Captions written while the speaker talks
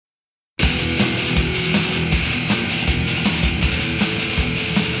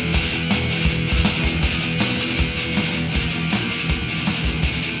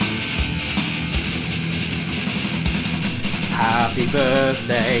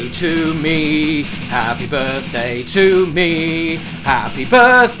birthday to me. Happy birthday to me. Happy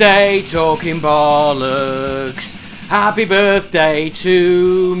birthday, Talking Bollocks. Happy birthday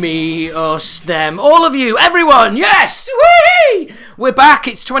to me, us, them, all of you, everyone. Yes! Whee! We're back.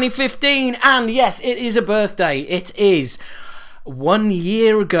 It's 2015, and yes, it is a birthday. It is 1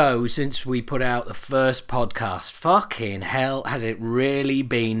 year ago since we put out the first podcast. Fucking hell, has it really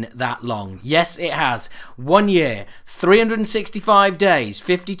been that long? Yes, it has. 1 year, 365 days,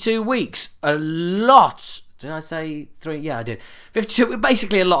 52 weeks, a lot. Did I say 3? Yeah, I did. 52.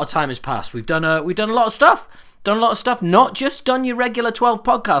 Basically, a lot of time has passed. We've done a lot of stuff. Not just done your regular 12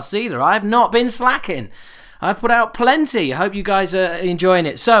 podcasts either. I've not been slacking. I've put out plenty. I hope you guys are enjoying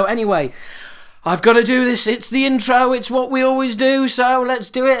it. So anyway, I've got to do this. It's the intro. It's what we always do. So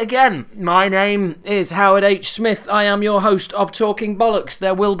let's do it again. My name is Howard H. Smith. I am your host of Talking Bollocks.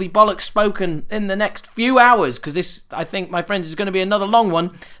 There will be bollocks spoken in the next few hours because this, I think, my friends, is going to be another long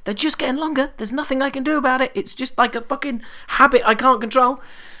one. They're just getting longer. There's nothing I can do about it. It's just like a fucking habit I can't control.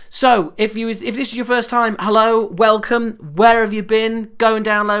 So, if this is your first time, hello, welcome, where have you been? Go and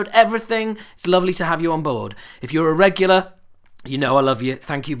download everything. It's lovely to have you on board. If you're a regular, you know I love you.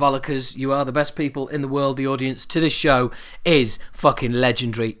 Thank you, bollockers. You are the best people in the world. The audience to this show is fucking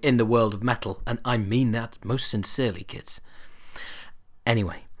legendary in the world of metal. And I mean that most sincerely, kids.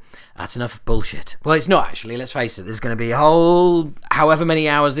 Anyway, that's enough bullshit. Well, it's not actually, let's face it. There's going to be a whole, however many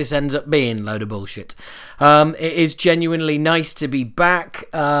hours this ends up being, load of bullshit. It is genuinely nice to be back.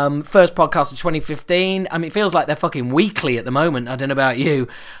 First podcast of 2015. I mean, it feels like they're fucking weekly at the moment. I don't know about you.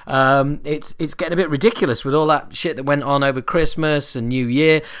 It's getting a bit ridiculous with all that shit that went on over Christmas and New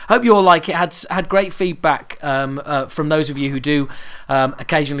Year. Hope you all like it. Had great feedback from those of you who do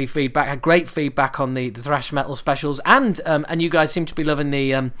occasionally feedback. Had great feedback on the thrash metal specials, and you guys seem to be loving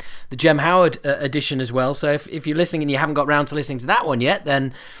the Jem Howard edition as well. So if you're listening and you haven't got round to listening to that one yet,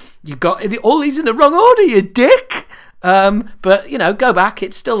 then you've got all these in the wrong order, you dick. But, you know, go back.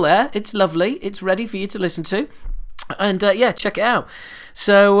 It's still there. It's lovely. It's ready for you to listen to. And, yeah, check it out.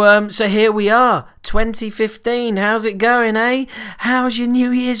 So here we are, 2015. How's it going, eh? How's your New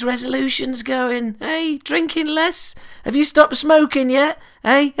Year's resolutions going? Hey, drinking less? Have you stopped smoking yet?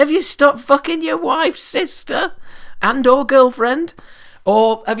 Hey, have you stopped fucking your wife's sister and or girlfriend?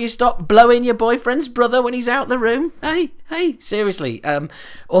 Or have you stopped blowing your boyfriend's brother when he's out the room? Hey, seriously.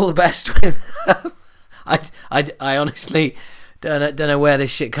 All the best with... I honestly don't know where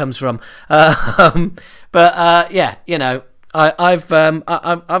this shit comes from. But yeah, you know, I've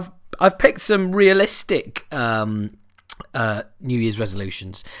picked some realistic New Year's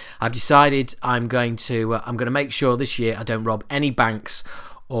resolutions. I've decided I'm going to make sure this year I don't rob any banks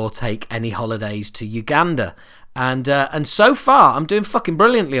or take any holidays to Uganda. And so far, I'm doing fucking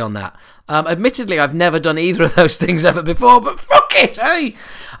brilliantly on that. Admittedly, I've never done either of those things ever before, but fuck it, hey!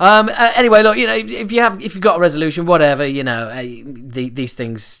 Anyway, look, you know, if you've got a resolution, whatever, you know, these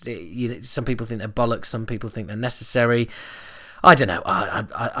things, you know, some people think they're bollocks, some people think they're necessary. I don't know.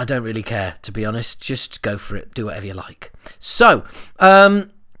 I don't really care, to be honest. Just go for it. Do whatever you like. So,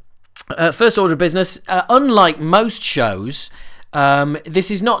 first order of business. Unlike most shows,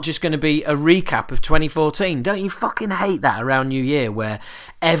 this is not just going to be a recap of 2014. Don't you fucking hate that around New Year where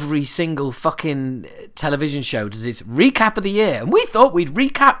every single fucking television show does its recap of the year? And we thought we'd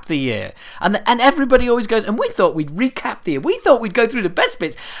recap the year. And everybody always goes, and we thought we'd recap the year. We thought we'd go through the best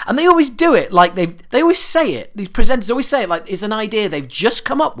bits. And they always do it like they always say it. These presenters always say it like it's an idea they've just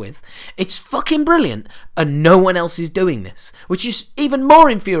come up with. It's fucking brilliant. And no one else is doing this. Which is even more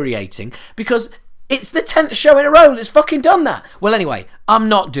infuriating because it's the 10th show in a row that's fucking done that. Well, anyway, I'm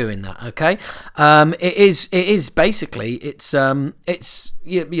not doing that. Okay, it is basically I'm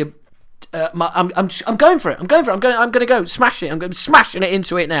going for it. I'm going to go smash it. I'm going smashing it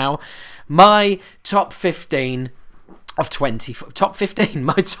into it now. My top 15 of 20. Top 15.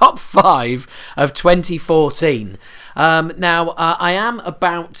 My top 5 of 2014. Now I am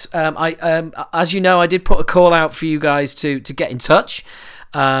about. As you know, I did put a call out for you guys to get in touch.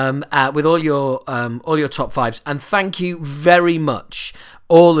 With all your top 5s, and thank you very much,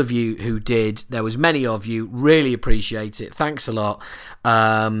 all of you who did. There was many of you. Really appreciate it. Thanks a lot.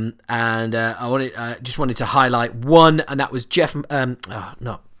 I just wanted to highlight one, and that was Jeff. No,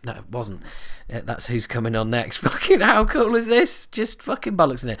 it wasn't. That's who's coming on next. Fucking how cool is this? Just fucking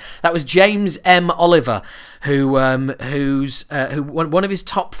bollocks in it. That was James M. Oliver, who one of his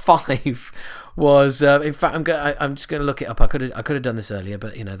top 5. Was in fact I'm just going to look it up. I could have done this earlier,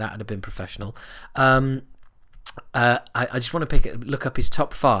 but you know that would have been professional. I just want to look up his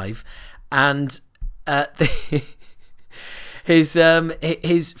top 5, and his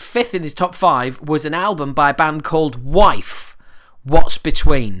 5th in his top 5 was an album by a band called Wife. What's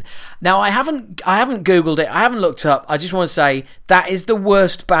Between. Now, I haven't Googled it. I haven't looked up. I just want to say that is the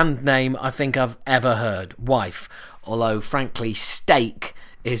worst band name I think I've ever heard. Wife. Although, frankly, Steak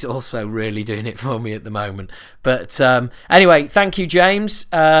is also really doing it for me at the moment. But anyway, thank you, James.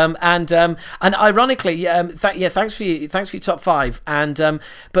 And ironically, thanks for your top 5. And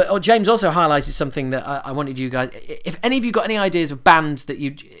but James also highlighted something that I wanted you guys. If any of you got any ideas of bands that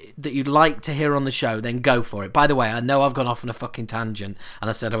you'd like to hear on the show, then go for it. By the way, I know I've gone off on a fucking tangent, and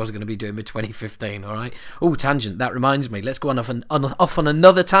I said I was going to be doing my 2015. All right. Oh, tangent. That reminds me. Let's go off on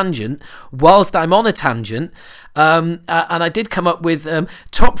another tangent. Whilst I'm on a tangent, and I did come up with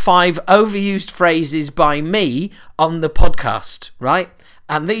top 5 overused phrases by me on the podcast, right?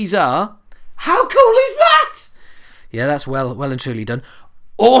 And these are, how cool is that? Yeah, that's well and truly done.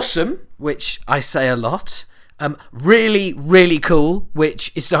 Awesome, which I say a lot. Really, really cool,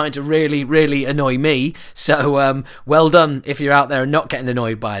 which is starting to really, really annoy me. So, well done if you're out there and not getting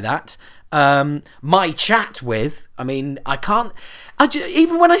annoyed by that. My chat with, I mean,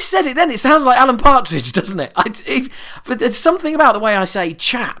 even when I said it then, it sounds like Alan Partridge, doesn't it? But there's something about the way I say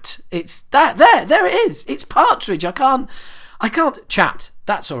chat. It's that, there it is. It's Partridge. I can't chat.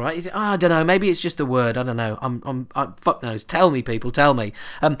 That's all right. Is it? I don't know. Maybe it's just the word. I don't know. I'm fuck knows. Tell me, people. Tell me.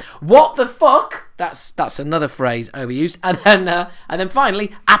 What the fuck? That's another phrase overused. And then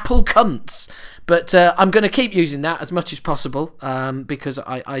finally, Apple cunts. But I'm going to keep using that as much as possible because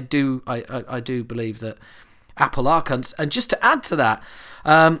I do believe that Apple are cunts. And just to add to that,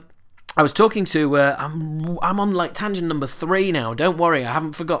 I was talking to I'm on like tangent number 3 now. Don't worry, I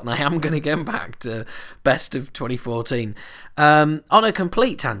haven't forgotten. I am going to get back to best of 2014. On a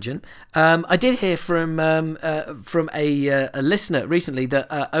complete tangent, I did hear from a listener recently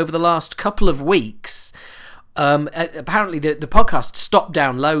that over the last couple of weeks, apparently the podcast stopped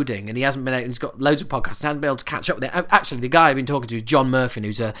downloading, and he hasn't been able. He's got loads of podcasts, he hasn't been able to catch up with it. Actually, the guy I've been talking to is John Murphy,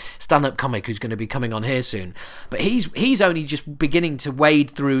 who's a stand-up comic who's going to be coming on here soon. But he's only just beginning to wade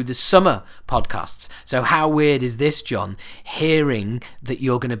through the summer podcasts. So how weird is this, John? Hearing that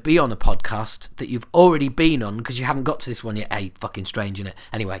you're going to be on a podcast that you've already been on because you haven't got to this one yet. Hey, fucking strange, innit?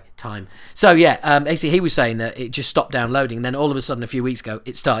 Anyway, time. So yeah, basically he was saying that it just stopped downloading, and then all of a sudden a few weeks ago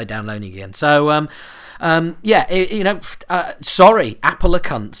it started downloading again. So sorry, Apple are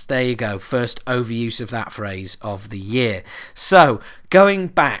cunts. There you go. First overuse of that phrase of the year. So, going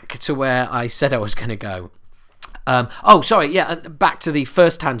back to where I said I was going to go. Back to the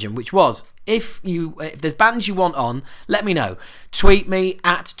first tangent, which was, if there's bands you want on, let me know. Tweet me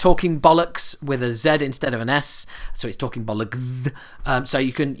at Talking Bollocks with a Z instead of an S, so it's Talking Bollocks. So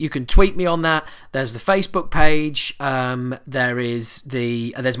you can tweet me on that. There's the Facebook page.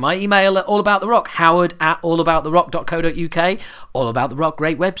 There's my email at All About the Rock, Howard at allabouttherock.co.uk. All About the Rock,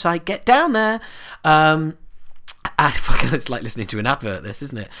 great website. Get down there. It's like listening to an advert, this,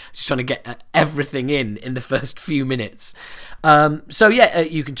 isn't it? Just trying to get everything in the first few minutes.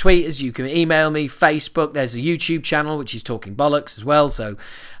 You can tweet us, you can email me, Facebook. There's a YouTube channel, which is Talking Bollocks as well, so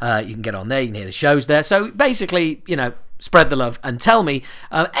you can get on there, you can hear the shows there. So basically, spread the love and tell me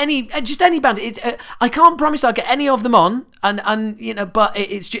any band. I can't promise I'll get any of them on, and but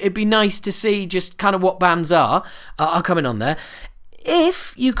it'd be nice to see just kind of what bands are coming on there.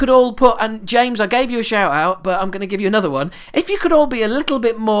 If you could all put, and James, I gave you a shout out, but I'm going to give you another one. If you could all be a little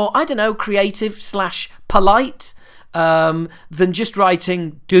bit more, I don't know, creative / polite than just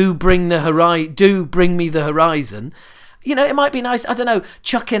writing "Do bring me the horizon." It might be nice. I don't know,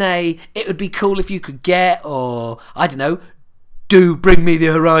 chuck in it would be cool if you could get, or I don't know, "Do bring me the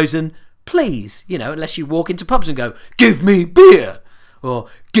horizon, please." Unless you walk into pubs and go, "Give me beer," or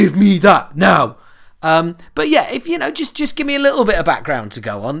 "Give me that now." But yeah, if just give me a little bit of background to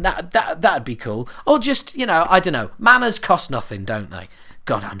go on, that'd be cool. Or just I don't know, manners cost nothing, don't they?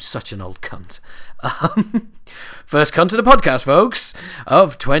 God, I'm such an old cunt. First cunt to the podcast, folks,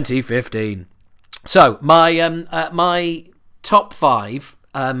 of 2015. So my top 5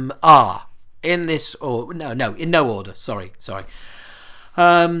 are in this, or in no order. Sorry.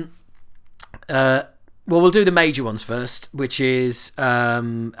 Well, we'll do the major ones first, which is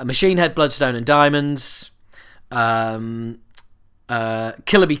Machine Head, Bloodstone and Diamonds, Killer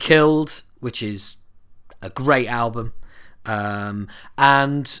Be Killed, which is a great album,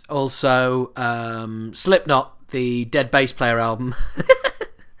 and also Slipknot, the Dead Bass Player album,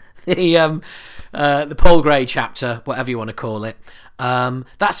 the Paul Gray chapter, whatever you want to call it.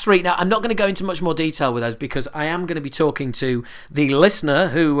 That's 3. Now, I'm not going to go into much more detail with those because I am going to be talking to the listener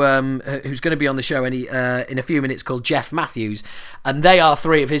who's going to be on the show in a few minutes, called Jeff Matthews, and they are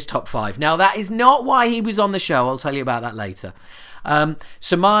 3 of his top 5. Now, that is not why he was on the show. I'll tell you about that later.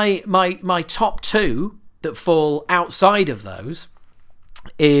 So my top 2 that fall outside of those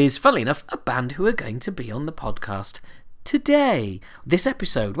is, funnily enough, a band who are going to be on the podcast today, this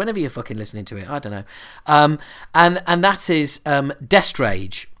episode, whenever you're fucking listening to it, I don't know. And that is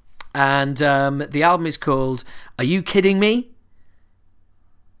Destrage, and the album is called Are You Kidding Me?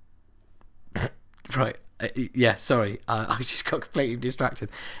 Right, yeah, sorry, I just got completely distracted.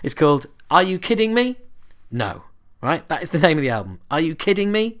 It's called Are You Kidding Me? No. Right, that is the name of the album. Are You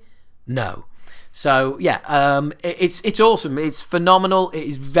Kidding Me? No. So yeah, it's awesome. It's phenomenal. It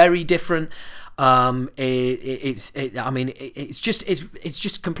is very different. It's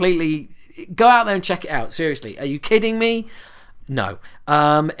just completely. Go out there and check it out. Seriously, are you kidding me? No.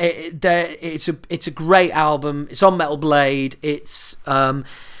 It's a great album. It's on Metal Blade. It's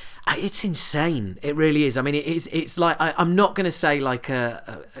insane. It really is. I mean, it's like I'm not going to say like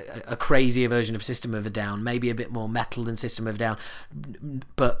a crazier version of System of a Down, maybe a bit more metal than System of a Down,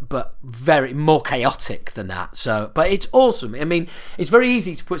 but very more chaotic than that. So, but it's awesome. I mean, it's very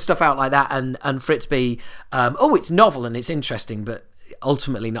easy to put stuff out like that and for it to be it's novel and it's interesting, but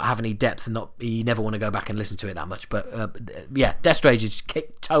ultimately not have any depth and you never want to go back and listen to it that much. But yeah, Destrage is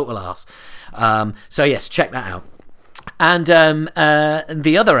kick total ass. So yes, check that out. And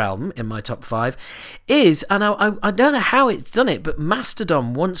the other album in my top 5 is, and I don't know how it's done it, but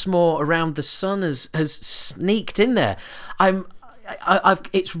Mastodon, Once More Around the Sun has sneaked in there.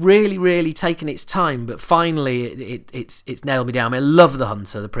 It's really, really taken its time, but finally it's nailed me down. I love The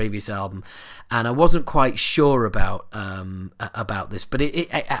Hunter, the previous album, and I wasn't quite sure about this, but it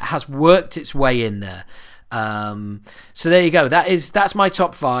has worked its way in there. So there you go. That's my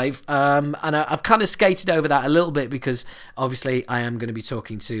top 5. And I've kind of skated over that a little bit because obviously I am going to be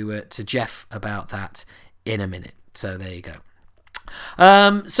talking to Jeff about that in a minute. So there you go.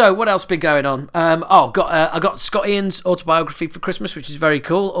 So what else been going on? I got Scott Ian's autobiography for Christmas, which is very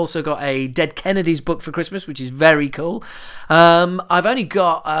cool. Also got a Dead Kennedys book for Christmas, which is very cool. I've only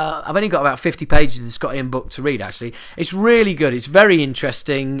got about 50 pages of the Scott Ian book to read. Actually, it's really good. It's very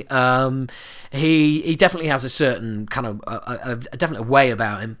interesting. He definitely has a certain kind of a definite way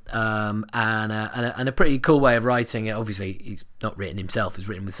about him, and a pretty cool way of writing it. Obviously, he's not written himself; it's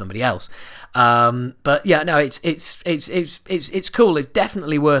written with somebody else. But yeah, no, it's cool. It's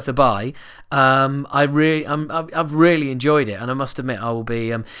definitely worth a buy. I've really enjoyed it, and I must admit, I will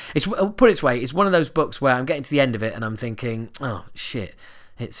be. I'll put it this way: it's one of those books where I'm getting to the end of it, and I'm thinking, oh shit,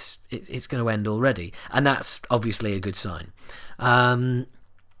 it's going to end already, and that's obviously a good sign. And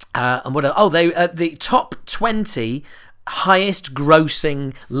what? The top 20 highest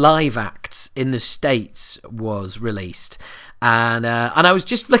grossing live acts in the States was released, and I was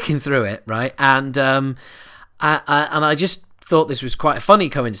just flicking through it, right, and I just thought this was quite a funny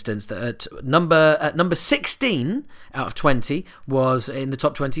coincidence that at number 16 out of 20 was in the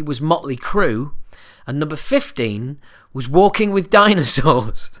top 20 was Motley Crue, and number 15 was Walking with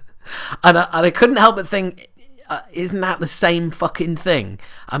Dinosaurs, and I couldn't help but think, isn't that the same fucking thing?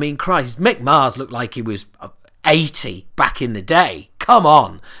 I mean, Christ, Mick Mars looked like he was 80 back in the day. Come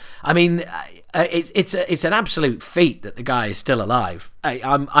on. I mean, it's an absolute feat that the guy is still alive.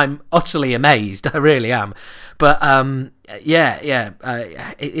 I'm utterly amazed. I really am. But it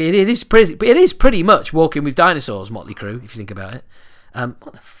is pretty much Walking with Dinosaurs, Motley Crue, if you think about it.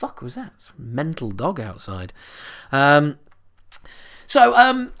 What the fuck was that? Some mental dog outside. So,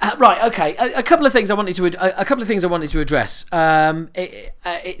 right, okay. A couple of things I wanted to address.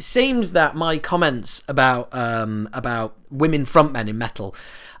 It seems that my comments about women frontmen in metal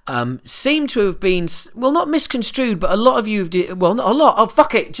seem to have been, well, not misconstrued, but a lot of you not a lot. Oh,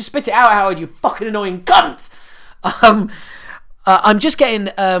 fuck it, just spit it out, Howard, you fucking annoying cunt. I'm just getting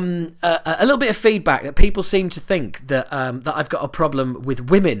a little bit of feedback that people seem to think that I've got a problem with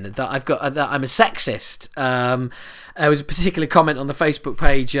women, that I'm a sexist. There was a particular comment on the Facebook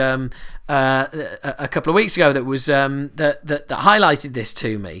page a couple of weeks ago that was that highlighted this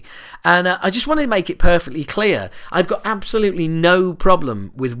to me, and I just wanted to make it perfectly clear. I've got absolutely no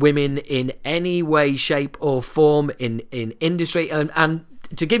problem with women in any way, shape, or form in industry, and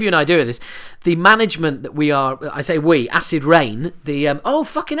to give you an idea of this, the management that Acid Rain, oh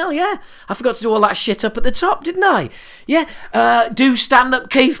fucking hell, yeah, I forgot to do all that shit up at the top, didn't I? Yeah, do stand up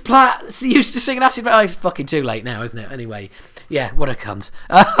Keith Platt used to sing an Acid Rain. Oh, it's fucking too late now, isn't it? Anyway, yeah, what a cunt.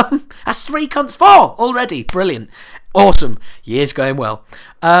 That's 3 cunts 4 already, brilliant. Awesome, year's going well.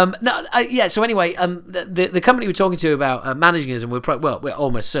 So anyway, the company we're talking to about managing us, and we're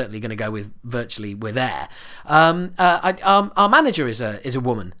almost certainly going to go with virtually we're there. Our manager is a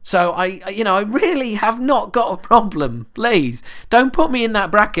woman, so I really have not got a problem. Please don't put me in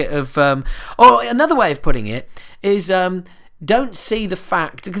that bracket of. Or another way of putting it is, don't see the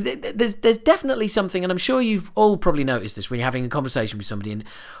fact, because there's definitely something, and I'm sure you've all probably noticed this when you're having a conversation with somebody, and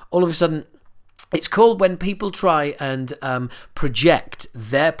all of a sudden, it's called when people try and project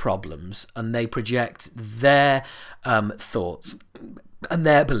their problems, and they project their thoughts and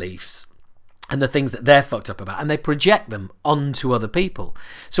their beliefs and the things that they're fucked up about, and they project them onto other people.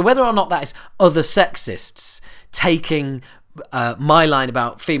 So whether or not that is other sexists taking my line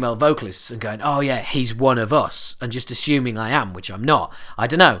about female vocalists and going, oh yeah, he's one of us, and just assuming I am, which I'm not. I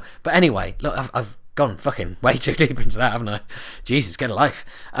don't know. But anyway, look, I've gone fucking way too deep into that, haven't I? Jesus, get a life.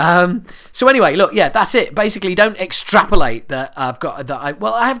 So anyway, look, yeah, that's it. Basically, don't extrapolate that I have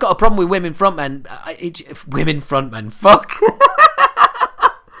got a problem with women frontmen. Women frontmen, fuck.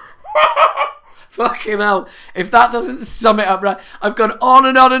 Fucking hell. If that doesn't sum it up right, I've gone on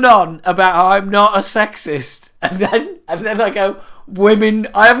and on and on about how I'm not a sexist. And then I go, women,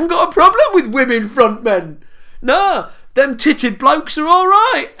 I haven't got a problem with women frontmen. No, them titted blokes are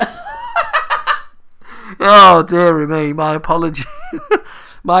alright. Oh, dearie me, my apologies.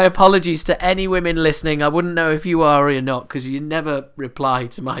 My apologies to any women listening. I wouldn't know if you are or not, because you never reply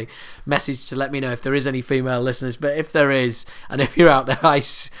to my message to let me know if there is any female listeners. But if there is, and if you're out there, I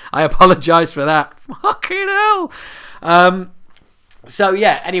apologise for that. Fucking hell. So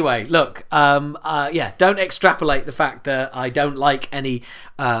yeah, anyway, look, don't extrapolate the fact that I don't like any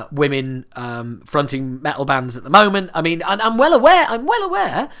women fronting metal bands at the moment. I mean, I'm well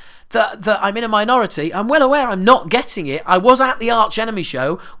aware that I'm in a minority. I'm well aware I'm not getting it. I was at the Arch Enemy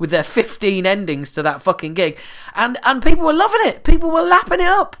show with their 15 endings to that fucking gig, and people were loving it. People were lapping it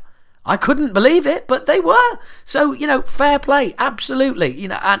up. I couldn't believe it, but they were. So, fair play, absolutely.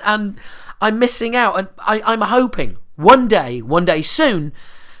 And I'm missing out, and I'm hoping one day soon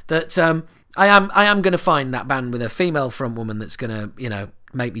that I am going to find that band with a female front woman that's going to,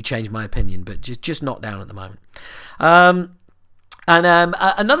 make me change my opinion, but just not down at the moment. And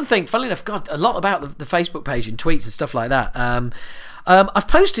another thing, funnily enough, God, a lot about the Facebook page and tweets and stuff like that. I've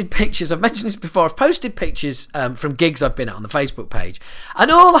posted pictures, I've mentioned this before, I've posted pictures from gigs I've been at on the Facebook page, and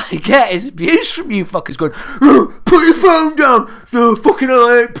all I get is abuse from you fuckers going, oh, put your phone down, fucking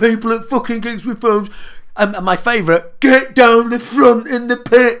I hate people at fucking gigs with phones. And my favourite, get down the front in the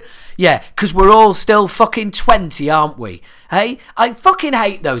pit. Yeah, because we're all still fucking 20, aren't we? Hey? I fucking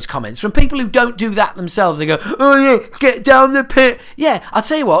hate those comments from people who don't do that themselves. They go, oh yeah, get down the pit. Yeah, I'll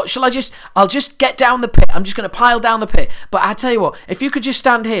tell you what, I'll just get down the pit. I'm just going to pile down the pit. But I'll tell you what, if you could just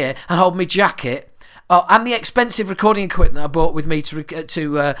stand here and hold my jacket, and the expensive recording equipment I bought with me to record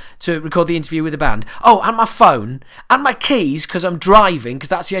the interview with the band. Oh, and my phone. And my keys, because I'm driving, because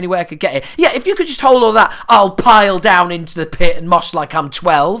that's the only way I could get it. Yeah, if you could just hold all that, I'll pile down into the pit and mosh like I'm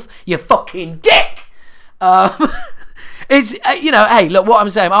 12. You fucking dick! It's, hey, look, what I'm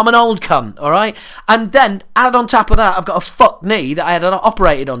saying, I'm an old cunt, alright? And then, add on top of that, I've got a fucked knee that I had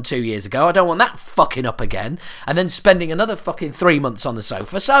operated on 2 years ago. I don't want that fucking up again. And then spending another fucking 3 months on the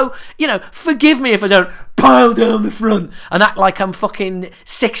sofa. So, forgive me if I don't pile down the front and act like I'm fucking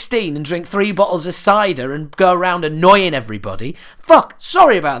 16 and drink 3 bottles of cider and go around annoying everybody. Fuck,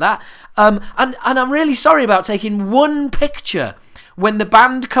 sorry about that. And I'm really sorry about taking one picture when the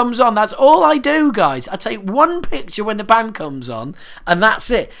band comes on. That's all I do, guys. I take one picture when the band comes on, and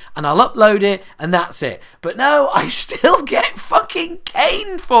that's it. And I'll upload it, and that's it. But no, I still get fucking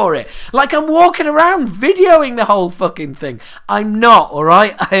caned for it. Like I'm walking around videoing the whole fucking thing. I'm not,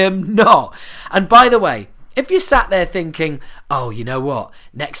 alright? I am not. And by the way, if you sat there thinking, oh, you know what?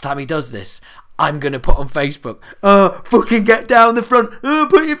 Next time he does this, I'm going to put on Facebook, fucking get down the front,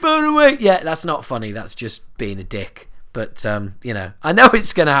 put your phone away. Yeah, that's not funny. That's just being a dick. But, I know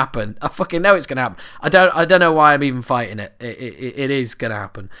it's going to happen. I fucking know it's going to happen. I don't know why I'm even fighting it. It is going to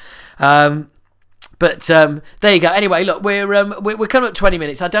happen. But there you go. Anyway, look, we're coming up 20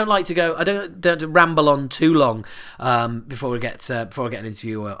 minutes. I don't like to go. I don't ramble on too long before I get an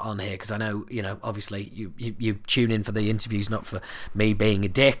interview on here, because I know obviously you tune in for the interviews, not for me being a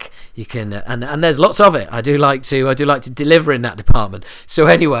dick. You can and there's lots of it. I do like to deliver in that department. So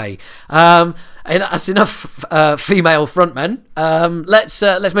anyway, that's enough female frontmen.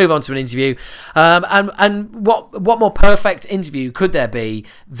 Let's move on to an interview. And what more perfect interview could there be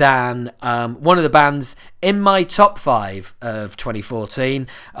than one of the bands in my top 5 of 2014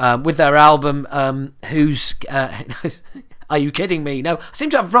 with their album Who's Are You Kidding Me? No, I seem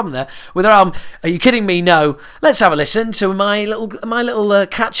to have a problem there with their album Are You Kidding Me? No. Let's have a listen to my little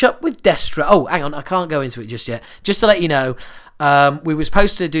catch up with Destra. Oh, hang on, I can't go into it just yet. Just to let you know, we were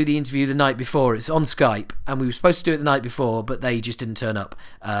supposed to do the interview the night before. It's on Skype, and we were supposed to do it the night before, but they just didn't turn up.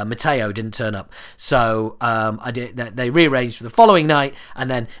 Matteo didn't turn up, so they rearranged for the following night, and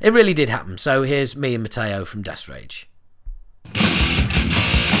then it really did happen. So here's me and Matteo from Death Rage.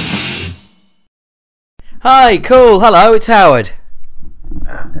 Hi, cool. Hello, it's Howard.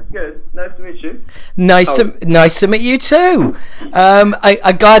 That's good. Nice to meet you. Nice to meet you too. I'm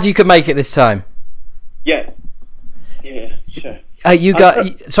glad you could make it this time. Yeah, sure.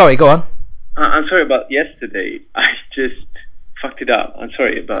 Sorry, go on. I'm sorry about yesterday. I just fucked it up. I'm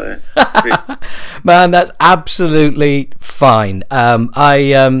sorry about it. Man, that's absolutely fine.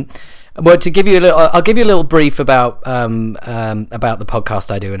 Well, to give you I'll give you a little brief about the podcast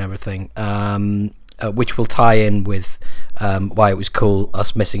I do and everything. Which will tie in with why it was cool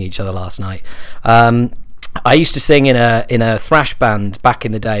us missing each other last night. I used to sing in a thrash band back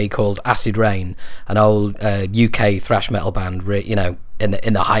in the day called Acid Rain, an old UK thrash metal band,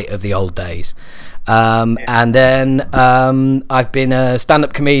 in the height of the old days. And then I've been a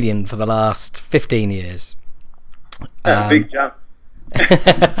stand-up comedian for the last 15 years. Big jump.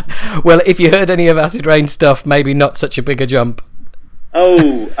 Well, if you heard any of Acid Rain stuff, maybe not such a bigger jump.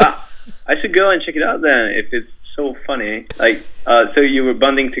 Oh, I should go and check it out then if it's so funny. Like, so you were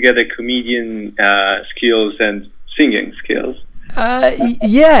bonding together comedian skills and singing skills.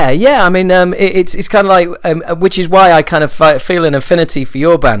 Yeah. I mean, it's kind of like, which is why I kind of feel an affinity for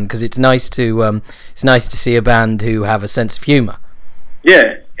your band, because it's nice to see a band who have a sense of humour.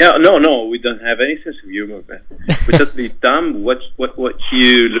 Yeah. No, we don't have any sense of humor, man. We're totally dumb. What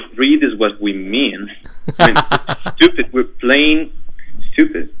you read is what we mean. I mean, it's stupid. We're plain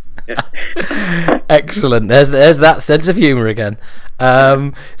stupid. Yeah. Excellent. There's that sense of humour again.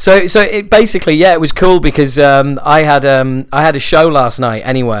 So it basically, it was cool because I had a show last night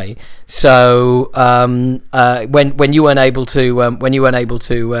anyway. So when you weren't able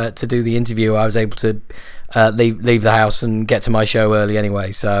to do the interview, I was able to leave the house and get to my show early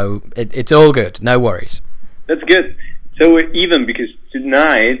anyway. So it's all good. No worries. That's good. So we're even, because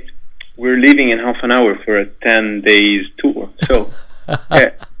tonight we're leaving in half an hour for a 10 days tour. So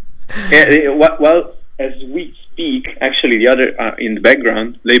yeah. Well, as we speak, actually, the other in the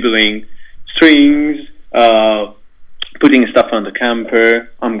background, labeling strings, putting stuff on the camper.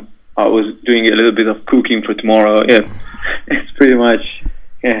 I was doing a little bit of cooking for tomorrow. Yeah, it's pretty much.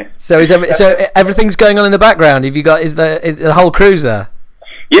 Yeah. So everything's going on in the background. Have you got? Is the whole crew's there?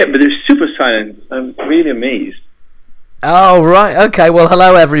 Yeah, but they're super silent. I'm really amazed. Oh right, okay. Well,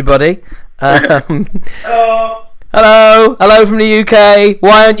 hello everybody. Hello. Hello from the UK.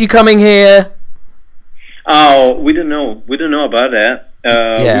 Why aren't you coming here? Oh, we don't know. We don't know about that.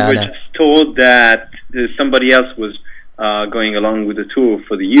 We were just told that somebody else was going along with the tour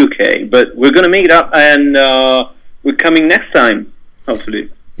for the UK, but we're gonna make it up, and we're coming next time, hopefully.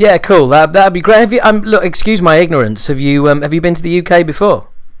 Yeah, cool. That'd be great. Have you? Look, excuse my ignorance. Have you been to the UK before?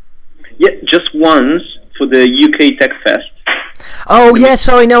 Yeah, just once for the UK Tech Fest. Oh yeah,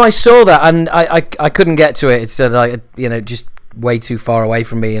 sorry. No, I saw that, and I couldn't get to it. It's just way too far away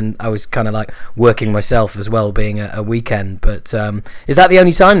from me, and I was kind of like working myself as well, being a weekend. But is that the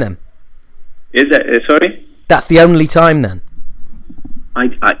only time then? Is that sorry? That's the only time then. I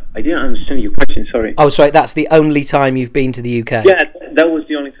didn't understand your question. Sorry. Oh, sorry. That's the only time you've been to the UK. Yeah, that was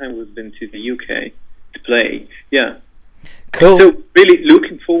the only time we've been to the UK to play. Yeah. Cool. So really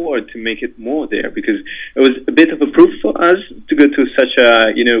looking forward to make it more there, because it was a bit of a proof for us to go to such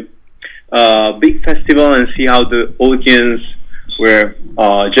a big festival and see how the audience were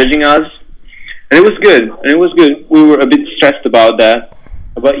judging us, and it was good. We were a bit stressed about that,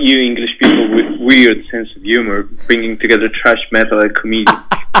 about you English people with weird sense of humor bringing together trash metal and comedy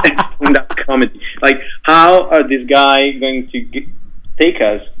and that comedy. Like, how are these guys going to take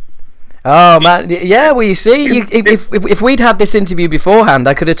us? Oh man, yeah. Well, you see, if we'd had this interview beforehand,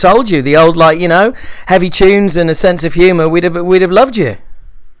 I could have told you the old heavy tunes and a sense of humour. We'd have loved you.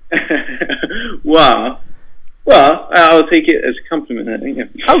 Wow. Well, I'll take it as a compliment, I think.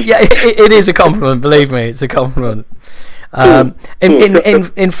 Oh yeah, it is a compliment. Believe me, it's a compliment.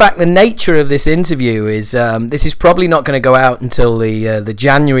 In fact, the nature of this interview is this is probably not going to go out until the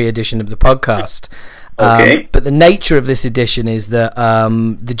January edition of the podcast. Okay. But the nature of this edition is that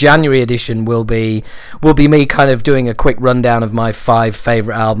the January edition will be me kind of doing a quick rundown of my 5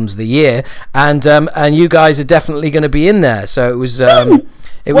 favourite albums of the year, and you guys are definitely going to be in there. So it was.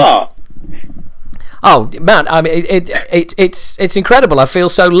 Wow. Oh man, I mean it's incredible. I feel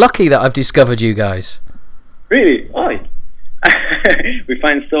so lucky that I've discovered you guys. Really? Oh. We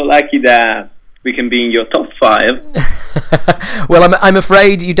find so lucky that we can be in your top 5. Well, I'm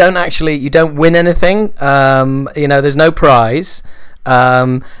afraid you don't win anything. There's no prize.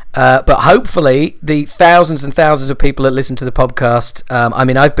 But hopefully, the thousands and thousands of people that listen to the podcast. I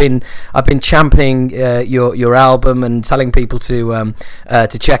mean, I've been championing your album and telling people to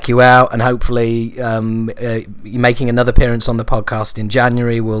check you out, and hopefully, making another appearance on the podcast in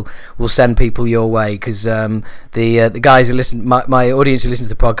January will send people your way, because the guys who listen, my audience who listens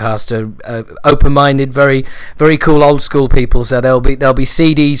to the podcast are open-minded, very very cool old school people. So there'll be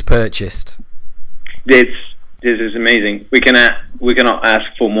CDs purchased. This is amazing. We cannot ask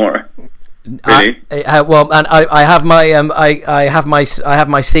for more. Really? I have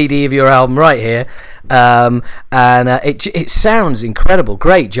my CD of your album right here, and it sounds incredible.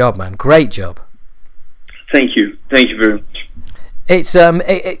 Great job, man. Great job. Thank you very much.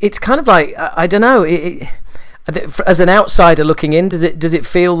 It's kind of like, I don't know. As an outsider looking in, does it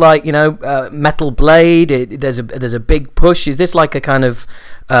feel like, Metal Blade? There's a big push. Is this like a kind of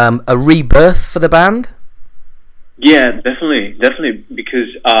a rebirth for the band? Yeah, definitely, because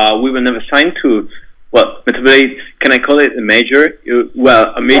we were never signed to, Metal Blade. Can I call it a major?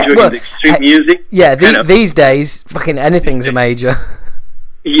 A major in the extreme music. Yeah, these days, fucking anything's a major.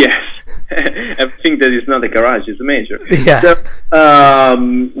 Yes, everything that is not a garage is a major. Yeah. So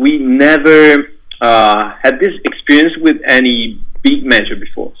we never had this experience with any big major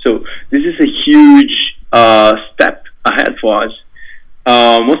before. So this is a huge step ahead for us.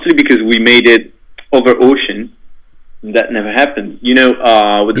 Mostly because we made it over ocean. That never happened.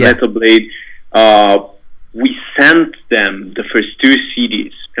 With Metal Blade, we sent them the first 2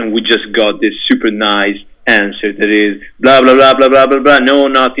 CDs, and we just got this super nice answer that is blah blah blah blah blah blah blah. No,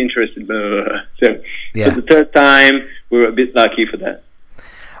 not interested. Blah, blah, blah. So for the third time, we were a bit lucky for that.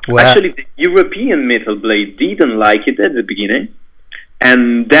 Well, actually, the European Metal Blade didn't like it at the beginning,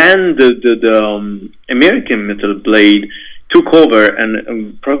 and then the American Metal Blade took over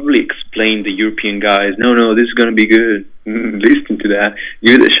and probably explained the European guys, no, this is going to be good. Listen to that,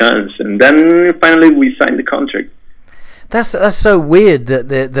 give it a chance, and then finally we signed the contract. That's so weird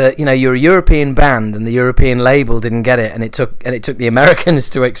that you're a European band and the European label didn't get it, and it took the Americans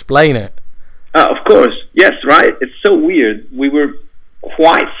to explain it. Of course, yes, right. It's so weird. We were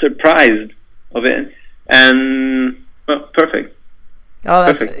quite surprised of it, and perfect. Oh,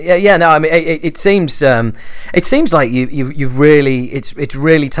 that's perfect. Yeah. No, I mean, it seems like you've really it's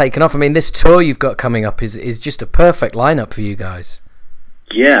really taken off. I mean, this tour you've got coming up is just a perfect lineup for you guys.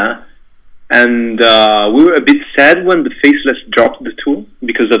 Yeah, and we were a bit sad when the Faceless dropped the tour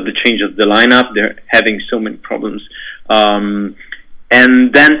because of the change of the lineup. They're having so many problems, and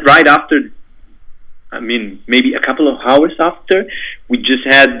then right after, I mean, maybe a couple of hours after, we just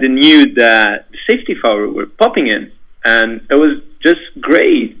had the news that the Safety Flower were popping in, and it was just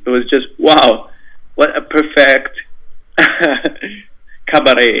great. It was just, wow, what a perfect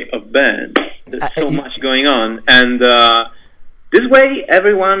cabaret of bands. There's so much going on, and this way,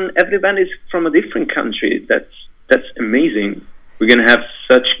 every band is from a different country. That's amazing. We're gonna have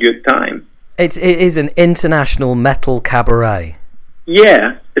such good time. It is an international metal cabaret.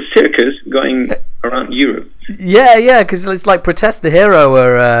 Yeah, a circus going around Europe. Yeah, because it's like Protest the Hero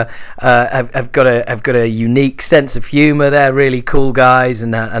have got a unique sense of humour. They're really cool guys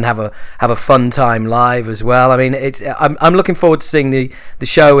and have a fun time live as well. I mean, I'm looking forward to seeing the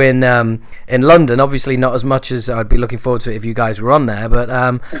show in London. Obviously, not as much as I'd be looking forward to it if you guys were on there, but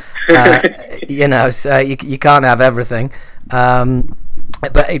so you can't have everything.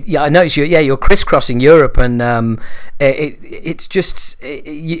 But I noticed you're crisscrossing Europe, and it's just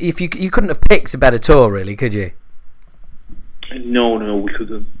if you couldn't have picked a better tour, really, could you? No, we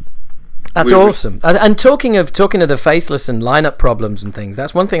couldn't. That's awesome. And talking of the Faceless and lineup problems and things,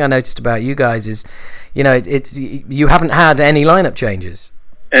 that's one thing I noticed about you guys is, it's you haven't had any lineup changes,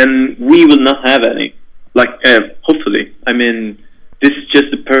 and we will not have any. Hopefully, I mean, this is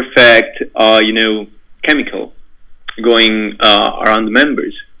just the perfect, chemical going around the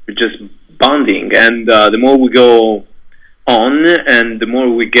members. We're just bonding, and the more we go on and the more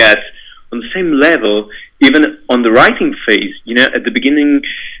we get on the same level, even on the writing phase. At the beginning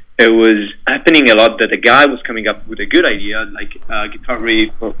it was happening a lot that a guy was coming up with a good idea, like a guitar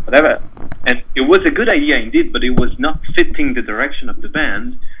riff or whatever, and it was a good idea indeed, but it was not fitting the direction of the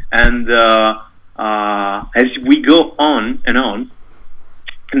band. And as we go on and on,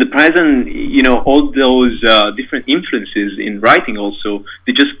 in the present, all those different influences in writing also,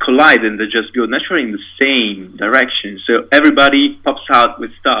 they just collide and they just go naturally in the same direction. So everybody pops out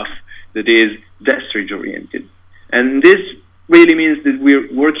with stuff that is Deathstridge oriented. And this really means that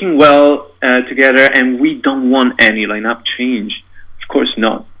we're working well together, and we don't want any lineup change. Of course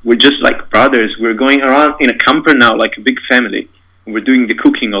not. We're just like brothers. We're going around in a camper now like a big family. We're doing the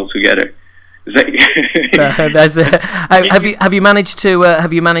cooking all together. Have you managed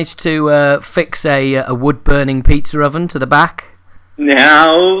to fix a wood burning pizza oven to the back?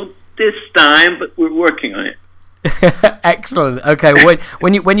 Now this time, but we're working on it. Excellent. Okay,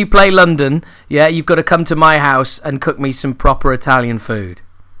 when you play London, yeah, you've got to come to my house and cook me some proper Italian food.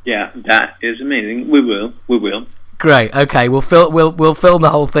 Yeah, that is amazing. We will. Great. Okay, we'll film the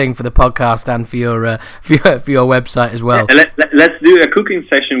whole thing for the podcast and for your website as well. Yeah, let's do a cooking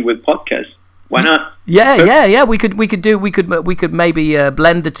session with podcast. Why not? Yeah. We could maybe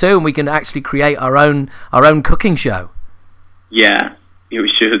blend the two, and we can actually create our own cooking show. Yeah, we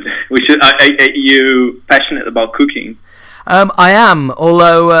should. Are you passionate about cooking? I am,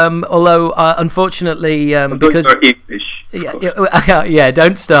 although unfortunately, because you're English. Yeah,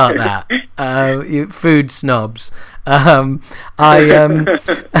 don't start that. You food snobs. I am.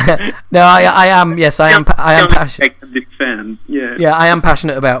 Yes, I am passionate. Big fan. Yeah. Yeah, I am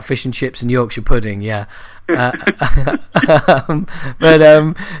passionate about fish and chips and Yorkshire pudding. Yeah. No,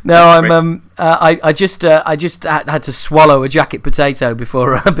 I just had to swallow a jacket potato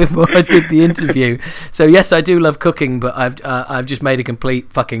before I did the interview. So yes, I do love cooking, but I've just made a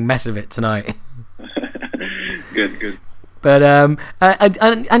complete fucking mess of it tonight. Good. But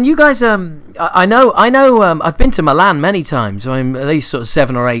and you guys, I know, I've been to Milan many times. I'm at least sort of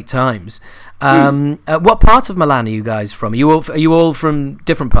 7 or 8 times. What part of Milan are you guys from? Are you all from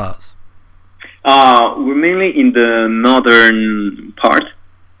different parts? We're mainly in the northern part,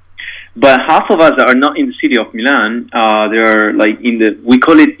 but half of us are not in the city of Milan. They are like we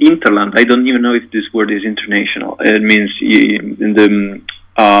call it Interland. I don't even know if this word is international. It means in the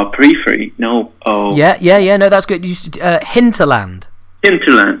periphery. No. Oh. Yeah. No, that's good. Hinterland.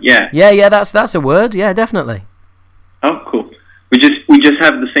 Hinterland. Yeah. Yeah. That's a word. Yeah, definitely. Oh, cool. We just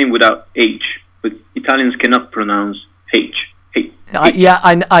have the same without H, but Italians cannot pronounce H.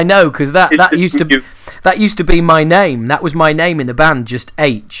 I know, because that used to be my name. That was my name in the band, just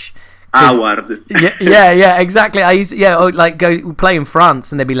H. Howard. Yeah, exactly. I used go play in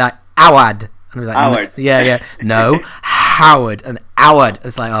France, and they'd be like Howard, and I was like, Howard. Yeah, no, Howard and Howard.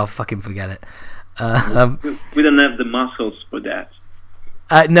 It's like, oh, fucking forget it. We don't have the muscles for that.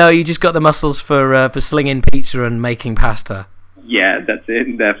 No, you just got the muscles for slinging pizza and making pasta. Yeah, that's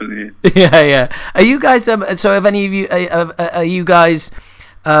it, definitely. Yeah. Are you guys? So, have any of you? Are you guys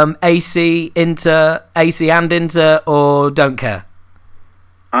AC and Inter, or don't care?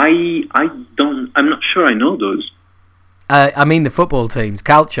 I don't. I'm not sure I know those. I mean the football teams: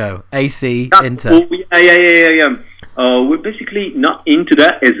 Calcio, AC, Inter. Oh, yeah. We're basically not into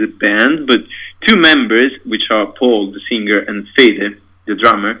that as a band, but 2 members, which are Paul, the singer, and Fede, the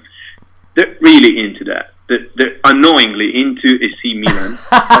drummer, they're really into that. They're annoyingly into AC Milan,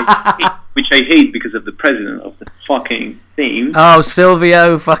 which I hate because of the president of the fucking team. Oh,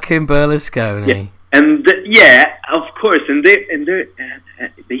 Silvio fucking Berlusconi. Yeah. And of course, and they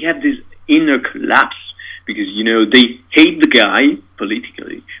have this inner collapse because they hate the guy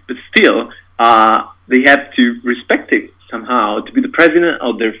politically, but still they have to respect it somehow to be the president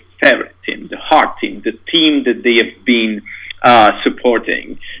of their favorite team, the heart team, the team that they have been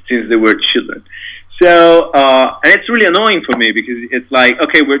supporting since they were children. So, and it's really annoying for me because it's like,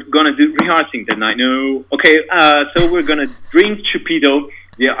 okay, we're gonna do rehearsing tonight. No, okay, so we're gonna drink Chupido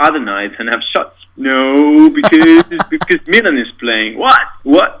the other nights and have shots. No, because Milan is playing. What?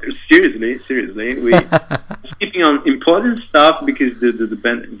 Seriously, we skipping on important stuff because the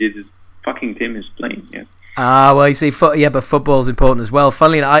band, the fucking team is playing. Yeah. Well, you see, but football's important as well.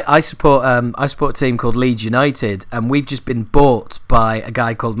 Funnily enough, I support a team called Leeds United, and we've just been bought by a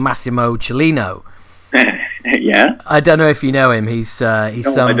guy called Massimo Cellino. Yeah, I don't know if you know him. I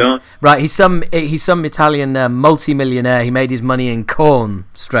don't. Right. He's some Italian multi-millionaire. He made his money in corn.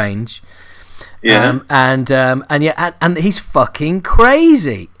 Strange. Yeah. And he's fucking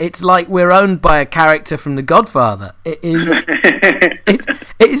crazy. It's like we're owned by a character from The Godfather. It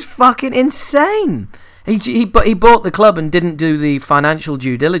is fucking insane. He bought the club and didn't do the financial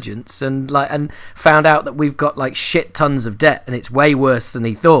due diligence and found out that we've got like shit tons of debt and it's way worse than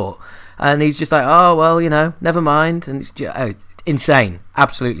he thought. And he's just like, oh well, never mind. And it's just, insane,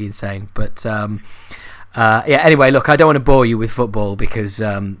 absolutely insane. But anyway, look, I don't want to bore you with football because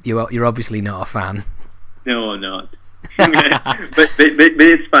you're obviously not a fan. No, not. but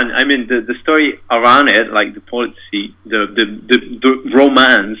it's fun. I mean, the story around it, like the policy, the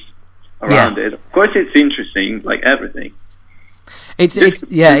romance around it. Of course, it's interesting, like everything. It's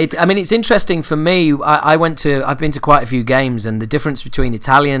interesting for me. I've been to quite a few games, and the difference between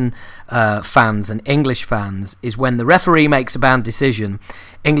Italian fans and English fans is when the referee makes a bad decision,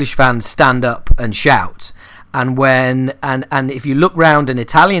 English fans stand up and shout, and if you look round an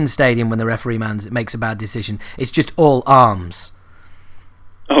Italian stadium when the referee makes a bad decision, it's just all arms.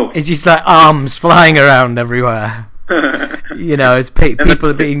 Oh, it's just like arms flying around everywhere. As people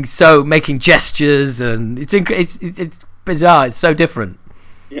are making gestures, and it's bizarre. It's so different.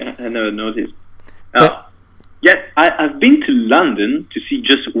 Yeah, I never noticed. I've been to London to see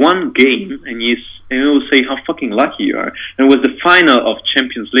just one game, and you will say how fucking lucky you are. And it was the final of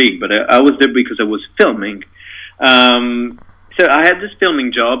Champions League, but I was there because I was filming. So I had this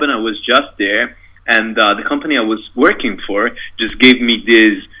filming job, and I was just there, and the company I was working for just gave me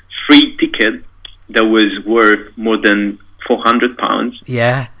this free ticket that was worth more than £400.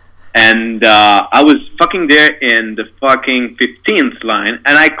 Yeah. And I was fucking there in the fucking 15th line,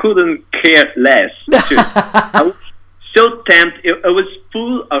 and I couldn't care less. I was so tempted. It was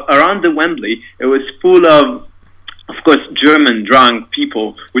full around the Wembley. It was full of course, German drunk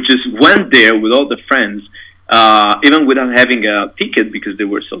people who just went there with all the friends, even without having a ticket because they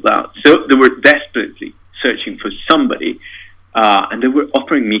were sold out. So they were desperately searching for somebody, and they were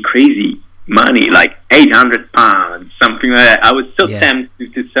offering me crazy money, like £800, something like that. I was so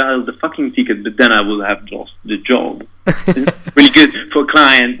tempted to sell the fucking ticket, but then I would have lost the job. It's really good for a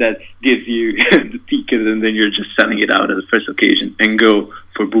client that gives you the ticket and then you're just selling it out at the first occasion and go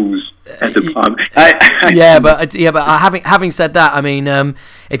for booze at the pub. But having said that, I mean,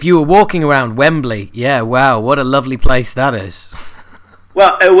 if you were walking around Wembley, wow, what a lovely place that is.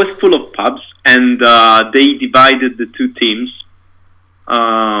 Well, it was full of pubs, and they divided the two teams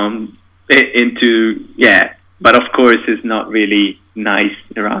into but of course it's not really nice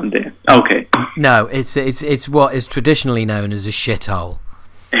around there. Okay. No, it's what is traditionally known as a shithole.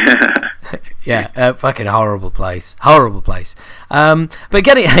 Fucking horrible place. But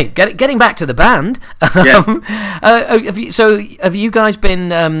getting back to the band, have you guys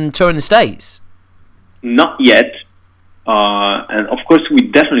been touring the States? Not yet, and of course we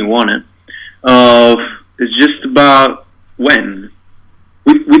definitely want it. It's just about when.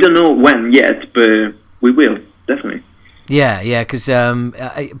 We don't know when yet, but we will, definitely. Yeah, because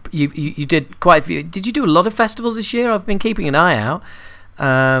you did quite a few. Did you do a lot of festivals this year? I've been keeping an eye out.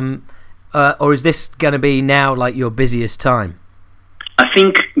 Or is this going to be now like your busiest time? I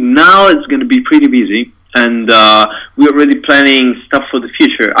think now it's going to be pretty busy, and we're already planning stuff for the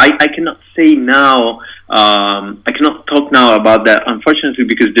future. I cannot say now, I cannot talk now about that, unfortunately,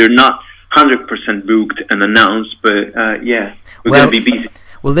 because they're not 100% booked and announced, but we're going to be busy.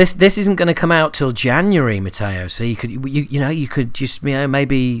 Well, this isn't going to come out till January, Matteo. So you could just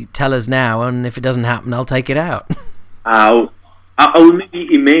maybe tell us now, and if it doesn't happen, I'll take it out. I'll maybe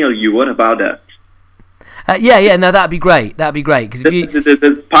email you. What about that? No, that'd be great. Because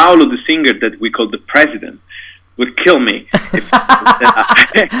the Paolo, the singer that we call the president, would kill me.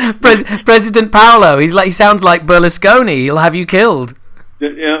 President Paolo. He sounds like Berlusconi. He'll have you killed.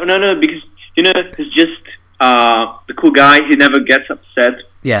 No, because he's just the cool guy. He never gets upset.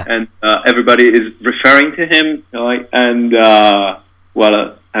 Yeah, and everybody is referring to him, and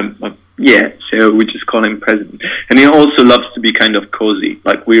so we just call him president. And he also loves to be kind of cozy.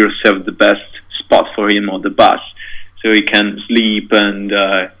 Like we reserve the best spot for him on the bus, so he can sleep and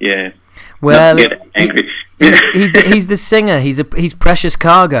not get angry. He's the singer. He's Precious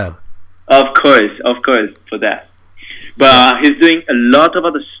Cargo. Of course, for that. But he's doing a lot of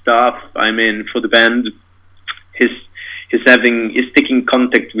other stuff. I mean, for the band, he's taking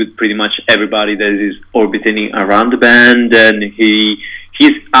contact with pretty much everybody that is orbiting around the band, and his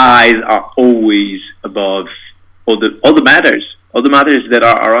eyes are always above all the matters that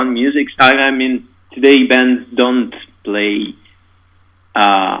are around music. I mean, today bands don't play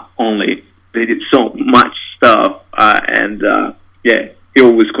only; they did so much stuff, and he's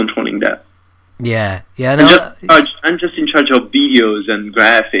always controlling that. I'm just in charge of videos and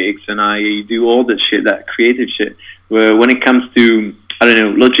graphics, and I do all that shit, that creative shit. Where when it comes to,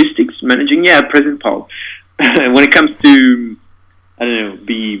 logistics, managing, President Paul. When it comes to,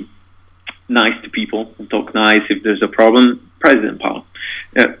 be nice to people and talk nice if there's a problem, President Paul.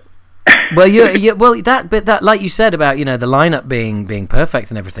 Yeah. That like you said about the lineup being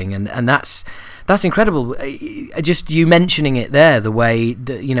perfect and everything, and that's incredible. Just you mentioning it there, the way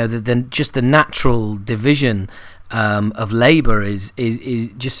that, just the natural division of labour is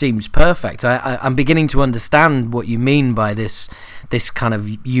just seems perfect. I'm beginning to understand what you mean by this kind of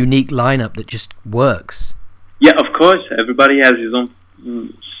unique lineup that just works. Yeah, of course. Everybody has his own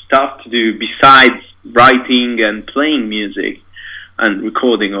stuff to do besides writing and playing music and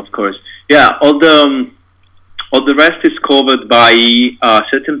recording, of course. Yeah, all the rest is covered by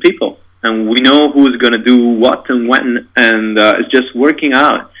certain people, and we know who's going to do what and when, and it's just working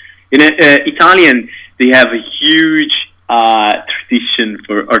out. In Italian, they have a huge tradition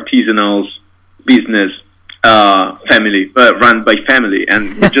for artisanal business family run by family,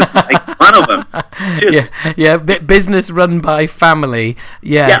 and we're just like one of them. Business run by family.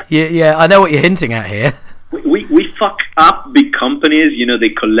 Yeah. I know what you're hinting at here. We fuck up big companies. They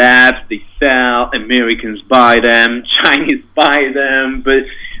collapse, they sell. Americans buy them, Chinese buy them, but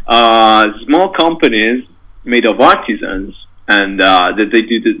small companies made of artisans, and they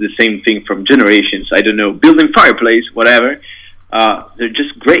do the same thing from generations. I don't know, building fireplace, whatever. They're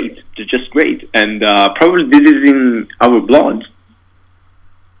just great. And probably this is in our blood.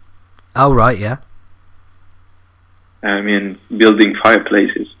 Oh, right, yeah. I mean, building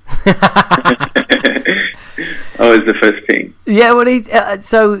fireplaces. Always the first thing. Yeah, well,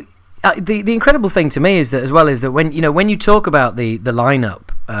 the incredible thing to me is that when you talk about the lineup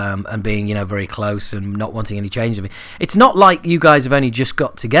and being very close and not wanting any change of it, it's not like you guys have only just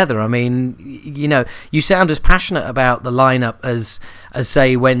got together. I mean, you sound as passionate about the lineup as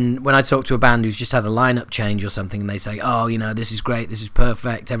say when I talk to a band who's just had a lineup change or something, and they say, oh, this is great, this is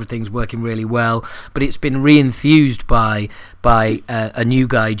perfect, everything's working really well, but it's been re-enthused by a new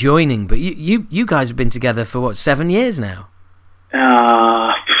guy joining. But you guys have been together for what, 7 years now?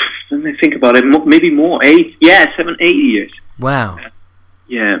 Let me think about it. Maybe more. 8? Yeah, 7, 8 years. Wow.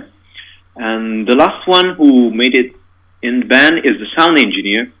 Yeah. And the last one who made it in the band is the sound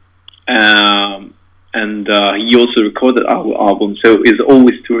engineer. And he also recorded our album, so he's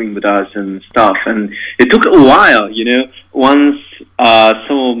always touring with us and stuff. And it took a while, Once a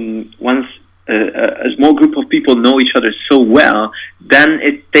small group of people know each other so well, then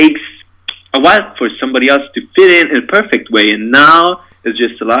it takes a while for somebody else to fit in a perfect way. And now it's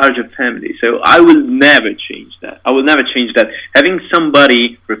just a larger family. So I will never change that. Having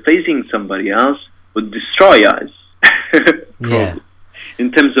somebody replacing somebody else would destroy us. Yeah.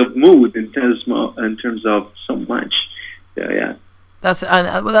 In terms of mood, in terms of so much. So, yeah.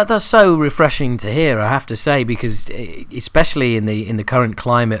 That's so refreshing to hear, I have to say, because especially in the current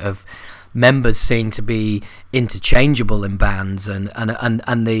climate of members seem to be interchangeable in bands, and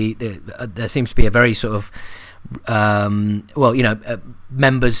there seems to be a very sort of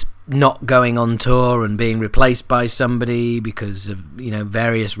members not going on tour and being replaced by somebody because of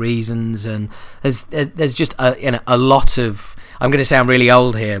various reasons, and there's just a lot of, I'm going to sound really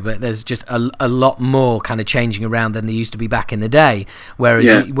old here, but there's just a lot more kind of changing around than there used to be back in the day.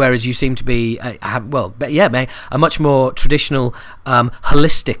 Whereas you seem to be a much more traditional,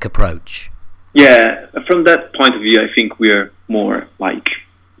 holistic approach. Yeah, from that point of view, I think we're more like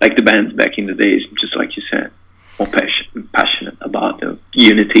the bands back in the days, just like you said, more passionate about the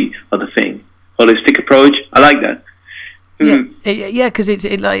unity of the thing. Holistic approach, I like that. Yeah, because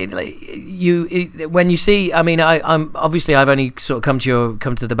when you see, I mean, I'm obviously I've only sort of come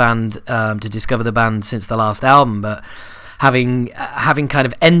to the band to discover the band since the last album, but having kind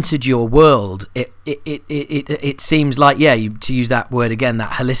of entered your world, it seems like, to use that word again,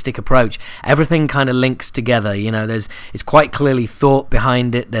 that holistic approach, everything kind of links together. It's quite clearly thought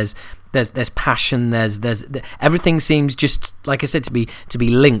behind it. There's passion. There's everything seems, just like I said, to be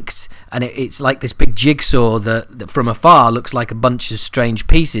linked, and it's like this big jigsaw that from afar looks like a bunch of strange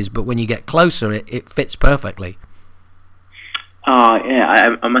pieces, but when you get closer, it fits perfectly.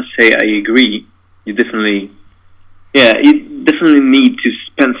 I must say I agree. You definitely need to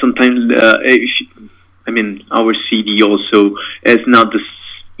spend some time. Our CD also is not the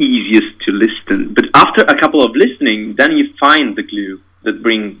easiest to listen, but after a couple of listening, then you find the glue that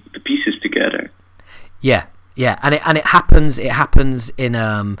bring the pieces together. Yeah, and it happens in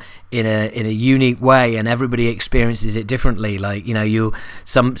a unique way, and everybody experiences it differently. Like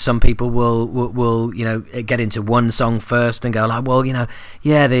some people will get into one song first and go like, well,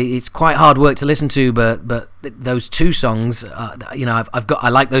 it's quite hard work to listen to, but those two songs, I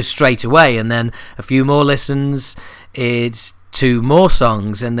like those straight away, and then a few more listens, it's two more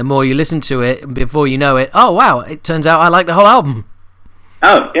songs, and the more you listen to it, before you know it, oh wow, it turns out I like the whole album.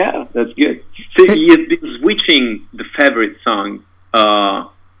 Oh, yeah, that's good. So you've been switching the favorite song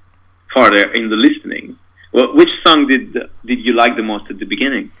further in the listening. Well, which song did you like the most at the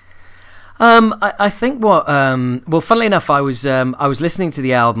beginning? I think funnily enough, I was listening to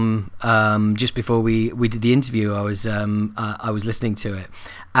the album just before we did the interview. I was listening to it,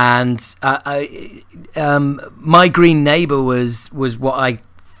 and My Green Neighbor was what I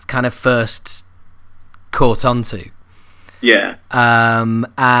kind of first caught onto. Yeah. But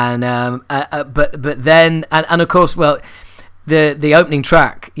then of course, well, the opening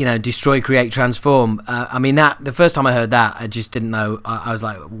track, Destroy, Create, Transform. I mean, that the first time I heard that, I just didn't know. I was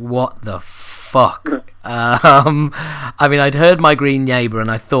like, what the fuck? I mean, I'd heard My Green Neighbor and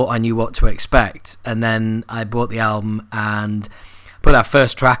I thought I knew what to expect, and then I bought the album and put that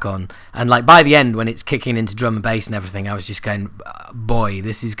first track on, and like by the end when it's kicking into drum and bass and everything, I was just going, boy,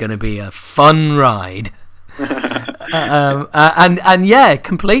 this is going to be a fun ride. And yeah,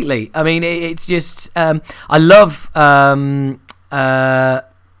 completely. I mean, it's just I love I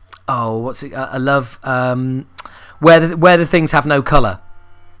love where the things have no colour.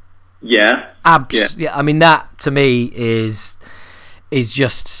 Yeah. Yeah. I mean, that to me is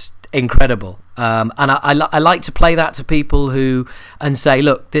just incredible. And I like to play that to people and say,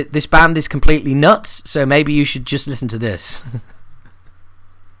 look, this band is completely nuts, so maybe you should just listen to this.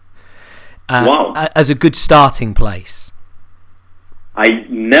 Wow. As a good starting place. I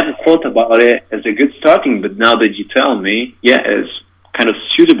never thought about it as a good starting, but now that you tell me, yeah, it's kind of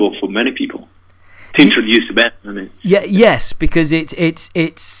suitable for many people to introduce a band. I mean, yeah, yes, because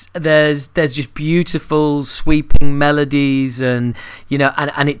there's just beautiful sweeping melodies, and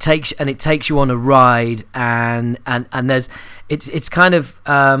and it takes you on a ride, and there's it's kind of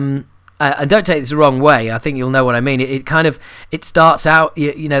and don't take this the wrong way. I think you'll know what I mean. It starts out,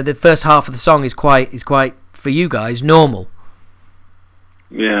 the first half of the song is quite for you guys normal.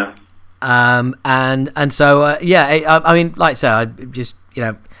 Yeah. And so I mean, like I say, I just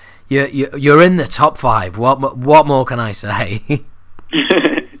you're in the top 5. What more can I say?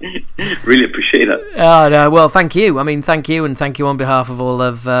 Really appreciate that. Oh no, well, thank you. I mean, thank you, and thank you on behalf of all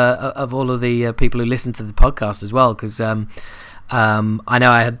of the people who listen to the podcast as well, because I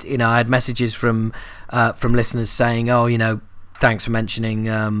know I had messages from listeners saying, oh, thanks for mentioning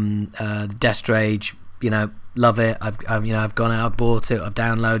the Death Rage, love it. I've gone out, bought it, I've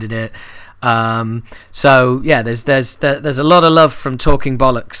downloaded it. So yeah, there's a lot of love from Talking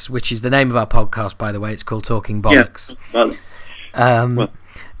Bollocks, which is the name of our podcast, by the way. It's called Talking Bollocks.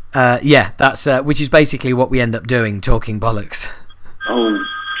 Yeah, that's which is basically what we end up doing, talking bollocks. Oh,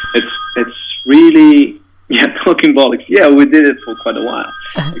 it's really. Yeah, Talking Bollocks. Yeah, we did it for quite a while.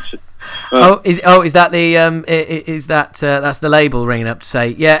 Is that the that's the label ringing up to say,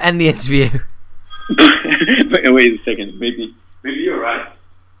 yeah, end the interview? Wait a second. Maybe you're right.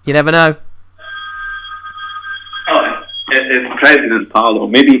 You never know. Oh, it's President Paolo.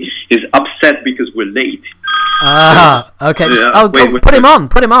 Maybe he's upset because we're late. Ah, okay. Yeah. Put him on.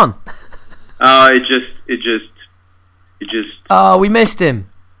 Put him on. It just. Oh, we missed him.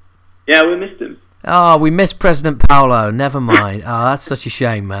 Yeah, we missed him. Oh, we missed President Paolo. Never mind. Oh, that's such a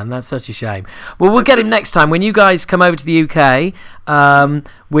shame, man. That's such a shame. Well, we'll get him next time when you guys come over to the UK.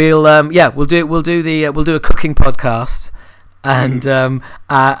 We'll do a cooking podcast, and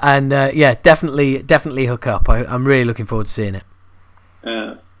definitely hook up. I'm really looking forward to seeing it.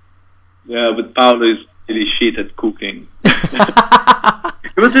 Yeah, but Paolo is really shit at cooking.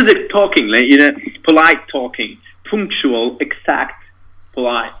 It was the talking, like, polite talking, punctual, exact,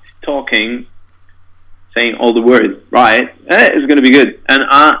 polite talking. Saying all the words right, it's gonna be good, and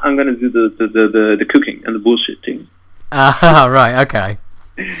I'm gonna do the cooking and the bullshitting. Right, okay.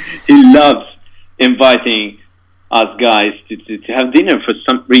 He loves inviting us guys to have dinner for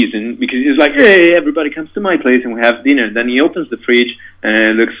some reason, because he's like, hey, everybody comes to my place and we have dinner. Then he opens the fridge and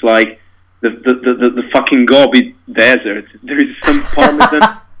it looks like the fucking Gobi desert. There is some Parmesan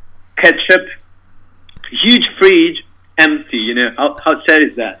ketchup, huge fridge, empty. How sad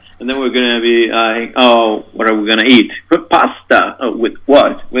is that? And then we're gonna be what are we gonna eat? Pasta. Oh, with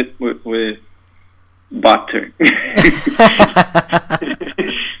what? With butter.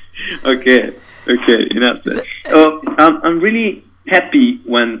 Okay. Enough. I'm really happy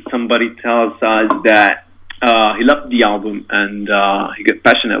when somebody tells us that he loved the album and he got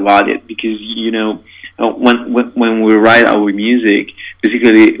passionate about it, because when we write our music,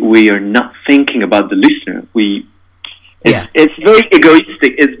 basically we are not thinking about the listener. It's very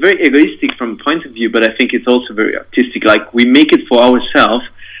egoistic. It's very egoistic from a point of view, but I think it's also very artistic. Like, we make it for ourselves,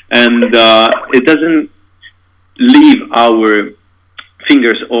 and it doesn't leave our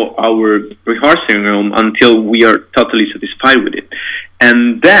fingers or our rehearsing room until we are totally satisfied with it.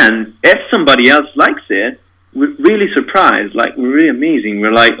 And then, if somebody else likes it, we're really surprised. Like, we're really amazing.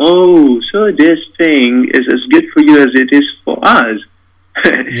 We're like, oh, so this thing is as good for you as it is for us.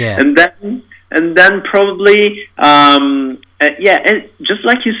 Yeah. And then probably, and just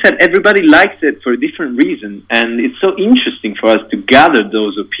like you said, everybody likes it for a different reason. And it's so interesting for us to gather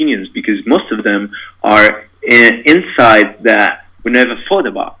those opinions, because most of them are insights that we never thought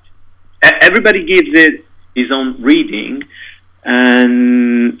about. Everybody gives it his own reading.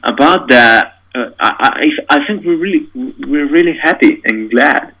 And about that, I think we're really happy and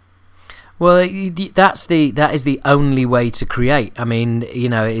glad. Well, that is the only way to create. I mean, you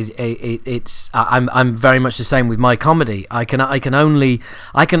know, I'm very much the same with my comedy. I can only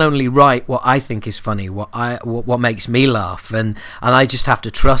write what I think is funny, what makes me laugh, and I just have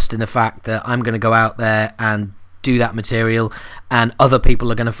to trust in the fact that I'm going to go out there and do that material, and other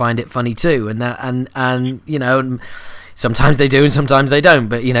people are going to find it funny too, and you know. Sometimes they do, and sometimes they don't.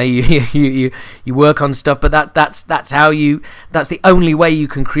 But you know, you work on stuff. But that's the only way you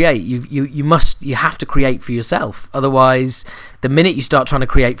can create. You have to create for yourself. Otherwise, the minute you start trying to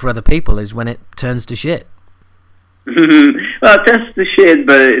create for other people is when it turns to shit. Well, it turns to shit,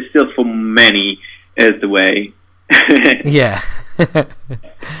 but it's still for many is the way. Yeah. But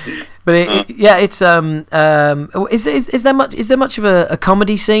it's is there much of a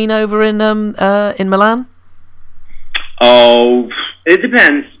comedy scene over in Milan? Oh, it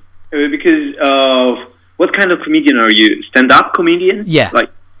depends because what kind of comedian are you? Stand-up comedian? Yeah.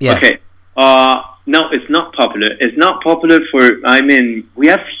 Yeah. Okay. No, it's not popular. It's not popular for. I mean, we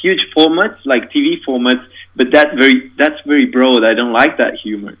have huge formats like TV formats, but that's very broad. I don't like that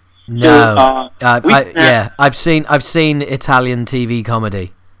humor. No. I've seen Italian TV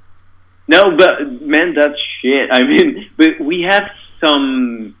comedy. No, but man, that's shit. I mean, but we have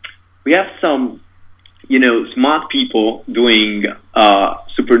some. You know, smart people doing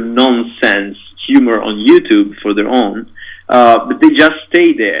super nonsense humor on YouTube for their own, but they just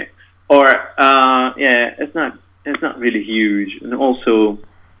stay there. Or it's not really huge. And also,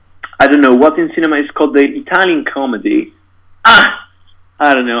 I don't know what in cinema is called the Italian comedy. I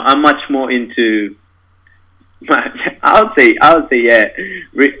don't know. I'm much more into. I would say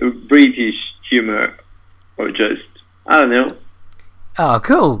British humor, or just I don't know. Oh,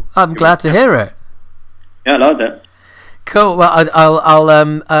 cool! I'm glad to hear it. Yeah, I love that. Cool. Well,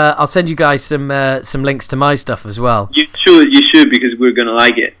 I'll send you guys some links to my stuff as well. You should because we're gonna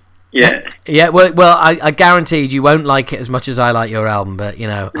like it. Yeah. Yeah. Well, I guaranteed you won't like it as much as I like your album, but you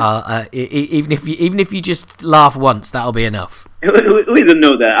know, even if you just laugh once, that'll be enough. We don't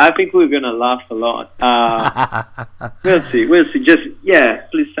know that. I think we're gonna laugh a lot. We'll see. Just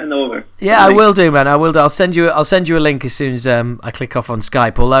please send over. Yeah, I will do, man. I will do. I'll send you a link as soon as I click off on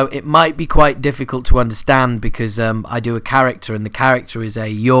Skype. Although it might be quite difficult to understand because I do a character, and the character is a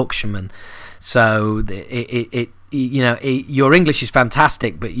Yorkshireman. So your English is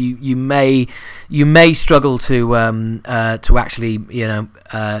fantastic, but you may struggle to actually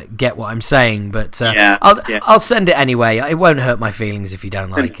get what I'm saying. But I'll send it anyway. It won't hurt my feelings if you don't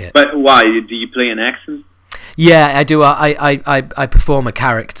like it. But why? Do you play an accent? Yeah, I do. I perform a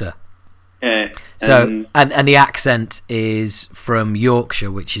character. So and the accent is from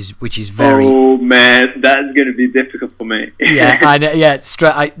Yorkshire, which is very. Oh man, that's gonna be difficult for me. Yeah, I know. Yeah,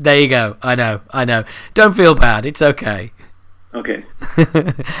 there you go. I know. Don't feel bad. It's okay. Okay.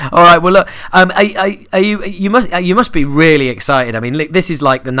 All right. Well, look. You must be really excited. I mean, this is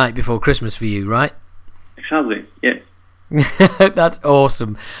like the night before Christmas for you, right? Exactly. Yeah. That's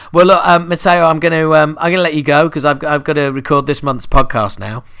awesome. Well, look, Matteo, I'm gonna let you go because I've got to record this month's podcast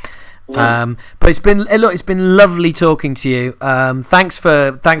now. But it's been lovely talking to you. Thanks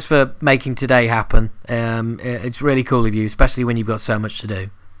for making today happen. It's really cool of you, especially when you've got so much to do.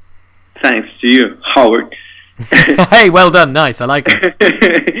 Thanks to you, Howard. Hey, well done. Nice. I like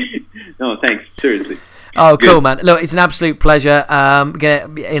it. No, thanks. Seriously. Oh, cool, man. Look, it's an absolute pleasure.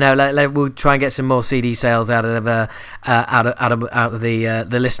 We'll try and get some more CD sales out of the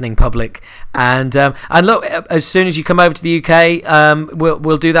listening public, and look, as soon as you come over to the UK,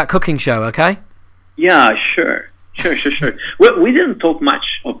 we'll do that cooking show. Okay? Yeah, sure. Well, we didn't talk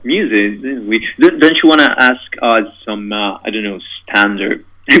much of music, didn't we? Don't you want to ask us some standard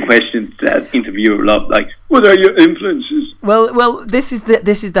questions that interviewer love, like what are your influences? Well, this is why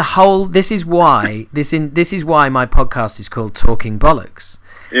my podcast is called Talking Bollocks.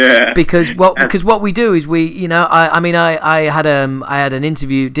 Yeah. Because what we do is I had an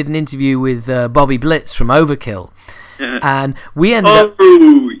interview with Bobby Blitz from Overkill, and we ended up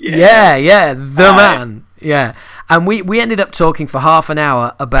man. Yeah, and we ended up talking for half an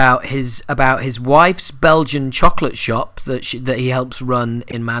hour about his wife's Belgian chocolate shop that he helps run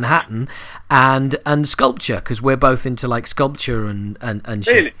in Manhattan, and sculpture, because we're both into like sculpture and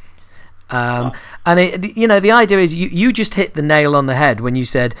shit. Really? And the idea is you just hit the nail on the head when you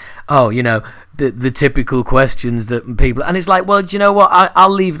said, the typical questions that people, and it's like, well, do you know what?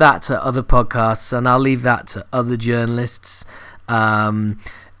 I'll leave that to other podcasts, and I'll leave that to other journalists.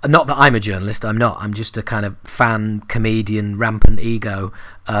 Not that I'm a journalist. I'm not. I'm just a kind of fan, comedian, rampant ego,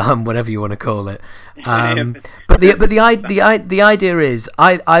 whatever you want to call it. But the idea is,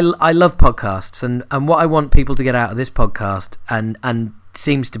 I love podcasts, and what I want people to get out of this podcast, and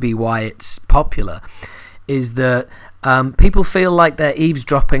seems to be why it's popular, is that people feel like they're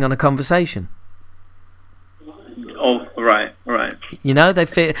eavesdropping on a conversation. Oh, right. You know, they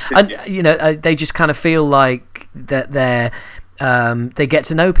feel, and they just kind of feel like that they get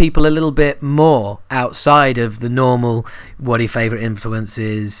to know people a little bit more outside of the normal. What are your favourite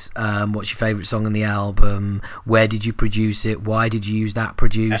influences? What's your favourite song on the album? Where did you produce it? Why did you use that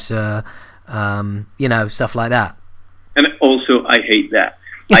producer? Stuff like that. And also, I hate that.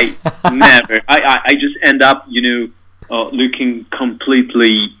 I never. I just end up, looking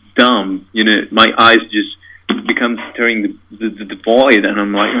completely dumb. My eyes just become staring the void, and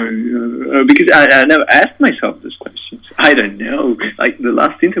I'm like, because I never asked myself these questions. I don't know. Like the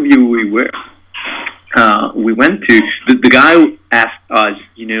last interview we went to, the guy asked us,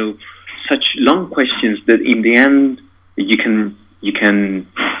 such long questions that in the end you can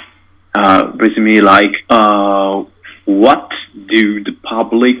resume like, what do the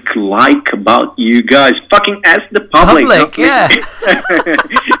public like about you guys? Fucking ask the public. Yeah.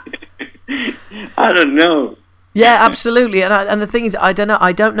 I don't know. Yeah, absolutely. And the thing is, I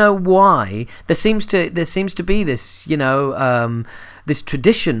don't know why there seems to be this, this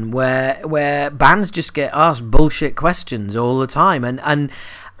tradition where bands just get asked bullshit questions all the time, and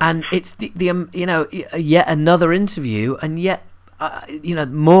it's the yet another interview, and yet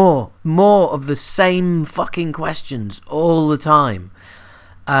more of the same fucking questions all the time.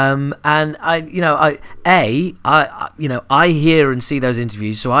 And I hear and see those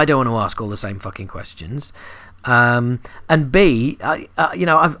interviews, so I don't want to ask all the same fucking questions. And B,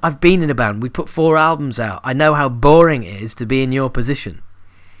 I've been in a band. We put 4 albums out. I know how boring it is to be in your position.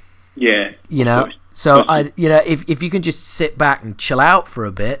 Yeah, So if you can just sit back and chill out for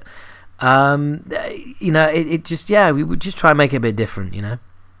a bit, it just we would just try and make it a bit different.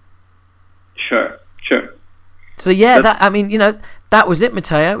 Sure. So that was it,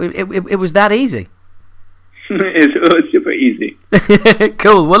 Matteo. It was that easy. It was super easy.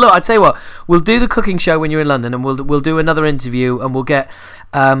 Cool. Well, look, I tell you what, we'll do the cooking show when you're in London, and we'll do another interview, and we'll get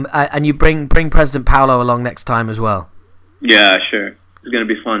and you bring President Paolo along next time as well. Yeah, sure. It's gonna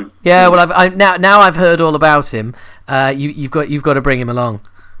be fun. Yeah. Well, now I've heard all about him. You've got to bring him along.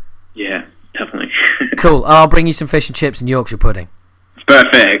 Yeah, definitely. Cool. I'll bring you some fish and chips and Yorkshire pudding.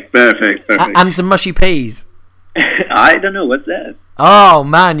 Perfect. And some mushy peas. I don't know what's that. Oh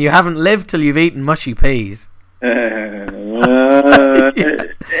man, you haven't lived till you've eaten mushy peas.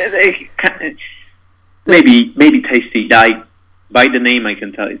 Maybe tasty. By the name, I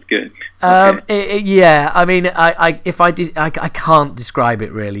can tell it's good. Yeah, I mean, I can't describe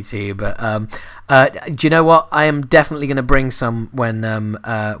it really to you, but do you know what? I am definitely going to bring some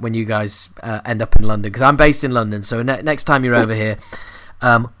when you guys end up in London, because I'm based in London. So next time you're over here,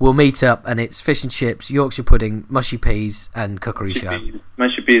 we'll meet up, and it's fish and chips, Yorkshire pudding, mushy peas, and cookery show.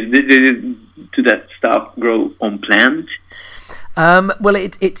 Mushy peas. Do that stuff grow on plant? Well,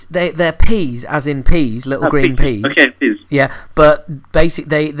 they're peas, as in peas, little green peas. Okay, peas. Yeah, but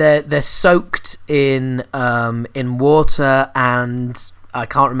basically they're soaked in water and I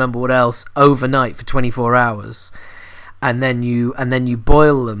can't remember what else overnight for 24 hours, and then you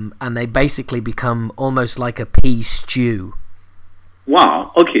boil them, and they basically become almost like a pea stew.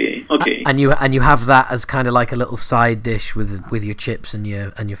 Wow. Okay. And you have that as kind of like a little side dish with your chips and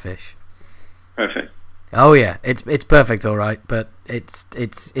your fish. Perfect. Oh yeah, it's perfect, all right, but it's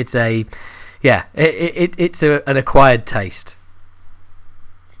an acquired taste.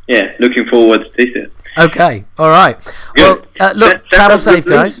 Yeah, looking forward to taste it. Okay, all right. Good. Well, look, travel safe,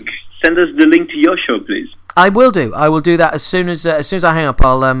 guys. Send us the link to your show, please. I will do that as soon as I hang up.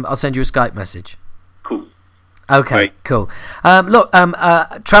 I'll send you a Skype message. Cool. Okay, right. Cool. Look,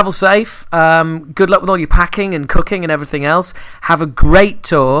 travel safe. Good luck with all your packing and cooking and everything else. Have a great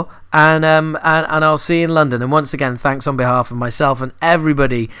tour, and I'll see you in London. And once again, thanks on behalf of myself and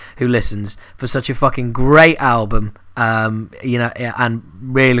everybody who listens for such a fucking great album. And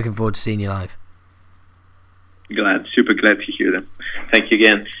really looking forward to seeing you live. Super glad to hear them. Thank you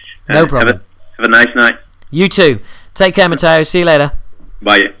again. No problem. Have a nice night. You too. Take care, Matteo. See you later.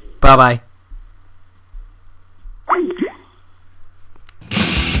 Bye. Bye.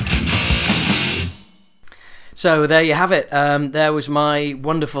 So there you have it. There was my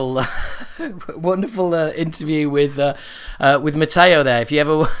wonderful wonderful interview with Matteo there. If you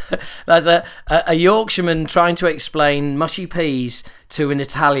ever, there's a Yorkshireman trying to explain mushy peas to an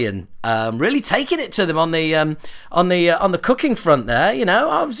Italian, really taking it to them on the cooking front there. You know,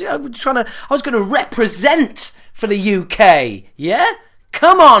 I was going to represent for the UK. Yeah,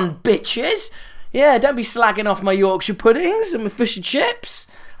 come on, bitches. Yeah, don't be slagging off my Yorkshire puddings and my fish and chips.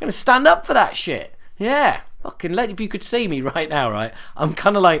 I'm going to stand up for that shit. Yeah. Fucking if you could see me right now, right? I'm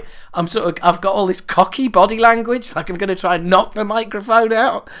kind of like, I've got all this cocky body language, like I'm going to try and knock the microphone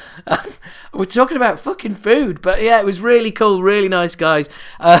out. We're talking about fucking food, but yeah, it was really cool, really nice guys.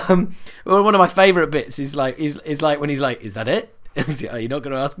 One of my favourite bits is like when he's like, is that it? Are you not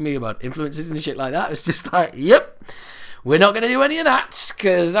going to ask me about influences and shit like that? It's just like, yep, we're not going to do any of that,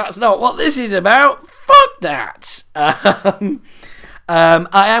 because that's not what this is about. Fuck that. I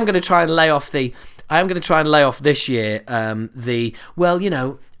am going to try and lay off this year I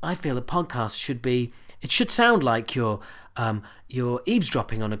feel a podcast should sound like you're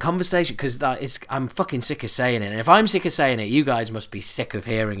eavesdropping on a conversation, because I'm fucking sick of saying it, and if I'm sick of saying it, you guys must be sick of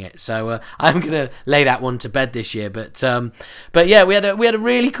hearing it. So I'm gonna lay that one to bed this year. But yeah, we had a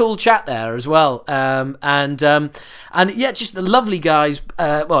really cool chat there as well, and yeah, just the lovely guys.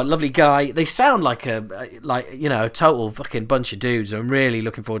 Lovely guy. They sound like a total fucking bunch of dudes. I'm really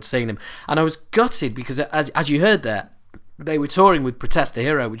looking forward to seeing them, and I was gutted because as you heard there, they were touring with Protest the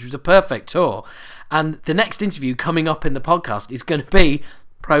Hero, which was a perfect tour. And the next interview coming up in the podcast is going to be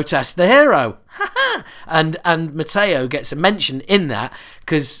Protest the Hero. and Matteo gets a mention in that,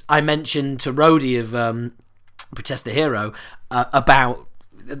 because I mentioned to Rhodey of Protest the Hero about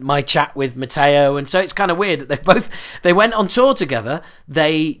my chat with Matteo, and so it's kind of weird that they went on tour together.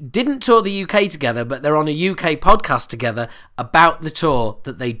 They didn't tour the UK together, but they're on a UK podcast together about the tour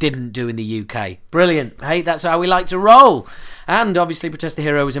that they didn't do in the UK. Brilliant. Hey, that's how we like to roll. And obviously Protest the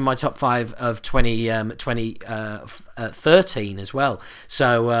Hero was in my top 5 of 2013 as well.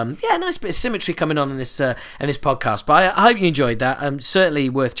 So yeah, nice bit of symmetry coming on in this podcast. But I hope you enjoyed that. Certainly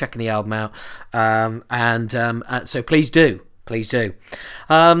worth checking the album out. So please do. Please do.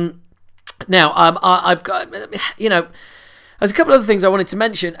 Now, I've got, there's a couple of other things I wanted to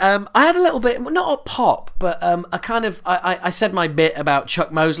mention. I had a little bit, not a pop, but I said my bit about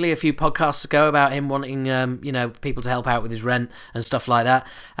Chuck Mosley a few podcasts ago about him wanting, people to help out with his rent and stuff like that.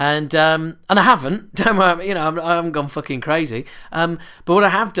 And I haven't. Don't worry, I haven't gone fucking crazy. But what I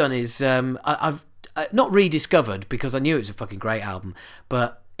have done is I've not rediscovered, because I knew it was a fucking great album,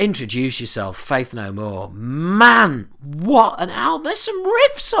 but Introduce Yourself, Faith No More. Man, what an album. There's some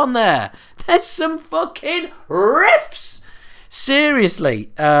riffs on there. There's some fucking riffs. Seriously.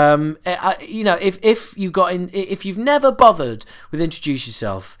 If you've never bothered with Introduce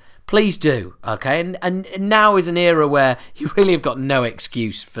Yourself, please do, okay? And now is an era where you really have got no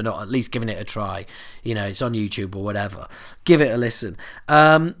excuse for not at least giving it a try. It's on YouTube or whatever. Give it a listen.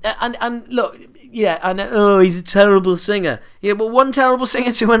 And look, yeah, and he's a terrible singer. Yeah, but one terrible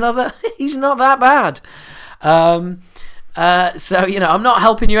singer to another, he's not that bad. So, I'm not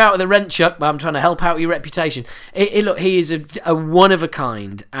helping you out with the rent, Chuck, but I'm trying to help out your reputation. Look, he is a one of a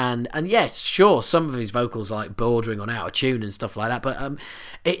kind, and yes, sure, some of his vocals are like bordering on out of tune and stuff like that, but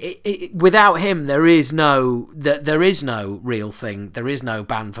without him, there is no real thing. There is no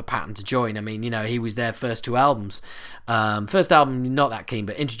band for Patton to join. I mean, he was their first 2 albums. First album, not that keen,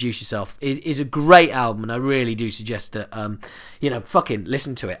 but Introduce Yourself is a great album, and I really do suggest that fucking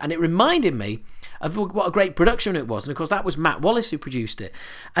listen to it. And it reminded me of what a great production it was, and of course that was Matt Wallace who produced it.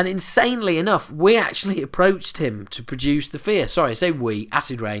 And insanely enough, we actually approached him to produce The Fear. Sorry, I say we.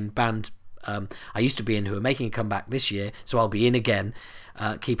 Acid Rain, band I used to be in, who are making a comeback this year, so I'll be in again.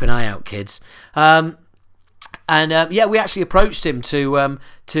 Keep an eye out, kids. We actually approached him to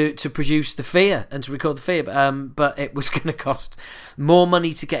produce The Fear and to record The Fear, but it was going to cost more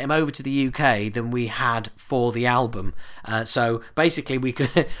money to get him over to the UK than we had for the album. So basically, we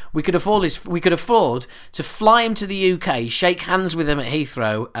could afford to fly him to the UK, shake hands with him at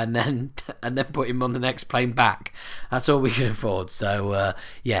Heathrow, and then put him on the next plane back. That's all we could afford. So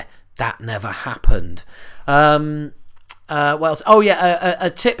that never happened. What else? Oh yeah, a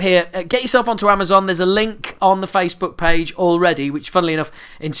tip here. Get yourself onto Amazon. There's a link on the Facebook page already, which funnily enough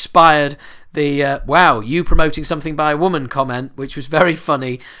inspired the wow, you promoting something by a woman comment, which was very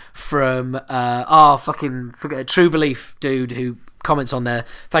funny from True Belief dude who comments on there.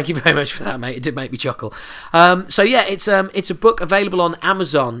 Thank you very much for that, mate. It did make me chuckle. So yeah, it's a book available on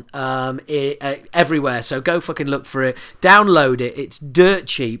Amazon everywhere. So go fucking look for it. Download it. It's dirt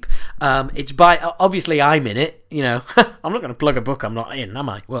cheap. It's by, obviously I'm in it. I'm not going to plug a book I'm not in, am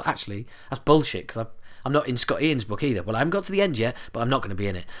I? Well, actually, that's bullshit, because I'm not in Scott Ian's book either. Well, I haven't got to the end yet, but I'm not going to be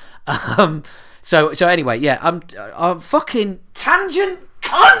in it. So anyway, yeah, I'm fucking tangent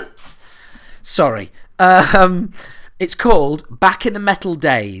cunt. Sorry. It's called Back in the Metal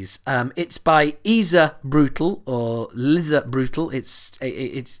Days. It's by Isa Brutal or Liza Brutal. She's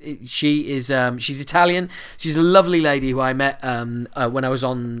Italian. She's a lovely lady who I met when I was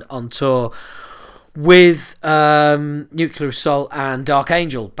on tour with Nuclear Assault and Dark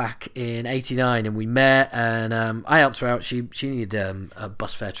Angel back in '89, and we met, and I helped her out. She needed a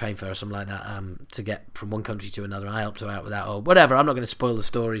bus fare, train fare or something like that to get from one country to another, and I helped her out with that or whatever. I'm not going to spoil the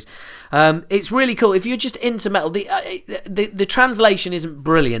stories. It's really cool if you're just into metal. The translation isn't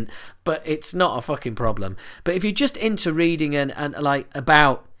brilliant, but it's not a fucking problem. But if you're just into reading and like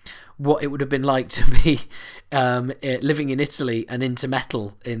about what it would have been like to be living in Italy and into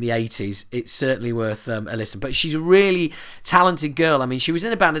metal in the 80s, it's certainly worth a listen. But she's a really talented girl. I mean, she was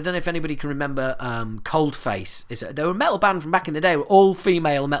in a band, I don't know if anybody can remember Coldface. They were a metal band from back in the day, all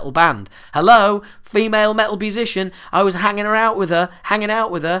female metal band. Hello, female metal musician. I was hanging out with her,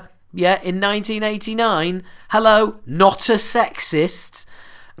 yeah, in 1989. Hello, not a sexist.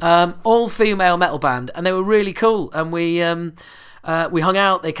 All female metal band, and they were really cool, and we hung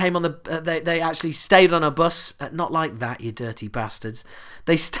out. They came on they actually stayed on a bus. Not like that, you dirty bastards.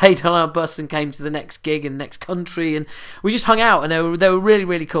 They stayed on our bus and came to the next gig in the next country, and we just hung out. And they were really,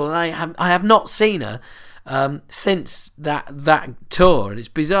 really cool. And I have not seen her since that tour, and it's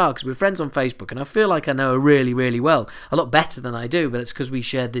bizarre because we're friends on Facebook, and I feel like I know her really, really well, a lot better than I do. But it's because we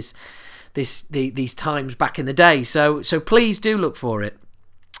shared these times back in the day. So please do look for it.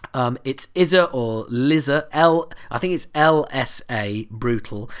 It's Isa or Liza, I think it's LSA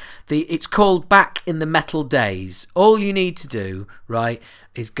Brutal. It's called Back in the Metal Days. All you need to do, right,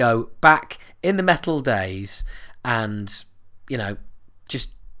 is go Back in the Metal Days and,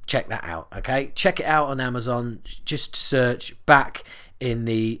 just check that out, okay? Check it out on Amazon. Just search Back in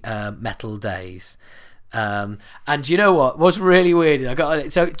the Metal Days. And you know what? What's really weird?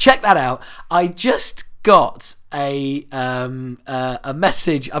 So check that out. I just got a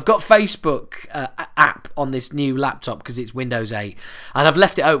message. I've got Facebook app on this new laptop because it's Windows 8, and I've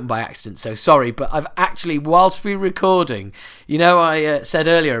left it open by accident, so sorry, but I've actually, whilst we're recording, I said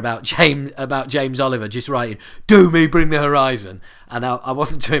earlier about James Oliver just writing "Do me, bring the horizon," and I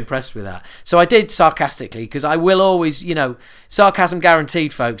wasn't too impressed with that, so I did sarcastically, because I will always, sarcasm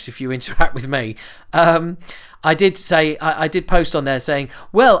guaranteed, folks, if you interact with me. I did say, I did post on there saying,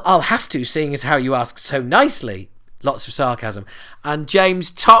 well, I'll have to, seeing as how you ask so nicely. Lots of sarcasm. And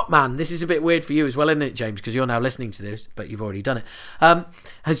James Topman, this is a bit weird for you as well, isn't it, James? Because you're now listening to this, but you've already done it.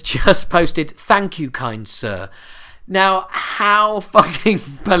 Has just posted, "Thank you, kind sir." Now, how fucking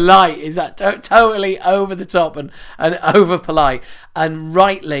polite is that? Totally over the top and over polite. And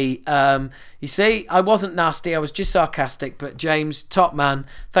rightly, you see, I wasn't nasty, I was just sarcastic. But James, top man,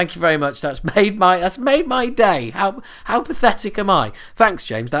 thank you very much. That's made my day. How pathetic am I? Thanks,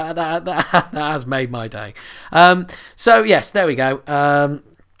 James. That has made my day. So yes, there we go.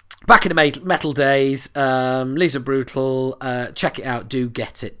 Back in the Metal Days, Liza Brutal. Check it out. Do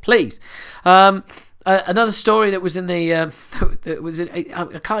get it, please. Another story that was in the I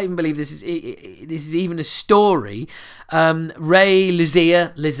can't even believe this is even a story. Ray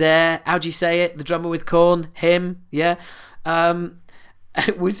Luzier, how do you say it? The drummer with Korn, him, yeah.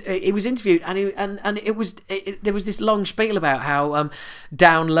 It was interviewed, and there was this long spiel about how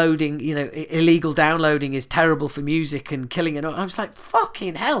downloading, illegal downloading is terrible for music and killing it. I was like,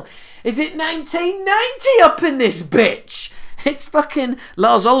 fucking hell, is it 1990 up in this bitch? It's fucking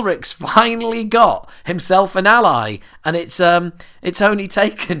Lars Ulrich's finally got himself an ally, and it's only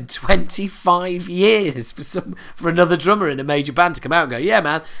taken 25 years for another drummer in a major band to come out and go, yeah,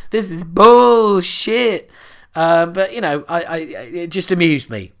 man, this is bullshit. But it just amused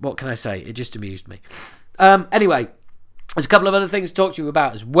me. What can I say? It just amused me. Anyway, there's a couple of other things to talk to you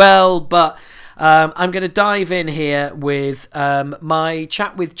about as well, but I'm going to dive in here with my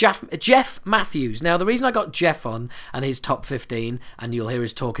chat with Jeff Matthews. Now, the reason I got Jeff on and his top 15, and you'll hear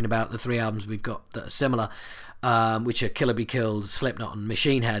us talking about the 3 albums we've got that are similar, which are Killer Be Killed, Slipknot and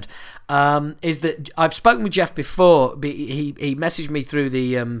Machine Head, is that I've spoken with Jeff before. He messaged me through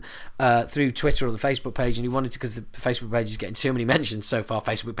the through Twitter or the Facebook page, and he wanted to, because the Facebook page is getting too many mentions so far.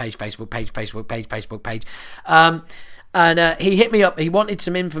 Facebook page. And he hit me up. He wanted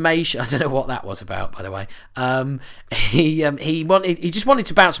some information. I don't know what that was about, by the way. He just wanted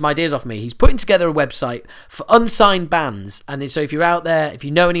to bounce some ideas off me. He's putting together a website for unsigned bands, and so if you're out there, if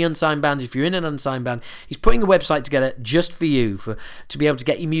you know any unsigned bands, if you're in an unsigned band, he's putting a website together just for you, to be able to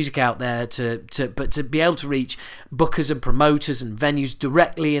get your music out there, but to be able to reach bookers and promoters and venues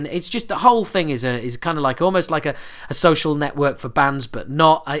directly. And it's just the whole thing is kind of like almost like a social network for bands, but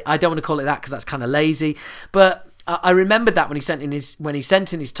not. I don't want to call it that because that's kind of lazy, but I remembered that when he sent in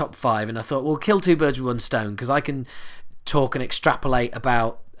his top 5, and I thought, well, kill two birds with one stone, because I can talk and extrapolate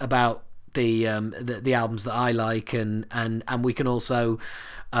about the albums that I like, and we can also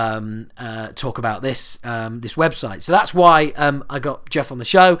talk about this website. So that's why I got Jeff on the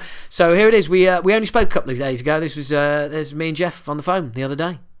show. So here it is. We only spoke a couple of days ago. This was there's me and Jeff on the phone the other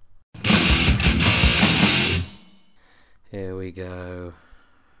day. Here we go.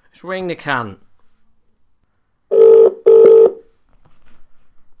 Let's ring the can.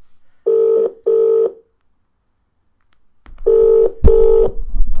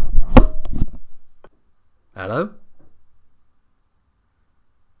 Hello?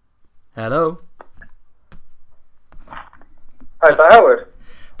 Hello? Hi, Howard.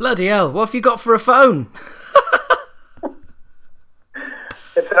 Bloody hell, what have you got for a phone?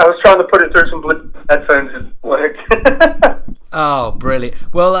 I was trying to put it through some Bluetooth headphones. It worked. Oh, brilliant.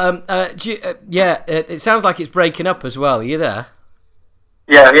 Well, it sounds like it's breaking up as well. Are you there?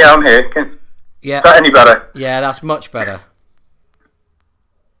 Yeah, I'm here. Yeah. Is that any better? Yeah, that's much better.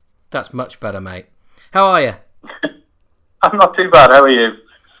 That's much better, mate. How are you? I'm not too bad. How are you?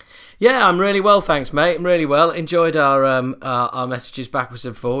 Yeah, I'm really well, thanks, mate. I'm really well. Enjoyed our messages backwards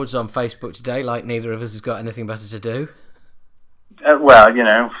and forwards on Facebook today, like neither of us has got anything better to do. Well, I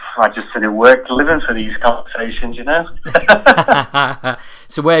just finished work living for these conversations,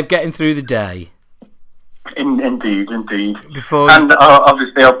 It's a way of getting through the day. Indeed. Before and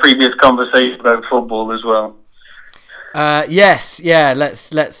obviously our previous conversation about football as well. Yes, yeah.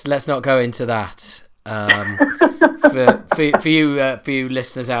 Let's not go into that. For you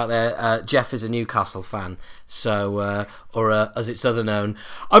listeners out there, Jeff is a Newcastle fan, so or as it's other known,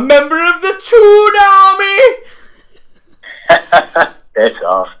 a member of the Toon Army. It's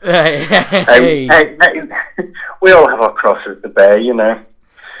off. Hey. We all have our crosses to bear,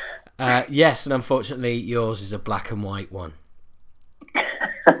 Yes, and unfortunately, yours is a black and white one.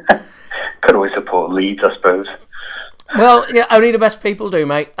 Could always support Leeds, I suppose. Well, yeah, only the best people do,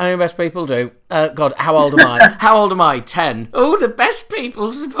 mate. Only the best people do. God, how old am I? How old am I? 10. Oh, the best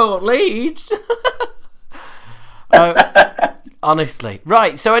people support Leeds. Honestly,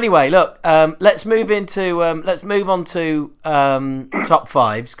 right. So anyway, look, let's move on to top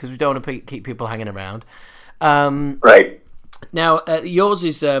 5s, because we don't want to keep people hanging around. Right. Now, yours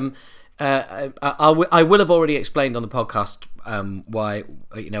is. I will have already explained on the podcast why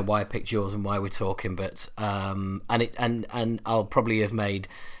I picked yours and why we're talking, but and I'll probably have made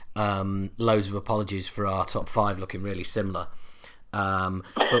loads of apologies for our top 5 looking really similar.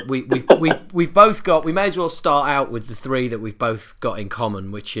 But we've both got. We may as well start out with the 3 that we've both got in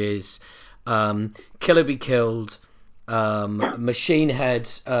common, which is Killer Be Killed, Machine Head,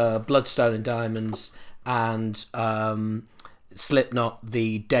 Bloodstone and Diamonds, and Slipknot,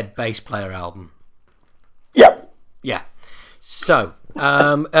 the Dead Bass Player album. Yeah. So,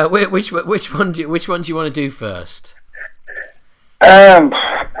 which one do you want to do first? Don't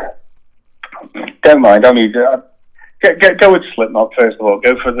mind. I mean, go with Slipknot first of all.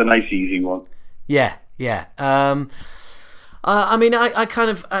 Go for the nice, easy one. Yeah. I mean, I kind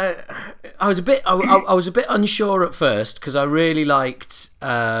of, I was a bit unsure at first, because I really liked,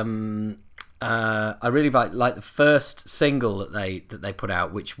 the first single that they put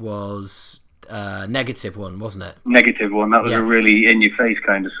out, which was Negative One, wasn't it? Negative One. That was a really in your face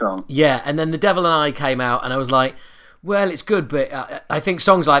kind of song. Yeah, and then The Devil and I came out, and I was like, well, it's good, but I think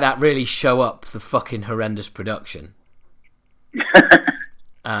songs like that really show up the fucking horrendous production. But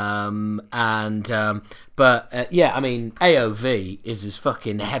I mean, AOV is as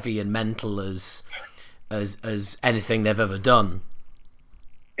fucking heavy and mental as anything they've ever done.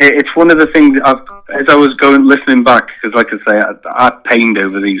 It's one of the things as I was listening back, because like I say, I pained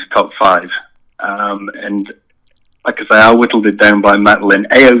over these top 5, and like I say, I whittled it down by metal, and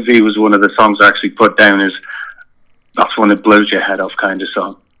AOV was one of the songs I actually put down as that's one that blows your head off kind of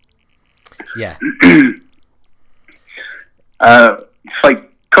song. Yeah. It's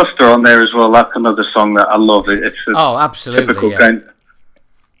like Custer on there as well. That's another song that I love. It's absolutely typical kind.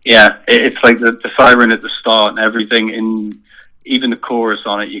 Yeah, it's like the siren at the start and everything, and even the chorus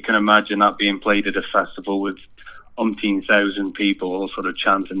on it. You can imagine that being played at a festival with umpteen thousand people all sort of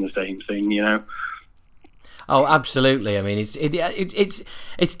chanting the same thing, Oh, absolutely. I mean,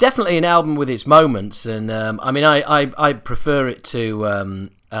 it's definitely an album with its moments, and I mean, I prefer it to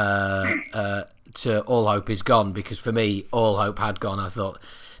All Hope Is Gone, because for me, All Hope Had Gone. I thought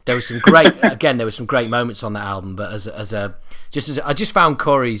there was some great there were some great moments on that album, but I just found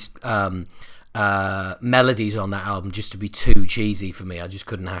Corey's melodies on that album just to be too cheesy for me. I just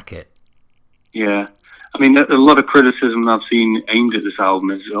couldn't hack it. Yeah. I mean, a lot of criticism I've seen aimed at this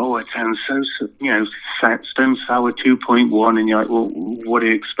album is, it sounds so, Stone Sour 2.1, and you're like, well, what do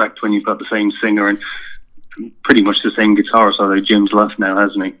you expect when you've got the same singer and pretty much the same guitarist, although Jim's left now,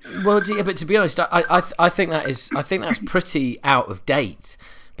 hasn't he? Well, yeah, but to be honest, I think that's pretty out of date,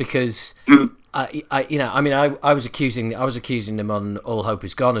 because I was accusing them on All Hope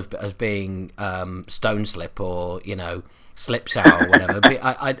Is Gone as being Stone Slip or Slip Sour or whatever,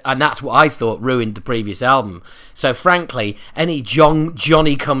 but and that's what I thought ruined the previous album. So frankly, any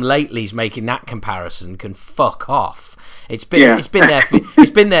Johnny Come Latelys making that comparison can fuck off. It's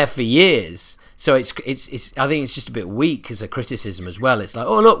been there for years. So it's I think it's just a bit weak as a criticism as well. It's like,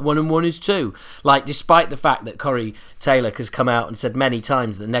 oh look, 1 and 1 is 2. Like, despite the fact that Corey Taylor has come out and said many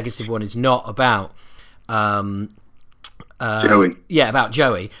times that Negative One is not about Joey. Yeah, about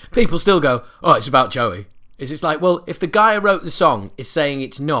Joey. People still go, oh, it's about Joey. It's like, well, if the guy who wrote the song is saying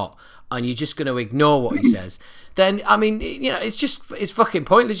it's not, and you're just going to ignore what he says, then I mean, it's fucking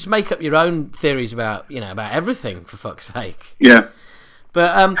pointless. Just make up your own theories about everything, for fuck's sake. Yeah.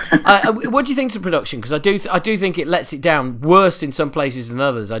 But what do you think of production? Because I do think it lets it down worse in some places than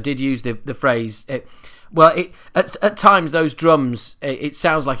others. I did use the phrase. At times those drums, it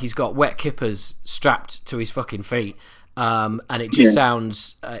sounds like he's got wet kippers strapped to his fucking feet. And it just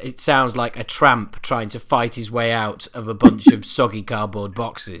sounds like a tramp trying to fight his way out of a bunch of soggy cardboard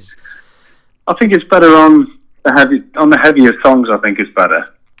boxes. I think it's better on the heavier songs. I think it's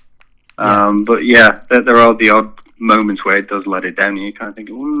better. But yeah, there are the odd moments where it does let it down, and you kind of think,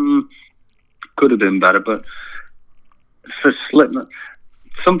 could have been better. But for Slipknot,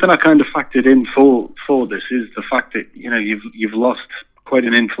 something I kind of factored in for this is the fact that you've lost quite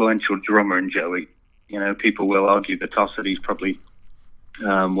an influential drummer in Joey. People will argue that Tossidy's probably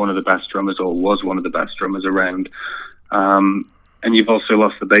one of the best drummers, or was one of the best drummers around. And you've also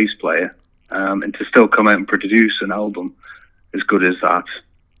lost the bass player. And to still come out and produce an album as good as that,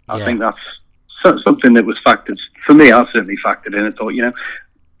 I think that's something that was factored. For me, I certainly factored in. I thought,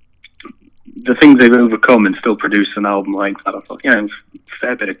 the things they've overcome and still produce an album like that, I thought,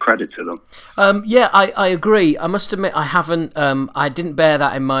 fair bit of credit to them. I agree. I must admit, I didn't bear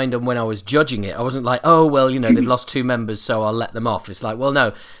that in mind when I was judging it. I wasn't like, oh, well, they've lost 2 members, so I'll let them off. It's like, well,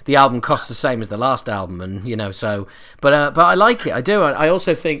 no, the album costs the same as the last album, and, so, but I like it. I do. I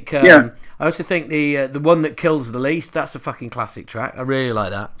also think, I also think the one that kills the least, that's a fucking classic track. I really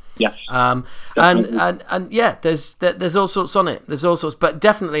like that. Yes. And yeah, there's all sorts on it. There's all sorts, but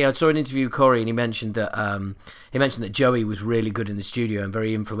definitely, I saw an interview with Corey, and he mentioned that Joey was really good in the studio and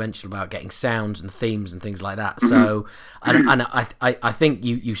very influential about getting sounds and themes and things like that. Mm-hmm. So, and I think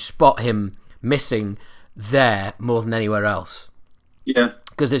you spot him missing there more than anywhere else. Yeah.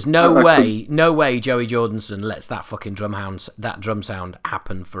 Because there's no way Joey Jordison lets that fucking that drum sound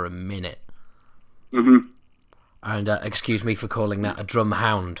happen for a minute. Mm-hmm. And excuse me for calling that a drum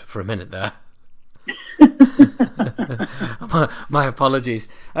hound for a minute there. my apologies.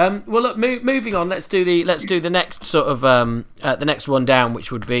 Well, look, moving on. Let's do the next sort of the next one down,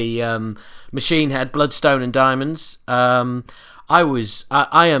 which would be Machine Head, Bloodstone and Diamonds. I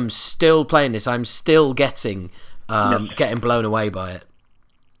am still playing this. I'm still getting blown away by it.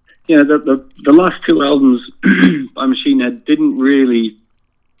 Yeah, the last 2 albums by Machine Head didn't really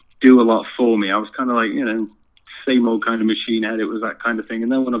do a lot for me. I was kind of like, same old kind of Machine Head. It was that kind of thing.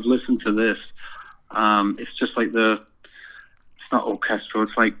 And then when I've listened to this, it's just like it's not orchestral.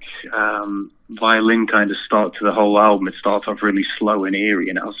 It's like violin kind of start to the whole album. It starts off really slow and eerie,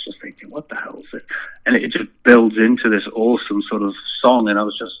 and I was just thinking, what the hell is it? And it just builds into this awesome sort of song, and I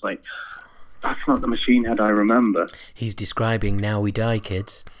was just like, that's not the Machine Head I remember. He's describing Now We Die,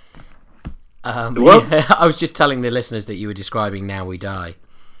 kids. What? Yeah, I was just telling the listeners that you were describing Now We Die.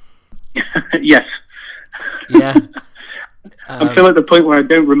 Yes. Yeah. I'm still at the point where I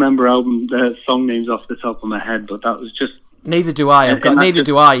don't remember song names off the top of my head, but that was just... Neither do I. Neither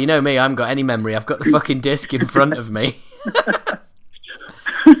do I. You know me, I haven't got any memory. I've got the fucking disc in front of me.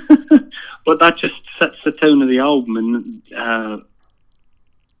 But that just sets the tone of the album, and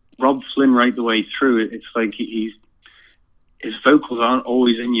Rob Flynn right the way through it. It's like his vocals aren't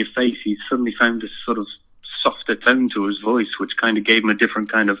always in your face. He's suddenly found this sort of softer tone to his voice, which kind of gave him a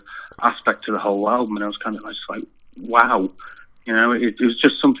different kind of aspect to the whole album. And I was kind of just like, wow, it was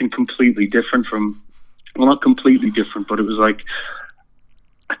just something completely different from well, not completely different, but it was like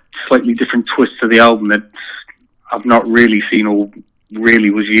a slightly different twist to the album that I've not really seen or really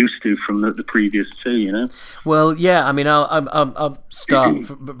was used to from the previous two, you know? Well, yeah, I mean, I'll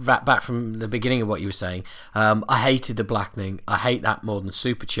start back from the beginning of what you were saying. I hated The Blackening. I hate that more than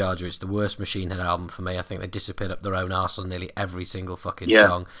Supercharger. It's the worst Machine Head album for me. I think they disappeared up their own arse on nearly every single fucking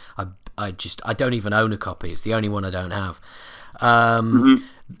song. I don't even own a copy. It's the only one I don't have.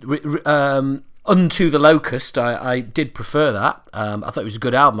 Unto the Locust, I did prefer that. I thought it was a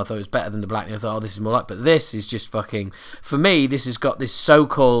good album. I thought it was better than The Blackening. I thought, this is more like... But this is just fucking... For me, this has got this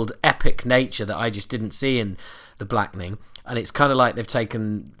so-called epic nature that I just didn't see in The Blackening. And it's kind of like they've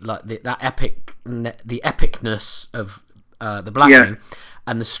taken like the epicness of The Blackening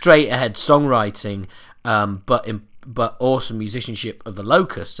and the straight-ahead songwriting, but awesome musicianship of The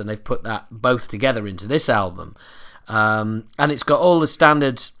Locust, and they've put that both together into this album. And it's got all the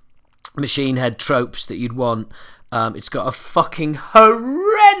standard Machine Head tropes that you'd want. It's got a fucking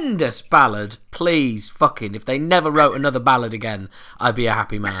horrendous ballad. Please, fucking, if they never wrote another ballad again, I'd be a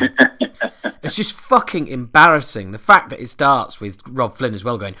happy man. It's just fucking embarrassing. The fact that it starts with Rob Flynn as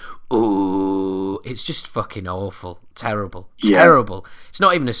well going, ooh, it's just fucking awful. Terrible. Terrible. It's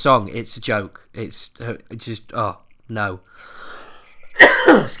not even a song, it's a joke. It's just, oh, no.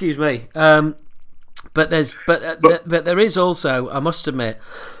 Excuse me. But there is also, I must admit,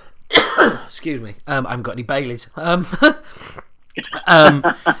 excuse me, I haven't got any Baileys.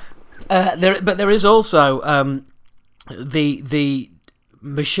 There is also the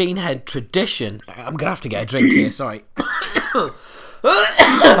Machine Head tradition. I'm gonna have to get a drink here. Sorry.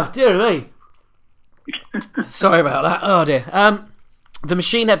 Dear me. Sorry about that. Oh dear. The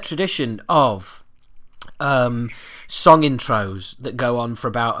Machine Head tradition of song intros that go on for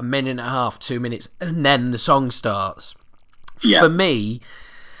about a minute and a half, 2 minutes, and then the song starts. Yeah. For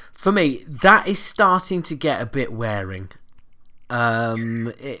me, that is starting to get a bit wearing.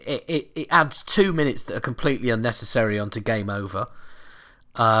 It adds 2 minutes that are completely unnecessary onto Game Over.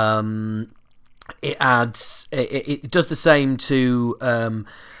 It does the same to the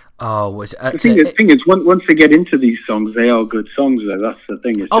thing is, once they get into these songs, they are good songs, though. That's the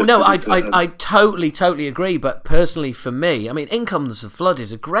thing. I totally agree. But personally, for me, I mean, "In Comes the Flood"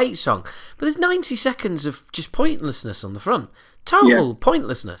 is a great song, but there's 90 seconds of just pointlessness on the front, total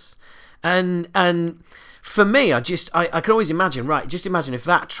pointlessness, and for me, I can always imagine. Right, just imagine if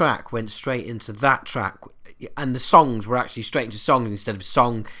that track went straight into that track. And the songs were actually straight into songs instead of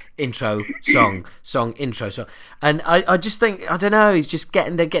song, intro, song, song, intro, song. And I just think, I don't know,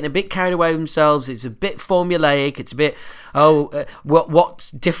 they're getting a bit carried away with themselves. It's a bit formulaic. It's a bit,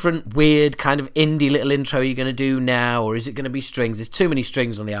 what different, weird kind of indie little intro are you going to do now? Or is it going to be strings? There's too many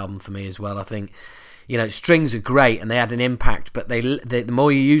strings on the album for me as well, I think. You know, strings are great and they add an impact, but the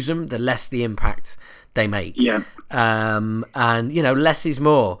more you use them, the less the impact they make. Yeah. And, you know, less is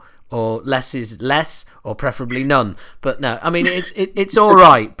more. Or less is less, or preferably none. But no, I mean it's all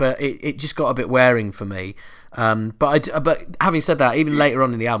right, but it just got a bit wearing for me. But having said that, even later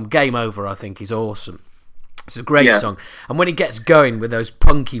on in the album, "Game Over" I think is awesome. It's a great song, and when it gets going with those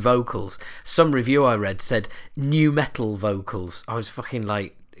punky vocals, some review I read said new metal vocals. I was fucking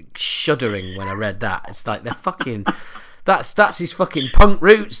like shuddering when I read that. It's like they're fucking. That's his fucking punk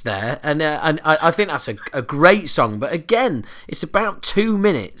roots there, and I think that's a great song. But again, it's about 2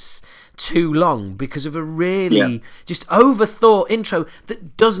 minutes too long because of a really just overthought intro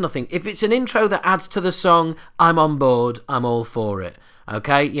that does nothing. If it's an intro that adds to the song, I'm on board. I'm all for it.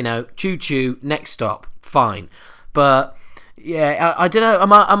 Okay, you know, choo choo, next stop, fine. But yeah, I don't know.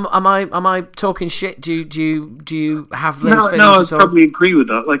 Am I talking shit? Do you have those feelings? No, I probably agree with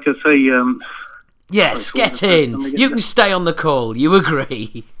that. Like I say. Yes, get in. You can stay on the call. You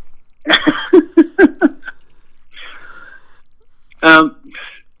agree.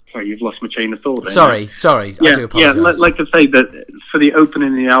 Sorry, you've lost my chain of thought there. Sorry. I do apologise. Yeah, like I say, that for the opening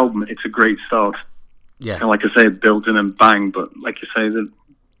of the album, it's a great start. Yeah. And like I say, it builds in and bang, but like you say, that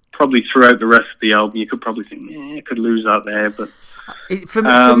probably throughout the rest of the album, you could probably think, I could lose out there, but... For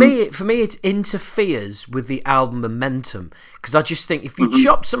me, it interferes with the album momentum because I just think if you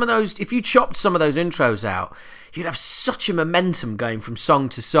chopped some of those intros out, you'd have such a momentum going from song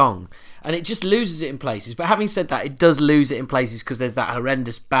to song, and it just loses it in places. But having said that, it does lose it in places because there's that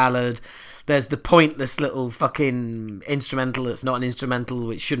horrendous ballad, there's the pointless little fucking instrumental that's not an instrumental,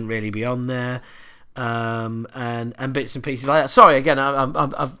 which shouldn't really be on there, and bits and pieces like that. Sorry again, I've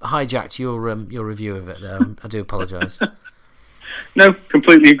hijacked your review of it there. I do apologise. No,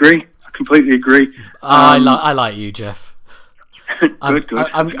 completely agree. I like you, Jeff. Good.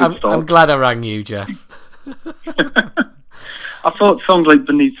 I'm glad I rang you, Jeff. I thought songs like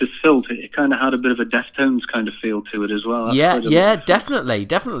Beneath the Silt, it kind of had a bit of a Deftones kind of feel to it as well. Yeah, definitely.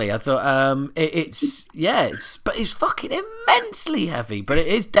 I thought but it's fucking immensely heavy. But it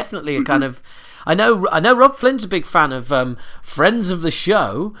is definitely a kind of. I know Rob Flynn's a big fan of friends of the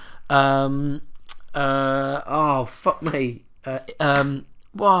show. Fuck me.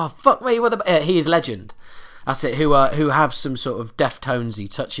 Fuck me. He Is Legend. That's it. Who have some sort of Deftonesy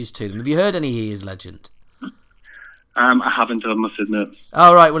touches to them. Have you heard any He Is Legend? I haven't, I must admit.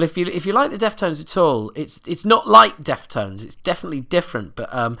 All right. Well, if you like the Deftones at all, it's not like Deftones. It's definitely different.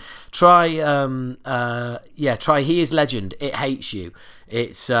 But try He Is Legend. It Hates You.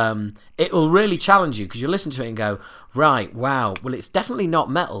 It will really challenge you because you'll listen to it and go, right, wow. Well, it's definitely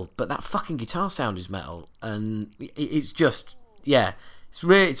not metal, but that fucking guitar sound is metal, and it's just it's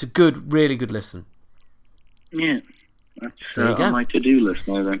a really good listen. Yeah. That's on my to-do list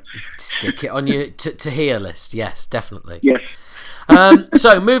now then. Stick it on your to hear list. Yes, definitely. Yes.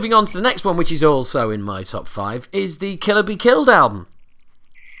 So moving on to the next one, which is also in my top 5, is the Killer Be Killed album.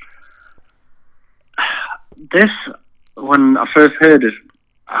 This, when I first heard it,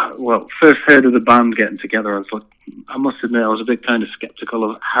 first heard of the band getting together, I must admit I was a bit kind of skeptical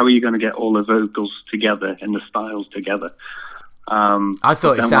of how are you going to get all the vocals together and the styles together. I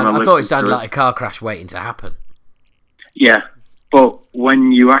thought it sounded like a car crash waiting to happen. Yeah, but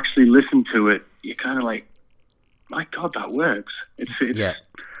when you actually listen to it, you're kind of like, my God, that works. It's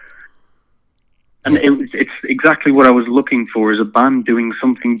exactly what I was looking for, is a band doing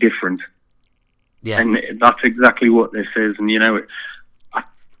something different. Yeah. And that's exactly what this is. And, I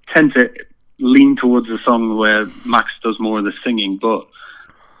tend to lean towards a song where Max does more of the singing, but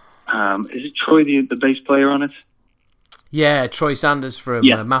is it Troy, the bass player on it? Yeah, Troy Sanders from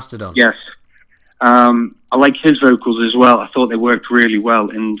Mastodon. Yes. I like his vocals as well. I thought they worked really well,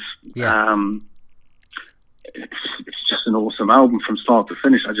 and it's just an awesome album from start to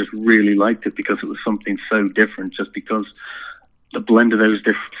finish. I just really liked it because it was something so different, just because the blend of those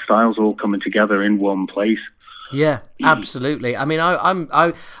different styles all coming together in one place. Yeah, absolutely. I mean, I've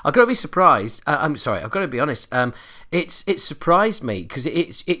got to be surprised. I'm sorry, I've got to be honest. It's surprised me because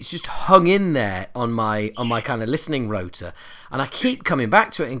it's just hung in there on my kind of listening rotor, and I keep coming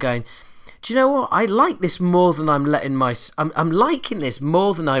back to it and going, do you know what? I like this more than I'm letting I'm liking this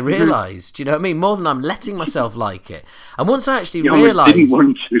more than I realised. Do you know what I mean? More than I'm letting myself like it. And once I actually realised, didn't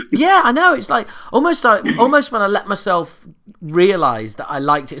want to. Yeah, I know. It's like almost when I let myself realise that I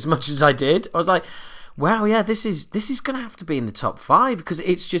liked it as much as I did, I was like, wow, yeah, this is going to have to be in the top 5 because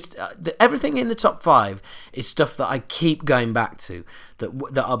it's just everything in the top 5 is stuff that I keep going back to,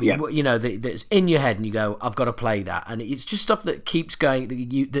 that I'll be that's in your head and you go, I've got to play that, and it's just stuff that keeps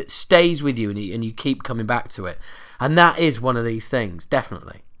going, that stays with you and you keep coming back to it, and that is one of these things,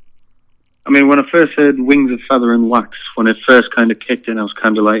 definitely. I mean, when I first heard Wings of Feather and Wax, when it first kind of kicked in, I was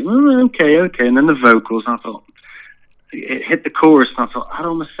kind of like, okay, and then the vocals, and I thought, it hit the chorus, and I thought, that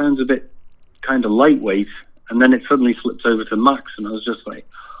almost sounds a bit kind of lightweight, and then it suddenly flips over to Max, and I was just like,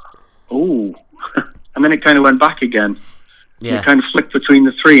 oh. And then it kind of went back again. Yeah. It kind of flicked between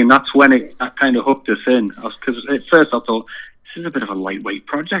the three, and that's when that kind of hooked us in. Because at first I thought, this is a bit of a lightweight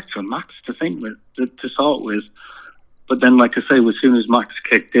project for Max to to start with. But then, like I say, as soon as Max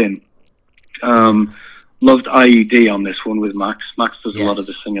kicked in, loved IED on this one with Max. Max does a lot of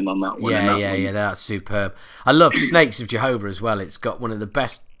the singing on that one. Yeah, that's superb. I love Snakes of Jehovah as well. It's got one of the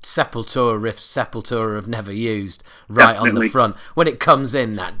best Sepultura riffs Sepultura have never used right on the front. When it comes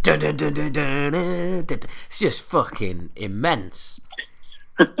in, that dun, dun, dun, dun, dun, dun, dun, it's just fucking immense.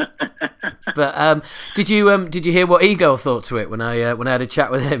 But did you hear what Ego thought to it when I had a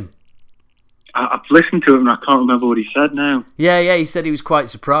chat with him? I've listened to him and I can't remember what he said now. Yeah, he said he was quite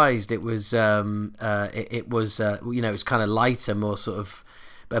surprised. It was it was kind of lighter, more sort of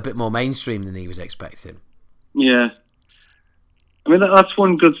a bit more mainstream than he was expecting. Yeah. I mean, that's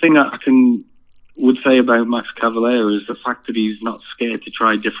one good thing I would say about Max Cavalera, is the fact that he's not scared to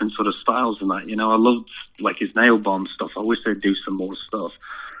try different sort of styles and that. I loved like his Nail Bomb stuff. I wish they'd do some more stuff.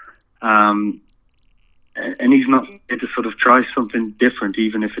 And he's not scared to sort of try something different,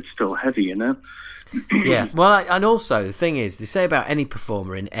 even if it's still heavy, Yeah, well, and also the thing is, they say about any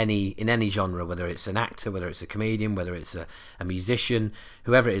performer in any genre, whether it's an actor, whether it's a comedian, whether it's a musician,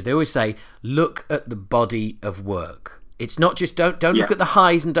 whoever it is, they always say, look at the body of work. It's not just don't look at the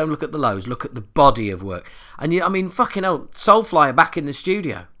highs and don't look at the lows. Look at the body of work. And fucking hell, Soulfly are back in the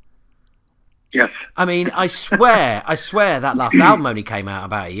studio. Yes. I mean, I swear that last album only came out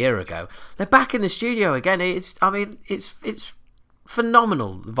about a year ago. They're back in the studio again. It's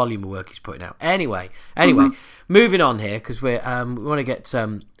phenomenal, the volume of work he's putting out. Anyway, moving on here, because we want to get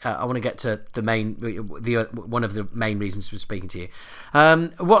I want to get to the main, one of the main reasons for speaking to you.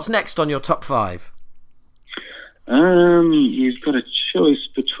 What's next on your top 5? You've got a choice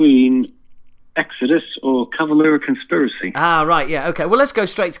between Exodus or Cavalera Conspiracy. Ah, right, yeah, okay. Well, let's go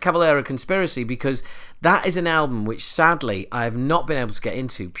straight to Cavalera Conspiracy, because that is an album which, sadly, I have not been able to get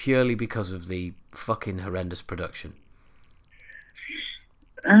into purely because of the fucking horrendous production.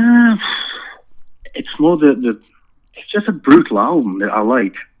 It's more it's just a brutal album that I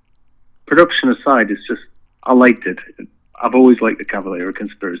like. Production aside, it's just, I liked it. I've always liked the Cavalera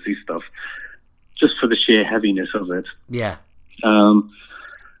Conspiracy stuff, just for the sheer heaviness of it. Yeah.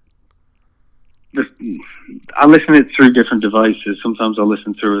 I listen it through different devices. Sometimes I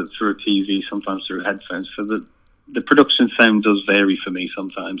listen through a TV, sometimes through headphones. So the production sound does vary for me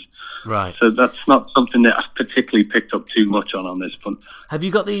sometimes. Right. So that's not something that I've particularly picked up too much on this. But have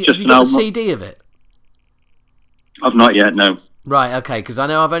you got the CD of it? I've not yet. No. Right, okay, because I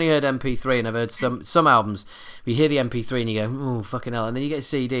know I've only heard MP3 and I've heard some albums. You hear the MP3 and you go, oh, fucking hell, and then you get a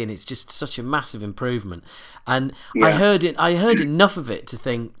CD and it's just such a massive improvement. And yeah. I heard enough of it to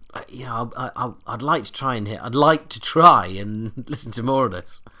think, you know, I'd like to try and listen to more of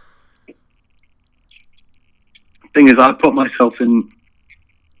this. Thing is, I put myself in.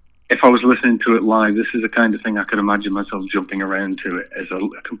 If I was listening to it live, this is the kind of thing I could imagine myself jumping around to it as a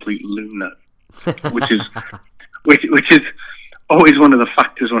complete lunatic, which is always one of the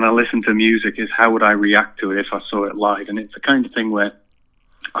factors when I listen to music, is how would I react to it if I saw it live. And it's the kind of thing where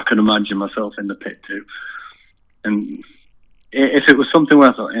I could imagine myself in the pit too. And if it was something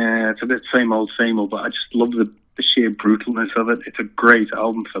where I thought, it's a bit same old, but I just love the sheer brutalness of it. It's a great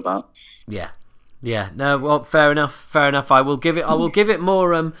album for that. Yeah. No, well, fair enough. I will give it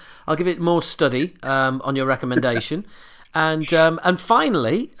more study on your recommendation. And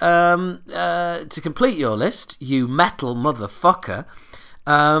finally, to complete your list, you metal motherfucker,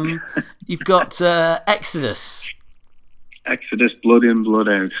 you've got Exodus. Exodus, Blood In, Blood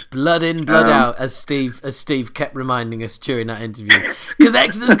Out. Blood In, Blood Out, as Steve kept reminding us during that interview. Because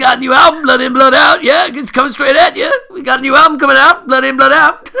Exodus got a new album, Blood In, Blood Out. Yeah, it's coming straight at you. We got a new album coming out, Blood In, Blood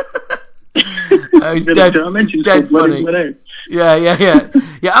Out. Oh, he's dead funny. Yeah.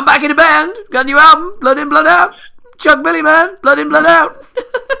 Yeah, I'm back in the band. Got a new album, Blood In, Blood Out. Chuck Billy, man, Blood In, Blood Out.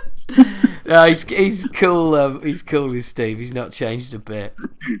 No, he's cool. He's cool with Steve. He's not changed a bit.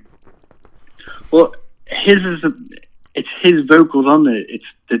 Well, it's his vocals on it.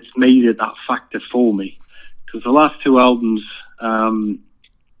 It's made it that factor for me, because the last two albums,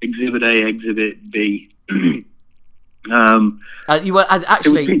 Exhibit A, Exhibit B. You were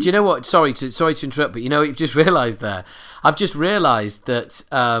actually. Do you know what? Sorry to interrupt, but you know what you've just realised there. I've just realised that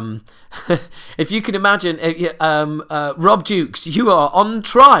if you can imagine, Rob Dukes, you are on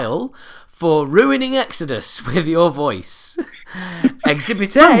trial for ruining Exodus with your voice.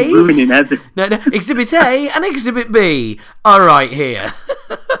 Exhibit A, ruining everything. No, Exhibit A and Exhibit B are right here.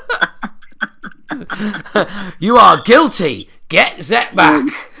 You are guilty. Get Zet back.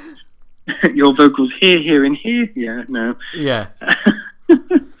 Your vocals here, and here. Yeah, no. Yeah.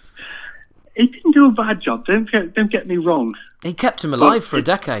 He didn't do a bad job. Don't get me wrong. He kept him alive for a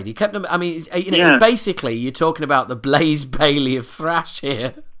decade. He kept him. I mean, basically, you're talking about the Blaze Bayley of thrash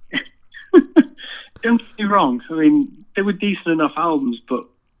here. Don't get me wrong. I mean, they were decent enough albums, but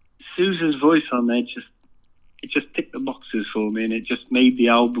Sousa's voice on there just ticked the boxes for me, and it just made the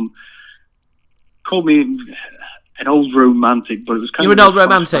album. Called me an old romantic, but it was kind of. You're an old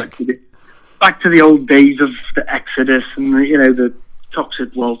romantic. Back to the old days of the Exodus and the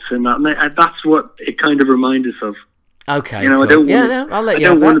Toxic Waltz and that. And that's what it kind of reminds us of. Okay. Cool. I'll let you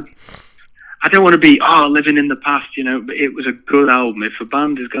have that. I don't want to be living in the past. But it was a good album. If a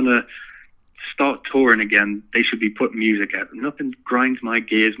band is going to start touring again, they should be putting music out. Nothing grinds my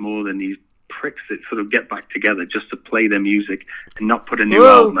gears more than these pricks that sort of get back together just to play their music and not put a new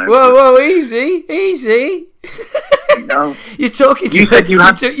album out. Whoa, easy. No. You're talking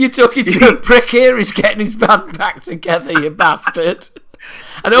to a prick here who's getting his band back together, you bastard.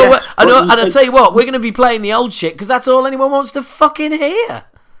 I tell you what, we're going to be playing the old shit because that's all anyone wants to fucking hear.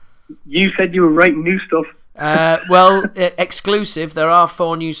 You said you were writing new stuff. Exclusive. There are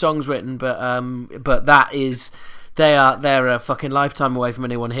 4 new songs written, but that is. They're a fucking lifetime away from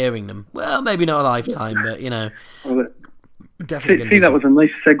anyone hearing them. Well, maybe not a lifetime, but definitely. See, that was a nice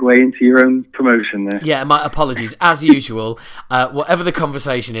segue into your own promotion there. Yeah, my apologies. As usual, whatever the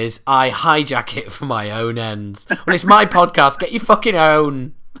conversation is, I hijack it for my own ends. Well, it's my podcast. Get your fucking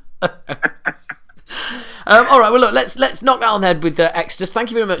own. All right, well, look, let's knock that on the head with Exodus. Thank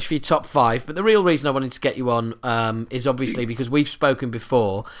you very much for your top 5. But the real reason I wanted to get you on is obviously because we've spoken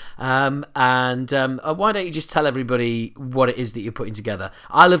before. And why don't you just tell everybody what it is that you're putting together?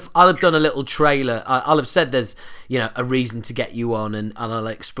 I'll have done a little trailer. I'll have said there's a reason to get you on, and I'll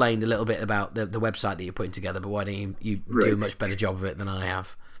explain a little bit about the website that you're putting together. But why don't you do a much better job of it than I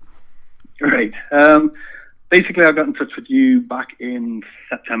have? Right. Basically, I got in touch with you back in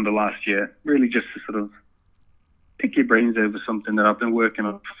September last year, really just to sort of pick your brains over something that I've been working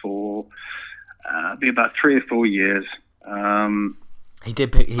on for be about 3 or 4 years. He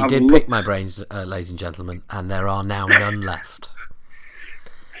did pick my brains, ladies and gentlemen, and there are now none left.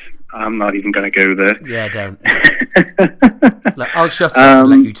 I'm not even going to go there. Yeah, don't. Look, I'll shut up and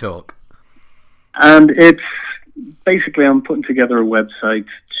let you talk. And it's basically I'm putting together a website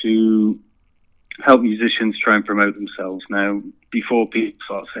to help musicians try and promote themselves. Now, before people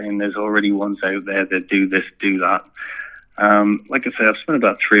start saying there's already ones out there that do this, do that. Like I say, I've spent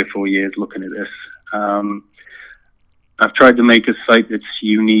about 3 or 4 years looking at this. I've tried to make a site that's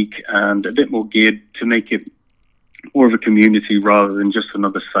unique and a bit more geared to make it more of a community rather than just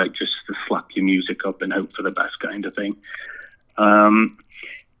another site just to slap your music up and hope for the best kind of thing. In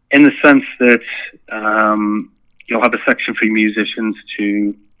the sense that you'll have a section for musicians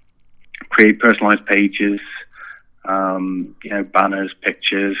to create personalized pages, banners,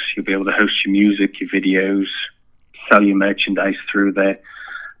 pictures. You'll be able to host your music, your videos, sell your merchandise through there.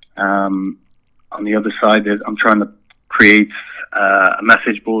 On the other side, I'm trying to create a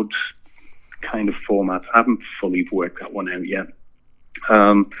message board kind of format. I haven't fully worked that one out yet.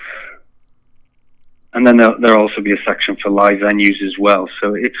 And then there'll also be a section for live venues as well.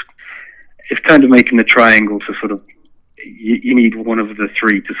 So it's kind of making the triangle to sort of, you need one of the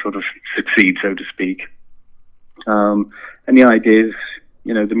 3 to sort of succeed, so to speak. And the idea is,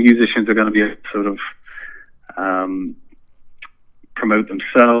 the musicians are going to be able to sort of promote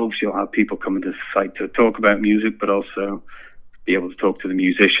themselves. You'll have people coming to the site to talk about music, but also be able to talk to the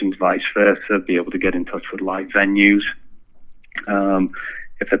musicians, vice versa, be able to get in touch with live venues.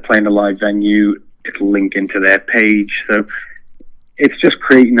 If they're playing a live venue, it'll link into their page. So it's just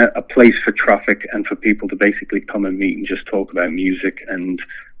creating a place for traffic and for people to basically come and meet and just talk about music and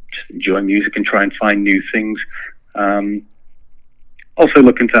just enjoy music and try and find new things. Also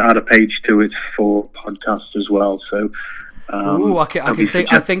looking to add a page to it for podcasts as well. So, I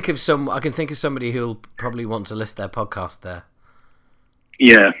can think of somebody who'll probably want to list their podcast there.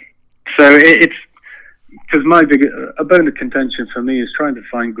 Yeah. So it's because a bone of contention for me is trying to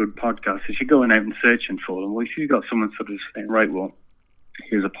find good podcasts. If you're going out and searching for them, well, if you've got someone sort of saying, right, well,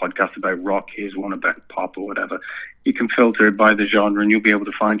 here's a podcast about rock, here's one about pop or whatever, you can filter it by the genre and you'll be able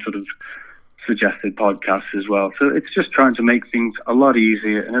to find sort of suggested podcasts as well. So it's just trying to make things a lot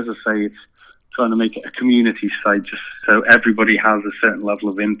easier. And as I say, it's trying to make it a community site just so everybody has a certain level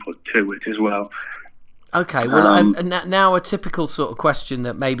of input to it as well. Okay, well, and now a typical sort of question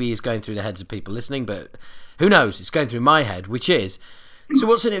that maybe is going through the heads of people listening, but who knows, it's going through my head, which is, so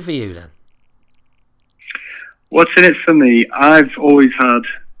what's in it for you then? What's in it for me? I've always had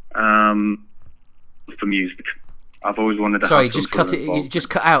for music. I've always wanted to Sorry, have just cut it. You just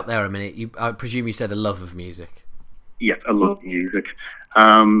cut out there a minute. I presume you said a love of music. Yeah, I love music.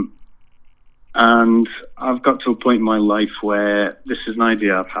 And I've got to a point in my life where this is an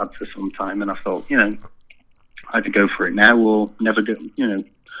idea I've had for some time, and I thought, I had to go for it now or never go,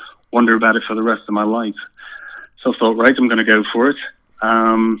 wonder about it for the rest of my life. So I thought, right, I'm going to go for it.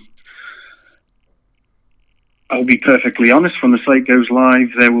 I'll be perfectly honest, when the site goes live,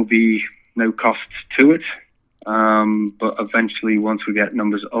 there will be no costs to it. But eventually, once we get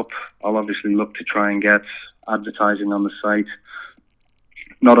numbers up, I'll obviously look to try and get advertising on the site.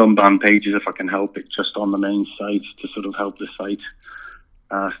 Not on band pages if I can help it, just on the main site to sort of help the site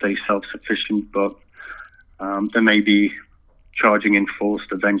stay self-sufficient. But there may be charging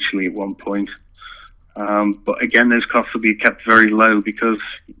enforced eventually at one point. But again, those costs will be kept very low because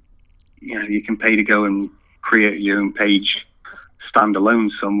you can pay to go and create your own page standalone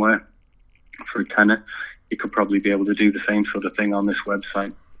somewhere for a tenner. You could probably be able to do the same sort of thing on this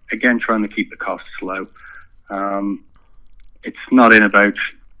website. Again, trying to keep the costs low. It's not about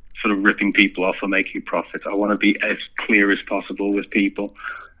sort of ripping people off or making profits. I want to be as clear as possible with people.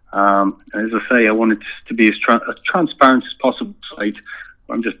 And as I say, I want it to be as transparent as possible site.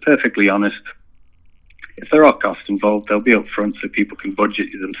 I'm just perfectly honest. If there are costs involved, they'll be up front so people can budget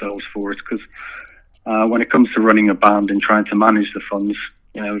themselves for it. Because when it comes to running a band and trying to manage the funds,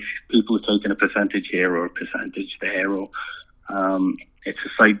 if people are taking a percentage here or a percentage there, or it's a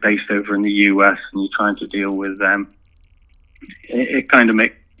site based over in the US and you're trying to deal with them, it kind of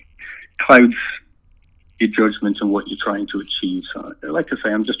clouds your judgment and what you're trying to achieve. So, like I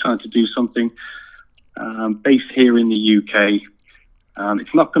say, I'm just trying to do something based here in the UK.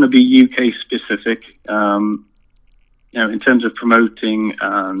 It's not going to be UK specific. In terms of promoting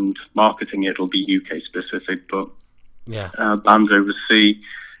and marketing, it'll be UK specific. But bands overseas,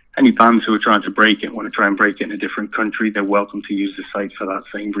 any bands who are trying to want to try and break it in a different country, they're welcome to use the site for that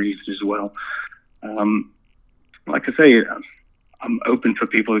same reason as well. Like I say, I'm open for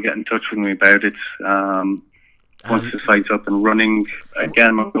people to get in touch with me about it. Once the site's up and running,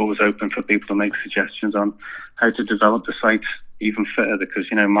 again, I'm always open for people to make suggestions on how to develop the site even further, because,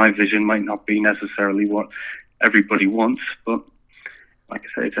 my vision might not be necessarily what everybody wants, but like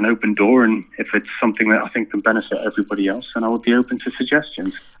I say, it's an open door, and if it's something that I think can benefit everybody else, then I would be open to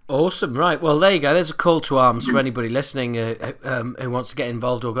suggestions. Awesome, right. Well, there you go. There's a call to arms for anybody listening who wants to get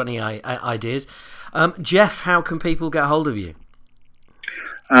involved or got any ideas. Jeff, how can people get hold of you?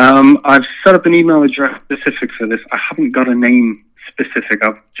 I've set up an email address specific for this. I haven't got a name specific.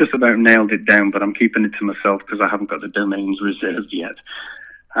 I've just about nailed it down, but I'm keeping it to myself because I haven't got the domains reserved yet.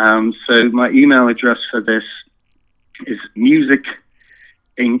 So my email address for this is Music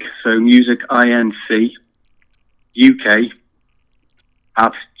Inc. So Music INC UK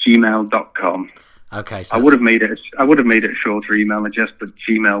 @gmail.com. Okay. So I would have made it a shorter email address, but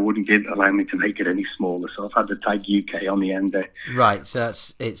Gmail wouldn't allow me to make it any smaller. So I've had to type UK on the end there. Right. So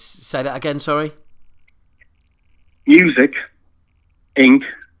say that again. Sorry. Music Inc.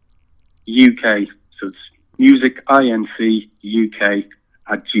 UK. So it's Music INC UK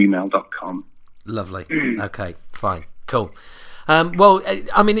 @gmail.com. Lovely. Okay. Fine. Cool. Well,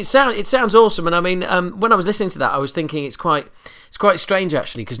 I mean, it sounds awesome, and I mean, when I was listening to that, I was thinking it's quite strange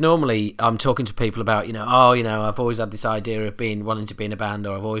actually, because normally I'm talking to people about, I've always had this idea of wanting to be in a band,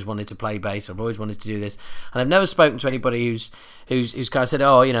 or I've always wanted to play bass, or I've always wanted to do this, and I've never spoken to anybody who's kind of said,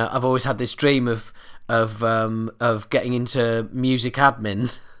 I've always had this dream of getting into music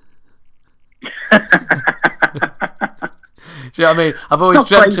admin. Do you know what I mean? I've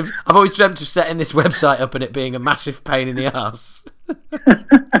always dreamt of setting this website up and it being a massive pain in the ass.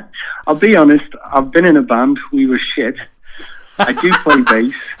 I'll be honest, I've been in a band. We were shit. I do play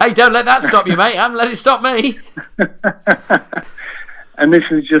bass. Hey, don't let that stop you, mate. I haven't let it stop me. And this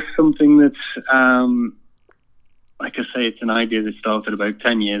is just something that's, like I say, it's an idea that started about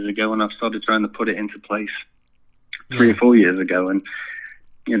 10 years ago, and I've started trying to put it into place 3 or 4 years ago. And,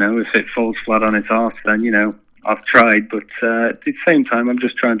 if it falls flat on its arse, then, I've tried, but at the same time, I'm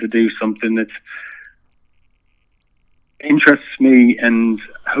just trying to do something that interests me and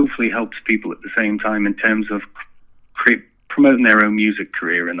hopefully helps people at the same time in terms of promoting their own music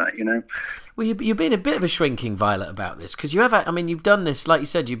career and that, Well, you're being a bit of a shrinking violet about this, because you've done this, like you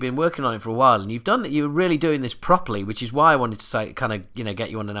said, you've been working on it for a while, and you're really doing this properly, which is why I wanted to say, kind of,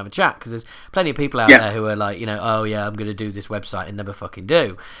 get you on and have a chat, because there's plenty of people out there who are like, oh yeah, I'm going to do this website and never fucking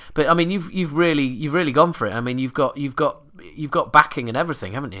do. But I mean, you've really gone for it. I mean, you've got backing and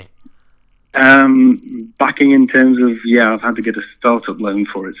everything, haven't you? Backing in terms of, I've had to get a startup loan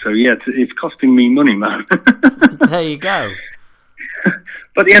for it, so it's costing me money, man. There you go.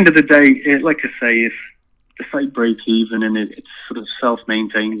 But at the end of the day, like I say, if the site breaks even and it sort of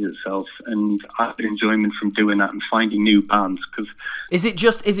self-maintains itself, and I get enjoyment from doing that and finding new bands. Cause is it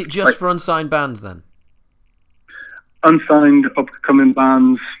just for unsigned bands then? Unsigned, upcoming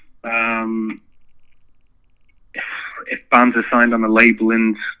bands. If bands are signed on a label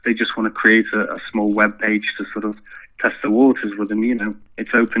and they just want to create a small web page to sort of test the waters with them,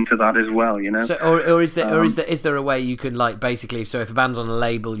 it's open to that as well, So, or is there a way you could, like, basically, so if a band's on a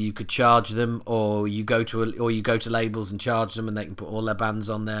label, you could charge them, or you go to labels and charge them, and they can put all their bands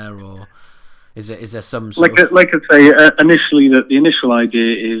on there, or is there some sort of... Like I say, initially, the initial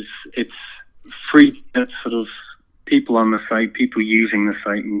idea is it's free to get sort of people on the site, people using the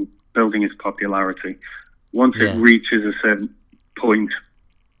site and building its popularity. Once it reaches a certain point,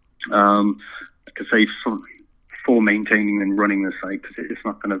 like I say, for maintaining and running the site, because it's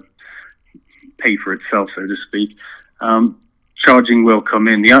not going to pay for itself, so to speak. Charging will come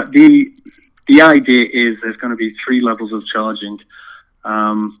in. The idea is there's going to be 3 levels of charging.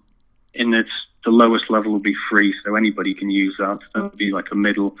 In that the lowest level will be free, so anybody can use that. That would be like a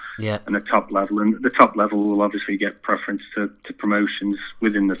middle and a top level. And the top level will obviously get preference to promotions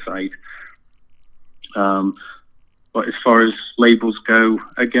within the site. But as far as labels go,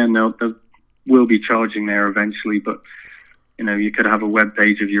 again, they'll will be charging there eventually, but you could have a web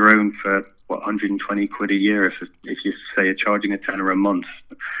page of your own for 120 quid a year if you say you're charging a tenner a month.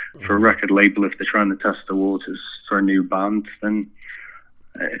 For a record label, if they're trying to test the waters for a new band, then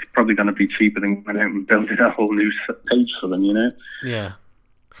it's probably going to be cheaper than going out and building a whole new page for them, Yeah.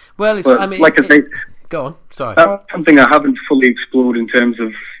 Well, like I say, Go on. Sorry. That's something I haven't fully explored in terms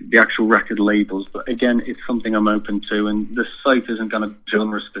of the actual record labels, but again, it's something I'm open to, and the site isn't going to be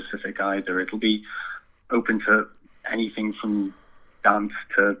genre specific either. It'll be open to anything from dance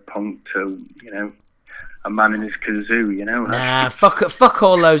to punk to, a man in his kazoo, Nah, fuck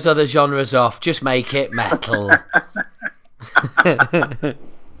all those other genres off. Just make it metal.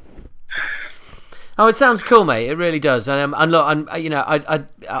 Oh, it sounds cool, mate. It really does. And look,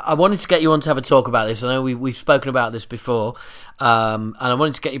 I wanted to get you on to have a talk about this. I know we've spoken about this before, and I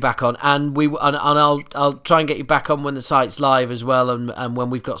wanted to get you back on. And I'll try and get you back on when the site's live as well, and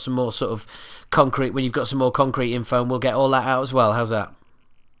when we've got some more sort of concrete, when you've got some more concrete info, and we'll get all that out as well. How's that?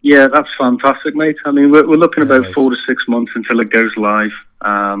 Yeah, that's fantastic, mate. I mean, we're looking about 4 to 6 months until it goes live.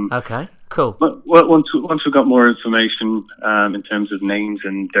 Okay. Cool. But once we've got more information in terms of names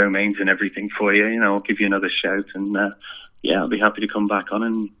and domains and everything for you, I'll give you another shout, and I'll be happy to come back on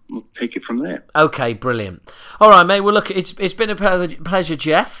and we'll take it from there. Okay, brilliant. All right, mate. Well, look, it's been a pleasure,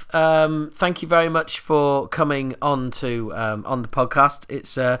 Jeff. Thank you very much for coming on to on the podcast.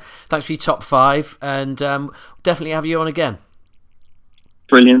 It's thanks for your top 5, and definitely have you on again.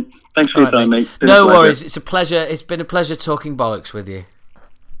 Brilliant. Thanks for your time, mate. No worries. It's a pleasure. It's been a pleasure talking bollocks with you.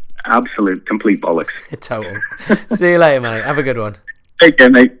 Absolute, complete bollocks. Total. See you later, mate. Have a good one. Take care,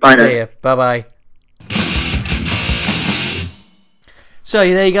 mate. Bye now. See you. Bye-bye. So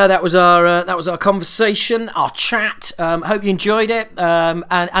there you go. That was our conversation, our chat. Hope you enjoyed it.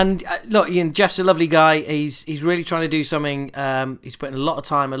 And look, Ian, Jeff's a lovely guy. He's really trying to do something. He's putting a lot of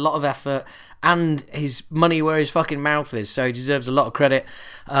time, a lot of effort, and his money where his fucking mouth is. So he deserves a lot of credit.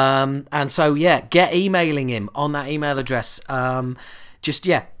 And so get emailing him on that email address. Just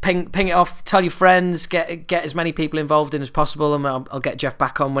ping it off. Tell your friends. Get as many people involved in as possible, and I'll get Jeff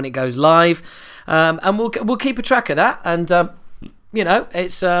back on when it goes live. And we'll keep a track of that. And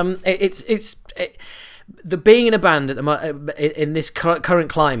it's the being in a band in this current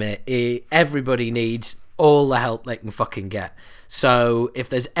climate. Everybody needs all the help they can fucking get. So if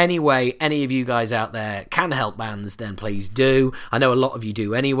there's any way any of you guys out there can help bands, then please do. I know a lot of you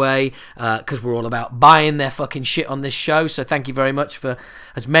do anyway, because we're all about buying their fucking shit on this show. So thank you very much for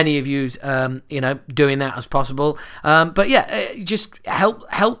as many of you, doing that as possible. Just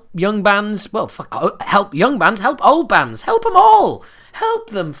help young bands. Well, help young bands, help old bands, help them all. Help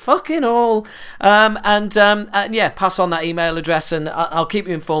them fucking all. Pass on that email address, and I'll keep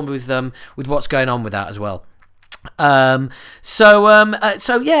you informed with what's going on with that as well. Live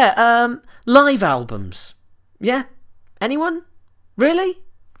albums. Yeah? Anyone? Really?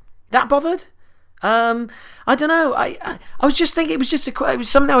 That bothered? I don't know. I was just thinking it was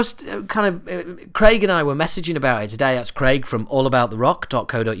something I was Craig and I were messaging about it today. That's Craig from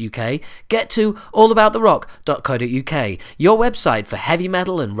allabouttherock.co.uk. Get to allabouttherock.co.uk, your website for heavy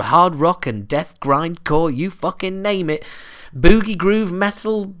metal and hard rock and death grindcore, you fucking name it. Boogie groove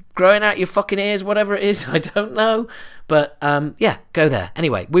metal growing out your fucking ears, whatever it is, I don't know. But go there.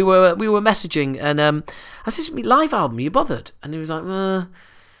 Anyway, we were messaging, and I said, live album, are you bothered? And he was like, I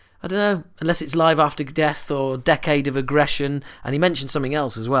don't know, unless it's Live After Death or Decade of Aggression. And he mentioned something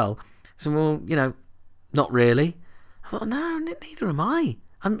else as well. So, well, not really. I thought, no, neither am I.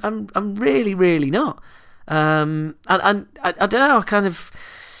 I'm really, really not. And I don't know.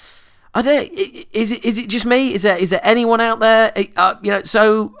 I don't. Is it just me? Is there anyone out there?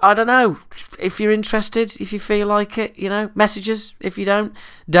 So I don't know. If you're interested, if you feel like it, messages. If you don't.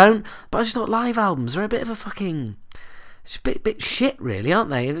 But I just thought live albums are a bit of a fucking. It's a bit shit, really,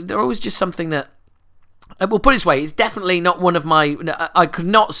 aren't they? They're always just something that. Well, put it this way, it's definitely not one of my. I could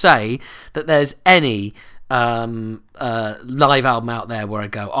not say that there's any live album out there where I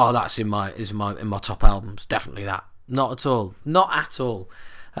go, oh, that's in my top albums. Definitely that. Not at all. Not at all.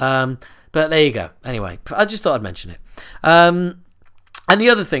 But there you go. Anyway, I just thought I'd mention it. And the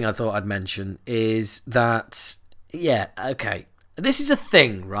other thing I thought I'd mention is that, okay, this is a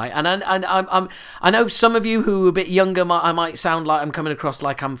thing, right? And I know some of you who are a bit younger, I might sound like I'm coming across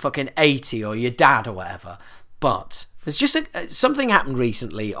like I'm fucking 80 or your dad or whatever, but there's just something happened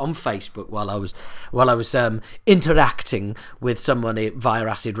recently on Facebook while I was interacting with someone via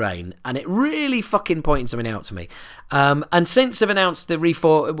Acid Rain, and it really fucking pointed something out to me. And since they've announced the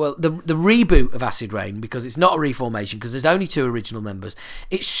reboot of Acid Rain, because it's not a reformation, because there's only 2 original members,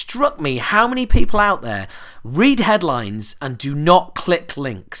 it struck me how many people out there read headlines and do not click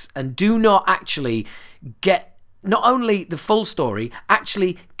links and do not actually get not only the full story,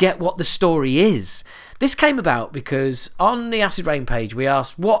 actually get what the story is. This came about because on the Acid Rain page we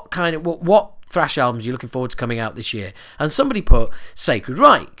asked what thrash albums you're looking forward to coming out this year, and somebody put Sacred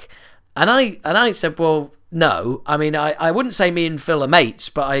Reich, and I said, well, no. I mean, I wouldn't say me and Phil are mates,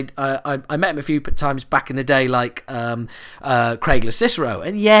 but I met him a few times back in the day, like Craig Cicero.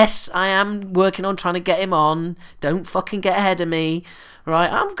 And yes, I am working on trying to get him on. Don't fucking get ahead of me,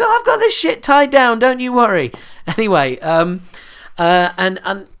 right? I've got this shit tied down. Don't you worry. Anyway,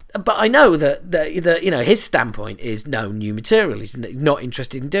 but I know that you know, his standpoint is no new material. He's not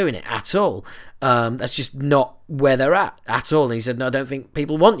interested in doing it at all. That's just not where they're at all. And he said, no, I don't think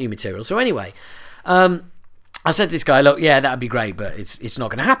people want new material. So anyway, I said to this guy, look, yeah, that'd be great, but it's not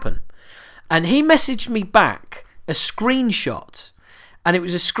going to happen. And he messaged me back a screenshot, and it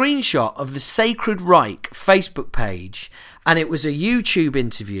was a screenshot of the Sacred Reich Facebook page, and it was a YouTube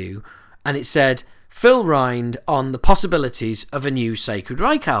interview, and it said, Phil Rind on the possibilities of a new Sacred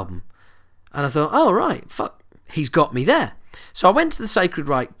Reich album. And I thought, oh, right, fuck, he's got me there. So I went to the Sacred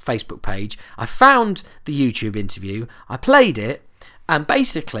Reich Facebook page, I found the YouTube interview, I played it, and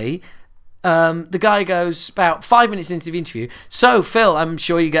basically the guy goes about 5 minutes into the interview, so Phil, I'm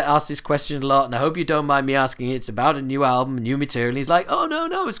sure you get asked this question a lot, and I hope you don't mind me asking it. It's about a new album, new material. And he's like, oh,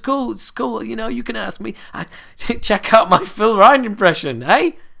 no, it's cool, you know, you can ask me. Check out my Phil Rind impression.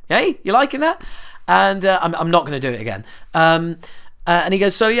 Hey, you liking that? And I'm not going to do it again. And he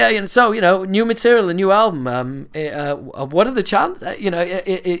goes, so yeah, you know, new material, a new album. What are the chances? You know,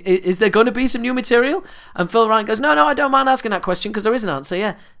 is there going to be some new material? And Phil Rind goes, no, I don't mind asking that question because there is an answer.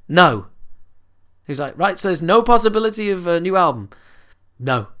 Yeah, no. He's like, right, so there's no possibility of a new album.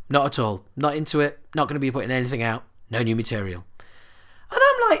 No, not at all. Not into it. Not going to be putting anything out. No new material. And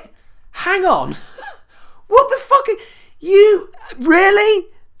I'm like, hang on, what the fuck? You really?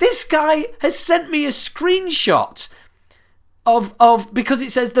 This guy has sent me a screenshot of because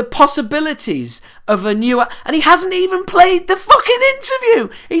it says the possibilities of a new, and he hasn't even played the fucking interview.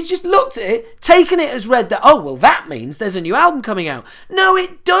 He's just looked at it, taken it as read that, oh, well, that means there's a new album coming out. No,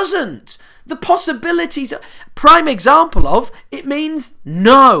 it doesn't. The possibilities, prime example of, it means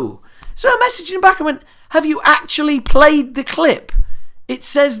no. So I messaged him back and went, have you actually played the clip? It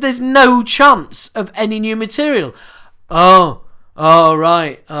says there's no chance of any new material. Oh,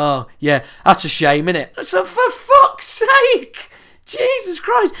 right. Oh, yeah, that's a shame, innit? So for fuck's sake, Jesus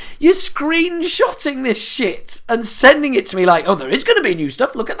Christ, you're screenshotting this shit and sending it to me like, oh, there is going to be new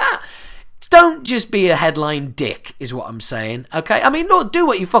stuff, look at that. Don't just be a headline dick, is what I'm saying, okay? I mean, no, do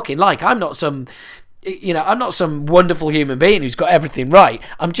what you fucking like. I'm not some wonderful human being who's got everything right.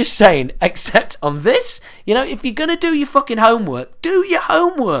 I'm just saying, except on this, you know, if you're going to do your fucking homework, do your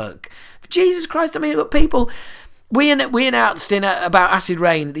homework. For Jesus Christ, I mean, look, people, we announced about Acid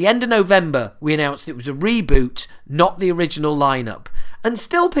Rain, at the end of November, we announced it was a reboot, not the original lineup. And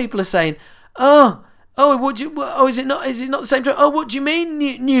still people are saying, is it not the same? Oh, what do you mean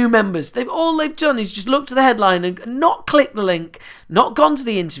new members? All they've done is just looked at the headline and not clicked the link, not gone to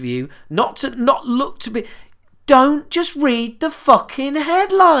the interview, not looked to be. Don't just read the fucking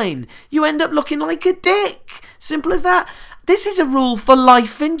headline. You end up looking like a dick. Simple as that. This is a rule for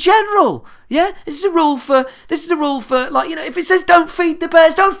life in general. Yeah, this is a rule for like, you know, if it says don't feed the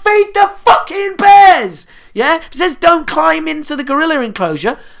bears, don't feed the fucking bears. Yeah, if it says don't climb into the gorilla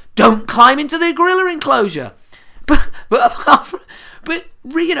enclosure, don't climb into the gorilla enclosure. But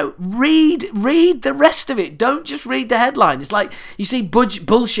you know, read the rest of it. Don't just read the headline. It's like you see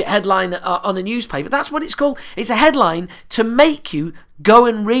bullshit headline on a newspaper. That's what it's called. It's a headline to make you go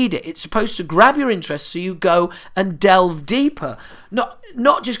and read it. It's supposed to grab your interest so you go and delve deeper. Not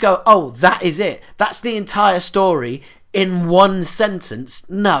just go, oh, that is it. That's the entire story in one sentence.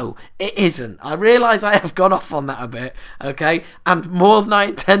 No, it isn't. I realise I have gone off on that a bit, okay, and more than I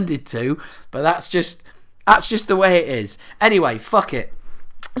intended to, but that's just the way it is. Anyway, fuck it.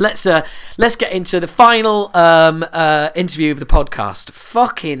 Let's get into the final interview of the podcast.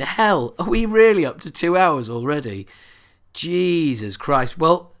 Fucking hell, are we really up to 2 hours already? Jesus Christ.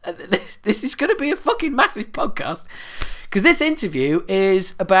 Well, this is going to be a fucking massive podcast. Because this interview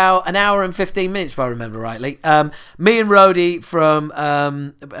is about an hour and 15 minutes, if I remember rightly. Me and Rhodey from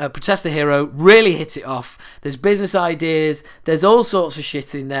Protest the Hero really hit it off. There's business ideas. There's all sorts of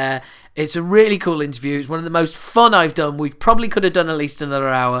shit in there. It's a really cool interview. It's one of the most fun I've done. We probably could have done at least another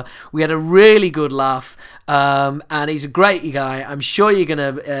hour. We had a really good laugh. And he's a great guy. I'm sure you're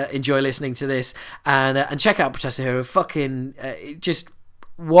going to enjoy listening to this. And check out Protest the Hero. Fucking just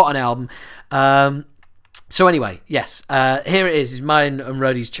what an album. So anyway, yes, here it is mine and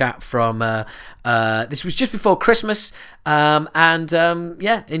Rhodey's chat from, this was just before Christmas,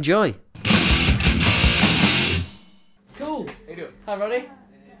 yeah, enjoy. Cool. How you doing? Hi, Rhodey.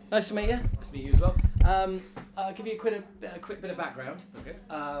 Nice to meet you. Nice to meet you as well. I'll give you a quick bit of background. Okay.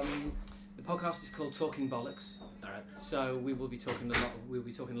 The podcast is called Talking Bollocks. All right. So we will be talking a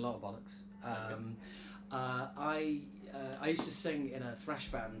lot of bollocks. I used to sing in a thrash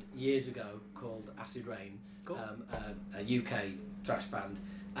band years ago called Acid Rain, Cool. A UK thrash band,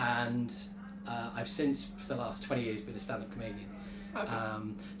 and I've since, for the last 20 years, been a stand-up comedian. Okay.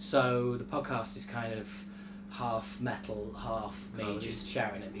 So the podcast is kind of half metal, half me Comedy. just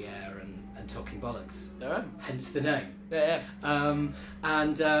shouting at the air and talking bollocks. All right. Hence the name. Yeah.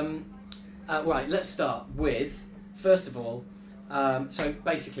 Right, let's start with, first of all, so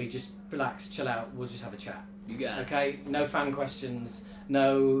basically just relax, chill out, we'll just have a chat. You got it. Okay, no fan questions,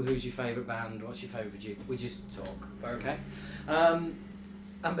 no who's your favourite band, what's your favourite producer, we just talk, okay?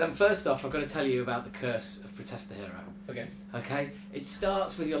 And first off, I've got to tell you about the curse of Protesta Hero. Okay. Okay, it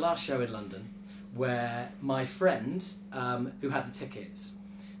starts with your last show in London, where my friend, who had the tickets,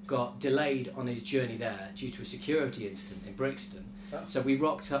 got delayed on his journey there due to a security incident in Brixton. Oh. So we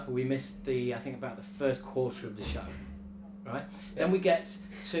rocked up, we missed I think about the first quarter of the show, right? Yeah. Then we get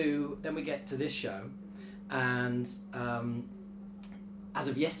to this show, and as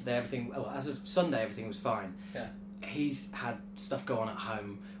of yesterday, as of Sunday, everything was fine. Yeah. He's had stuff go on at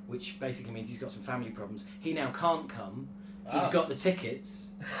home, which basically means he's got some family problems. He now can't come. He's got the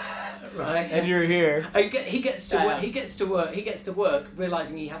tickets, right? And you're here. He gets to work. He gets to work,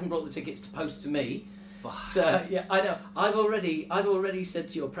 realizing he hasn't brought the tickets to post to me. So yeah, I know. I've already said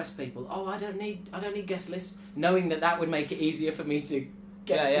to your press people, "Oh, I don't need guest lists," knowing that would make it easier for me to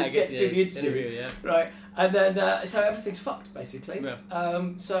get to do the interview. Yeah. Right, and then so everything's fucked basically. Yeah.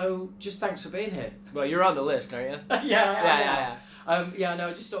 So just thanks for being here. Well, you're on the list, aren't you? Yeah. No,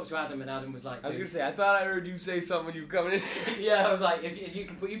 I just talked to Adam, and Adam was like, I was "Dude." gonna say, I thought I heard you say something when you were coming in. Yeah, I was like, if you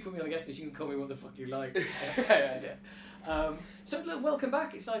put me on the guest list, you can call me what the fuck you like. Yeah. So look, welcome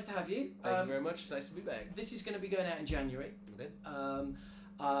back. It's nice to have you. Thank you very much. It's nice to be back. This is going to be going out in January. Okay.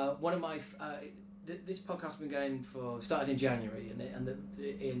 One of my this podcast has been started in January, and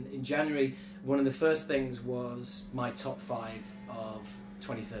in January, one of the first things was my top 5 of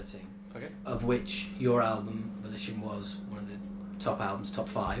 2013. Okay. Of which your album Volition was one of the top albums, top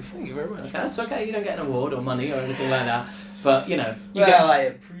 5. Thank you very much. Okay, that's okay. You don't get an award or money or anything like that, but you know, I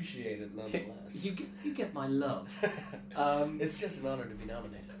appreciate it nonetheless. you get my love. It's just an honor to be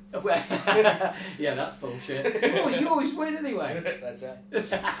nominated. Yeah, that's bullshit. You always win anyway. That's right.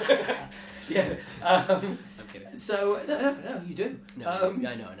 Yeah. I'm kidding. So no, you do. No,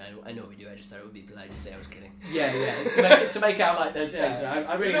 I know we do. I just thought it would be polite to say I was kidding. Yeah. It's to make out like there's.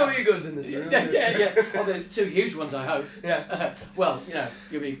 I really. No egos in this room. Yeah. Oh, there's 2 huge ones, I hope. Yeah. Well,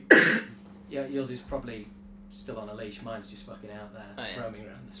 you'll be. Yeah, yours is probably still on a leash. Mine's just fucking out there, roaming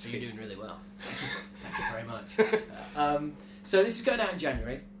around the So streets. you're doing really well. Thank you very much. So this is going out in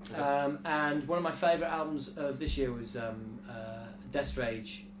January, and one of my favourite albums of this year was Death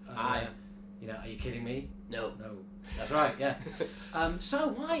Rage. Are you kidding me? No. That's right. Yeah. So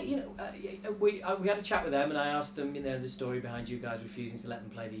why? We had a chat with them, and I asked them, the story behind you guys refusing to let them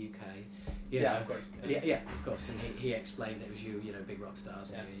play the UK. Yeah, of course. Yeah, of course. And he explained that it was you, big rock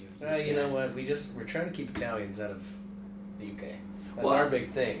stars. Yeah. And You know what? We're trying to keep Italians out of the UK. That's Well, our big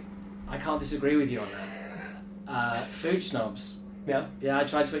thing. I can't disagree with you on that. Food snobs. Yeah. Yeah, I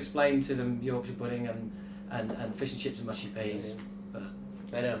tried to explain to them Yorkshire pudding and fish and chips and mushy peas, but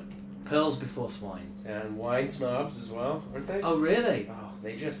I know. pearls before swine. And wine snobs as well, aren't they? Oh, really? Oh,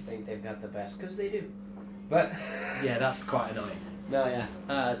 they just think they've got the best, because they do. But Yeah, that's quite annoying. no,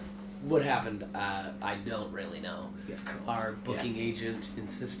 yeah. What happened? I don't really know. Yeah, of course. Our booking agent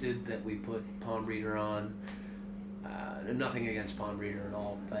insisted that we put Palm Reader on. Nothing against Palm Reader at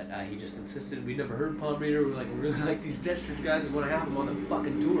all, but he just insisted. We'd never heard Palm Reader. We're like, we really like these Death Rage guys. We want to have them on the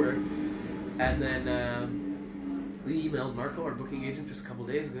fucking tour. And then we emailed Marco, our booking agent, just a couple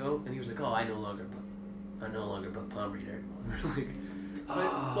days ago, and he was like, "Oh, I no longer book Palm Reader." We're like,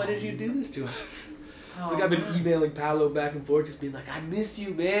 why did you do this to us? It's like I've been emailing Paolo back and forth, just being like, "I miss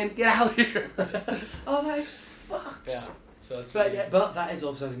you, man. Get out here." Oh, that is fucked. Yeah. So it's But that is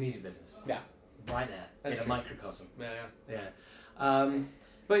also the music business. Yeah. Right there. That's in true. a microcosm. Yeah.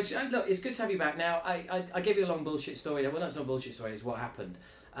 But look, it's good to have you back. Now, I gave you a long bullshit story. Well, that's not a bullshit story. It's what happened.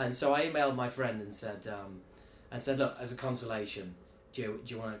 And so I emailed my friend and said, look, as a consolation, do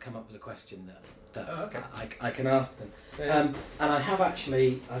you want to come up with a question that I can ask them? Yeah. And I have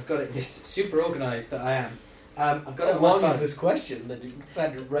actually, I've got it this super organised that I am. I've got it How on my long phone. is this question? That you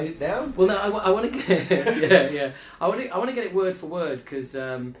had to write it down? Well, no, I want to get yeah. I want to get it word for word because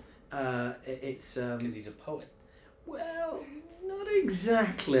it's Because he's a poet. well, not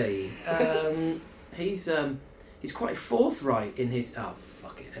exactly. He's quite forthright in his. Oh,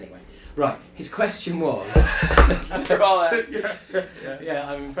 fuck it. Anyway, right. His question was. After all that.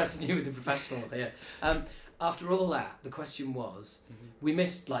 Yeah, I'm impressing you with the professional here. After all that, the question was, we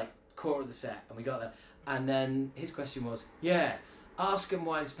missed like quarter of the set, and we got there, And then his question was, yeah, ask him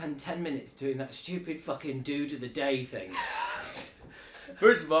why I spent 10 minutes doing that stupid fucking dude of the day thing.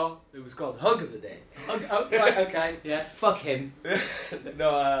 First of all, it was called Hunk of the Day. Right, okay, yeah. Fuck him.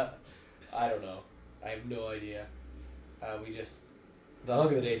 No, I don't know. I have no idea. The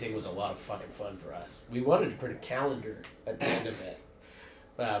Hunk of the Day thing was a lot of fucking fun for us. We wanted to print a calendar at the end of it.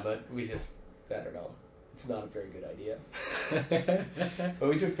 But we just, I don't know. It's not a very good idea. But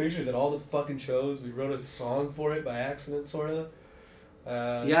we took pictures at all the fucking shows. We wrote a song for it by accident, sort of.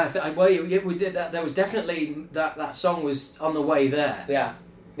 We did that. There was definitely that song was on the way there. Yeah.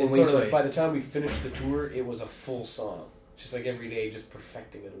 When And we sort saw of it. by the time we finished the tour, it was a full song. Just like every day, just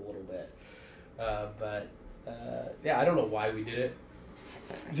perfecting it a little bit. I don't know why we did it.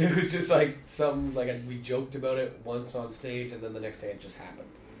 It was just like something we joked about it once on stage, and then the next day it just happened.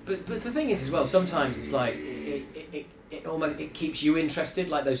 But the thing is as well, sometimes it's like it almost it keeps you interested,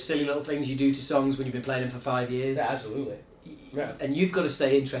 like those silly little things you do to songs when you've been playing them for 5 years. Yeah, absolutely. Yeah. And you've got to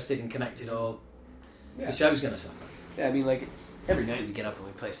stay interested and connected, or the show's going to suffer. Yeah, I mean, like every night we get up and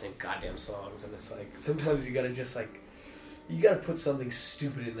we play the same goddamn songs, and it's like sometimes you gotta just you gotta put something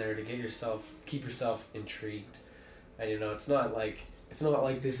stupid in there to keep yourself intrigued. And it's not like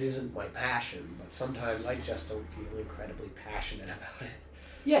this isn't my passion, but sometimes I just don't feel incredibly passionate about it.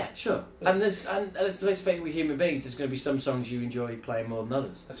 Yeah, sure. And let's face it, with human beings, there's going to be some songs you enjoy playing more than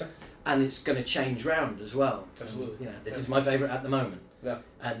others. That's right. And it's going to change round as well. Absolutely. This is my favourite at the moment. Yeah.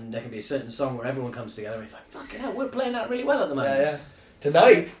 And there can be a certain song where everyone comes together and it's like, fucking hell, we're playing that really well at the moment. Yeah.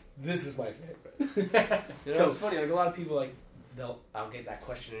 Tonight, this is my favorite. Cool. It's funny. Like a lot of people, I'll get that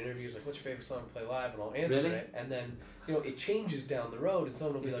question in interviews, like, "What's your favorite song to play live?" And I'll answer Really? it, and then it changes down the road, and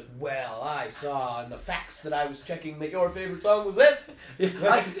someone will be like, "Well, I saw in the facts that I was checking that your favorite song was this."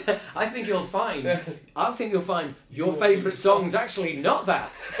 I think you'll find your favourite song's actually not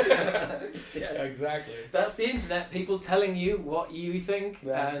that. Yeah, exactly. That's the internet, people telling you what you think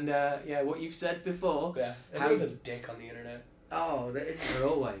and what you've said before. Yeah, everyone's a dick on the internet. Oh,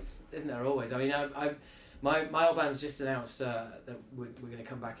 isn't there always? I mean, my old band's just announced that we're going to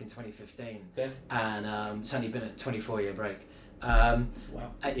come back in 2015, and it's only been a 24-year break. Wow.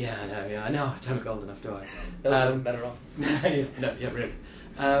 I know. I don't look old enough, do I? Better off. Really.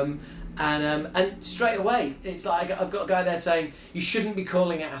 And straight away, it's like I've got a guy there saying you shouldn't be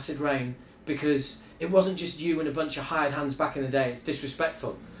calling it Acid Rain because it wasn't just you and a bunch of hired hands back in the day. It's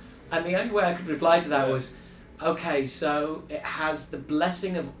disrespectful. And the only way I could reply to that was, okay, so it has the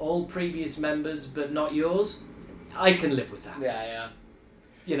blessing of all previous members, but not yours. I can live with that. Yeah.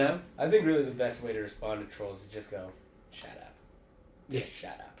 I think really the best way to respond to trolls is just go, shut up. Just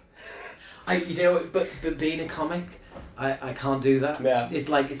shut up. But being a comic, I can't do that. Yeah. It's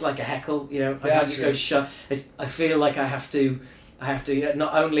like a heckle. I can't just go shut. I feel like I have to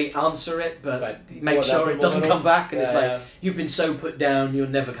not only answer it, but make sure it doesn't come back. And it's like, you've been so put down, you're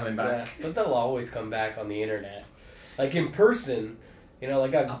never coming back. Yeah. But they'll always come back on the internet. Like in person,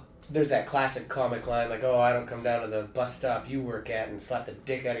 there's that classic comic line, like, "Oh, I don't come down to the bus stop you work at and slap the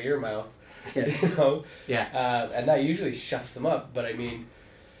dick out of your mouth." Yeah. And that usually shuts them up. But I mean,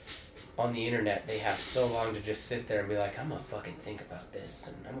 on the internet, they have so long to just sit there and be like, "I'm gonna fucking think about this,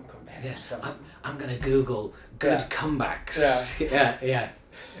 and I'm gonna come back with something. I'm gonna Google good comebacks." Yeah.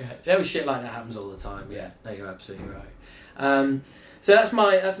 There was shit like that happens all the time. Yeah. No, you're absolutely right. So that's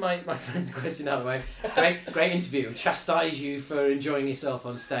my friend's question out of the way. It's great interview. Chastise you for enjoying yourself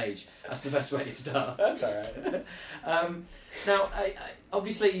on stage. That's the best way to start. That's all right. Now,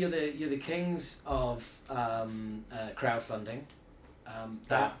 obviously, you're the kings of crowdfunding.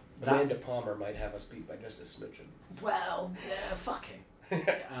 Amanda Palmer might have us beat by just a smidgen. Well, yeah, fuck him.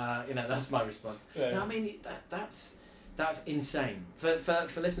 That's my response. Yeah. No, I mean that's insane. For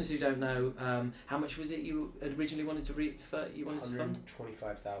listeners who don't know, how much was it you originally wanted to you wanted to fund?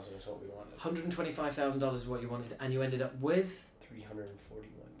 $125,000 is what we wanted. $125,000 is what you wanted, and you ended up with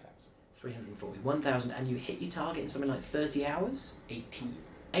 $341,000, and you hit your target in something like 30 hours.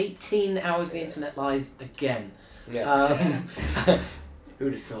 18 hours. The internet lies again. Yeah.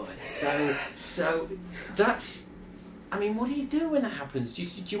 Who'd have thought it? So that's. I mean, what do you do when that happens? Do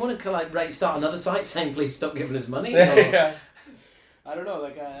you want to start another site saying please stop giving us money? Yeah. I don't know.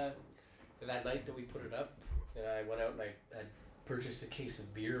 That night that we put it up, I went out and I had purchased a case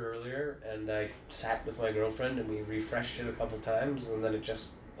of beer earlier, and I sat with my girlfriend and we refreshed it a couple times, and then it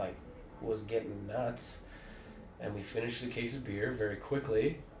just was getting nuts, and we finished the case of beer very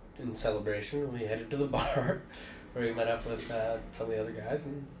quickly in celebration, and we headed to the bar where we met up with some of the other guys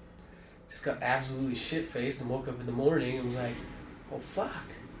and just got absolutely shit-faced and woke up in the morning and was like, "Oh fuck,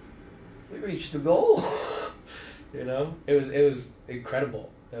 we reached the goal." It was incredible.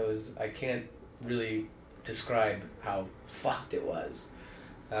 I can't really describe how fucked it was.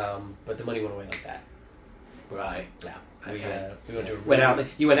 But the money went away like that. Right. Yeah. Okay. We went to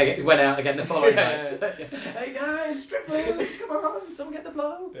You went out again the following Yeah. night. Hey guys, strippers, come on, someone get the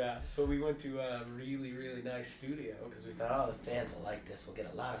blow. Yeah, but we went to a really, really nice studio because we thought, oh, the fans will like this. We'll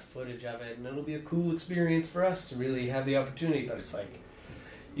get a lot of footage of it, and it'll be a cool experience for us to really have the opportunity. But it's like,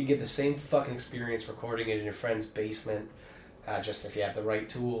 you get the same fucking experience recording it in your friend's basement, just if you have the right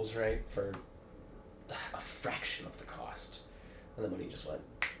tools, right, for a fraction of the cost. And the money just went.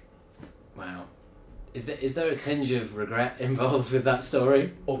 Wow. Is there a tinge of regret involved with that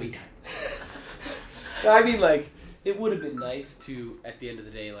story? Obi time. I mean, like, it would have been nice to, at the end of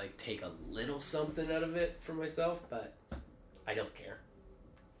the day, like, take a little something out of it for myself, but I don't care.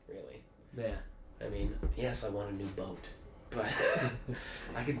 Really. Yeah. I mean, yes, I want a new boat, but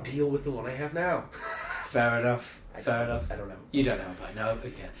I can deal with the one I have now. Fair enough. I don't know. You don't know about no,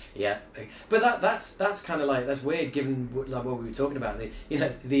 yeah. But that's kind of like that's weird given like what we were talking about.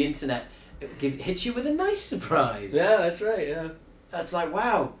 The internet hits you with a nice surprise. Yeah, that's right. Yeah, that's like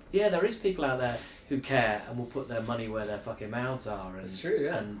wow. Yeah, there is people out there who care and will put their money where their fucking mouths are. And, that's true.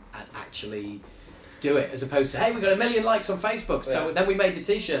 Yeah, and actually do it as opposed to hey, we got 1 million likes on Facebook, so then we made the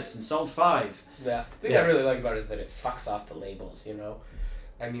T-shirts and sold 5. Yeah, the thing I really like about it is that it fucks off the labels. You know.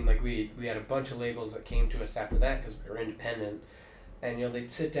 I mean, like, we had a bunch of labels that came to us after that because we were independent. And, you know, they'd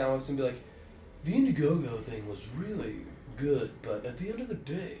sit down with us and be like, the Indiegogo thing was really good, but at the end of the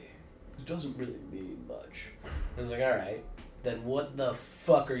day, it doesn't really mean much. I was like, all right, then what the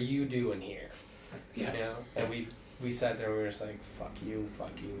fuck are you doing here? Yeah. You know? And we sat there and we were just like, fuck you.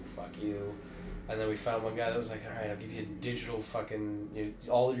 And then we found one guy that was like, all right, I'll give you a digital fucking,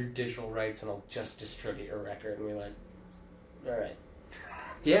 all your digital rights and I'll just distribute your record. And we went, all right.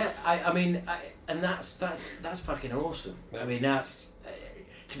 Yeah, I mean, and that's fucking awesome. Yeah. I mean, that's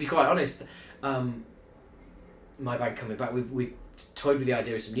to be quite honest. My band coming back, we've toyed with the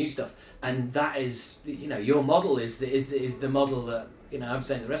idea of some new stuff, and that is, you know, your model is the model that, you know, I'm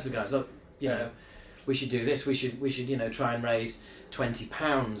saying to the rest of the guys, look, you know, we should do this. We should you know try and raise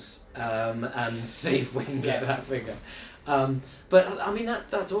 £20 and see if we can get that figure. But I mean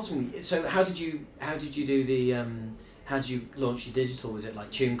that's awesome. So how did you do the how did you launch your digital? Was it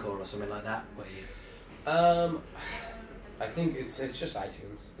like TuneCore or something like that? Where you... I think it's just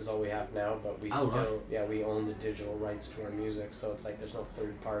iTunes is all we have now, but we we own the digital rights to our music, so it's like there's no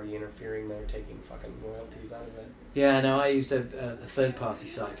third party interfering there taking fucking royalties out of it. Yeah, no, I used a third party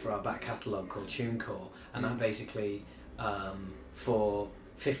site for our back catalogue called TuneCore, and that basically for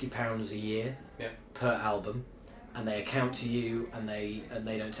 £50 a year per album, and they account to you, and they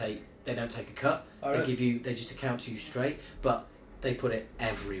don't take a cut. They just account to you straight, but they put it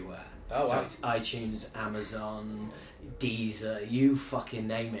everywhere. Oh, so wow. it's iTunes, Amazon, Deezer, you fucking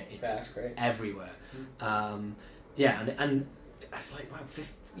name it. It's that's great. Everywhere. And it's like, wow,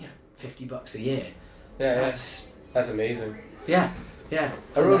 $50 a year. Yeah, that's amazing. Yeah.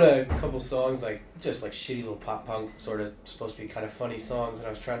 I wrote a couple songs, like just like shitty little pop punk, sort of supposed to be kind of funny songs, and I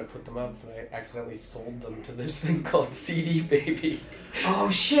was trying to put them up, and I accidentally sold them to this thing called CD Baby. Oh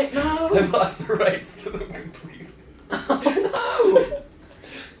shit! No, I lost the rights to them completely. Oh no!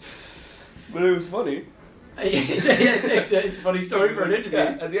 But it was funny. It's a funny story for an interview.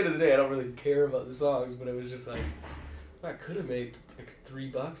 Yeah, at the end of the day, I don't really care about the songs, but it was just like, I could have made like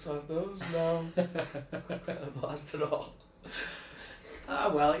 $3 off those. No, I've lost it all.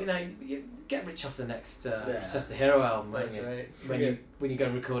 Well, you know, you get rich off the next Test the Hero album, That's right. When you go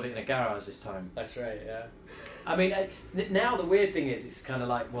and record it in a garage this time. That's right. Yeah. I mean, now the weird thing is, it's kind of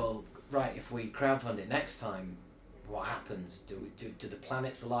like, well, right, if we crowdfund it next time, what happens? Do the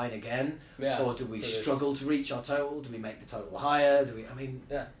planets align again? Yeah. Or do we struggle to reach our total? Do we make the total higher?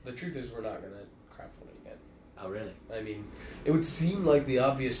 Yeah. The truth is, we're not going to crowdfund it again. Oh, really? I mean, it would seem like the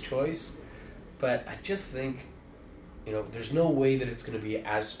obvious choice, but I just think, you know, there's no way that it's going to be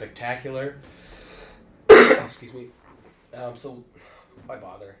as spectacular. Excuse me. So why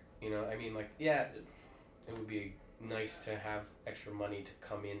bother? You know, I mean, like, yeah, it would be nice to have extra money to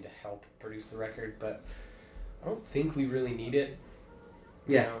come in to help produce the record, but I don't think we really need it.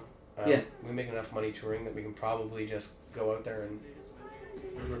 Yeah. You know? We make enough money touring that we can probably just go out there and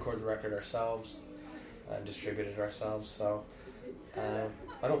record the record ourselves and distribute it ourselves. So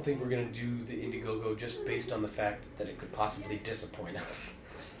I don't think we're going to do the Indiegogo just based on the fact that it could possibly disappoint us.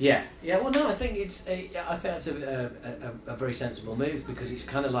 Yeah. Well, no, I think that's a very sensible move, because it's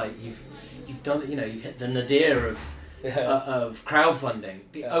kind of like you've done, you know, you've hit the nadir of crowdfunding.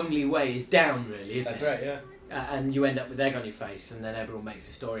 The only way is down, really, isn't it? That's right. Yeah. And you end up with egg on your face, and then everyone makes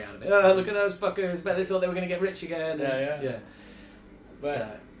a story out of it. Oh, look at those fuckers! Bet they thought they were going to get rich again. Yeah.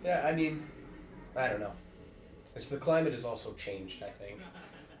 But yeah, I mean, I don't know. It's the climate has also changed, I think.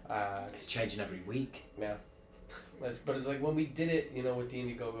 It's changing every week. Yeah. But it's like when we did it, you know, with the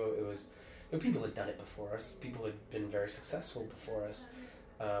Indiegogo, it was, you know, people had done it before us. People had been very successful before us.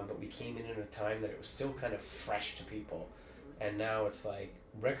 But we came in at a time that it was still kind of fresh to people. And now it's like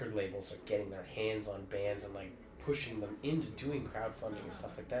record labels are getting their hands on bands and like pushing them into doing crowdfunding and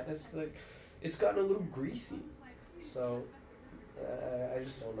stuff like that. And it's like, it's gotten a little greasy. So I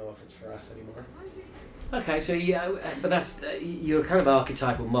just don't know if it's for us anymore. Okay, so yeah, but that's you're a kind of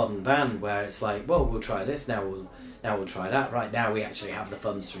archetypal modern band where it's like, well, we'll try this now. We'll try that. Right now, we actually have the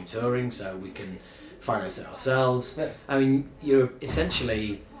funds through touring, so we can finance it ourselves. Yeah. I mean, you're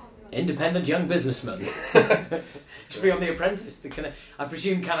essentially independent young businessman. Should be on The Apprentice. I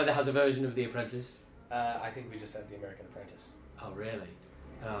presume Canada has a version of The Apprentice. I think we just have the American Apprentice. Oh, really?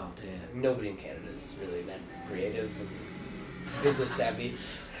 Oh dear. Nobody in Canada is really that creative and business savvy.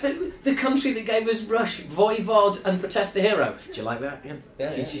 The country that gave us Rush, Voivod, and Protest the Hero. Do you like that? Yeah,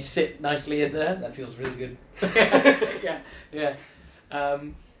 Did yeah. you sit nicely in there? That feels really good. yeah.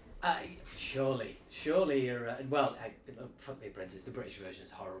 Surely you're. Fuck The Apprentice. The British version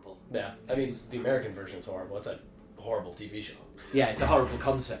is horrible. Yeah, I mean, the American version is horrible. It's a horrible TV show. Yeah, it's a horrible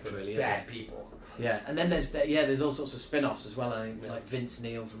concept, really, isn't Bad it? people. Yeah, and then there's all sorts of spin-offs as well. I think like Vince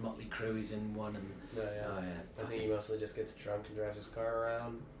Neil from Motley Crue is in one, and Yeah. oh yeah, I think he mostly just gets drunk and drives his car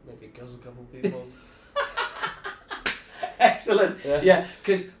around. Maybe kills a couple people. excellent. Yeah. Yeah,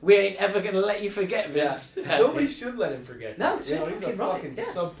 because we ain't ever gonna let you forget Vince. Nobody should let him forget. No, that. You know, he's a fucking right, fucking yeah.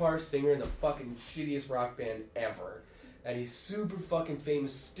 subpar singer in the fucking shittiest rock band ever, and he's super fucking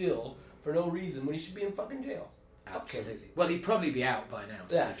famous still for no reason when he should be in fucking jail. Fuck him. Absolutely. Well, he'd probably be out by now.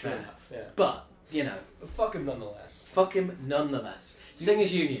 To Yeah, be fair fair. enough. Yeah, But you know, but fuck him nonetheless. fuck him nonetheless.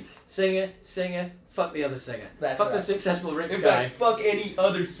 Singers Union. Singer, fuck the other singer. That's fuck right. the successful rich In guy. fact, fuck any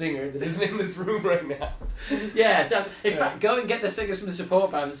other singer that isn't in this room right now. Yeah, in Yeah. fact, go and get the singers from the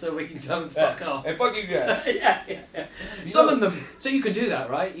support band so we can tell them fuck off. And fuck you guys. yeah. Summon them. So you can do that,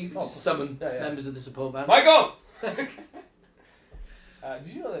 right? You can Oh, just summon yeah. members of the support band. Michael!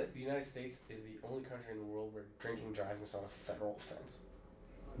 Did you know that the United States is the only country in the world where drinking and driving is not a federal offense?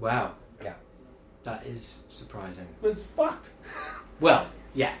 Wow. Yeah. That is surprising. It's fucked. Well,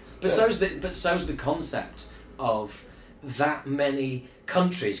 yeah. But Yeah. so's the concept of that many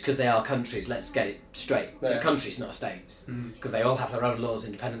countries, because they are countries, let's get it straight. Yeah. They're countries, not states. Because they all have their own laws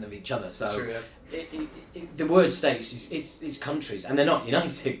independent of each other. So It's true, yeah. the word states is countries, and they're not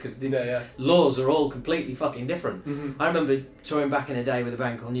united because the Yeah. laws are all completely fucking different. Mm-hmm. I remember touring back in a day with a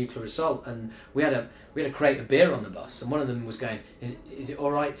band called Nuclear Assault, and we had a crate of beer on the bus, and one of them was going, "Is it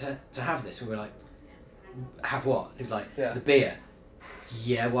all right to have this?" And we were like, "Have what?" He was like, Yeah. "The beer."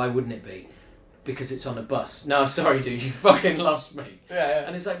 Yeah, why wouldn't it be? Because it's on a bus. No, sorry, dude, you fucking lost me. Yeah.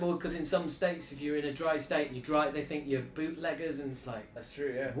 And it's like, well, because in some states, if you're in a dry state and you drive, they think you're bootleggers, and it's like, That's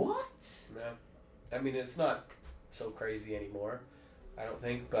true, yeah. what? Yeah. I mean, it's not so crazy anymore, I don't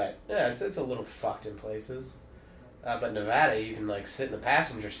think, but yeah, it's a little fucked in places. But Nevada, you can like sit in the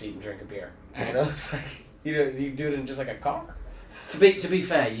passenger seat and drink a beer. You know, it's like you do it in just like a car. To be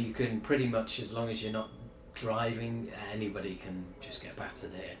fair, you can pretty much, as long as you're not driving, anybody can just get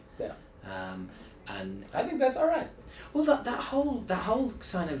battered here. Yeah. And I think that's all right. well, that whole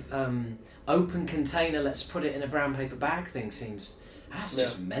kind of open container, let's put it in a brown paper bag thing seems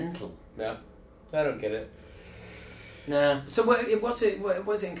just mental. Yeah, I don't get it. Nah. So what's it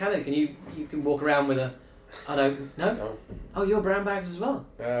in Canada? You can walk around with a unopened? No. No. Oh, your brown bags as well.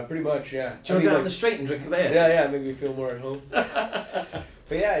 Pretty much, yeah. Do you want to go out on the street and drink a beer? Yeah, make me feel more at home.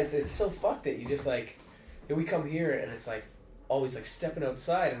 But yeah, it's so fucked that you just like, we come here and it's like always like stepping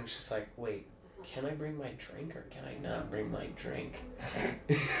outside and it's just like, wait, can I bring my drink or can I not bring my drink?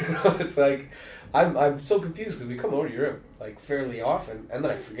 You know, it's like I'm so confused because we come over to Europe like fairly often and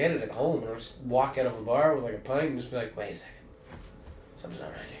then I forget it at home and I'll just walk out of a bar with like a pint and just be like, wait a second, something's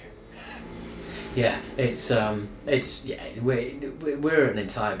not right here. Yeah, we're an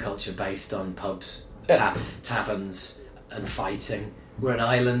entire culture based on pubs, taverns, and fighting. We're an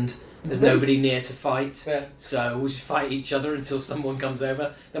island. There's nobody near to fight, Yeah. so we'll just fight each other until someone comes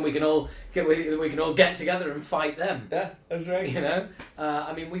over. Then we can all get together and fight them. Yeah, that's right. You know,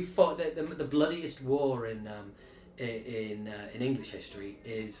 I mean, we fought the bloodiest war in English history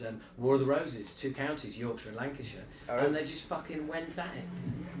is War of the Roses, 2 counties, Yorkshire and Lancashire, All right. and they just fucking went at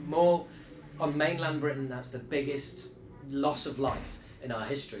it. More on mainland Britain, that's the biggest loss of life in our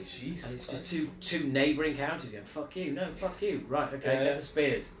history. Jesus and it's Christ. just two neighbouring counties going, fuck you, no, fuck you. Right, okay, Yeah. get the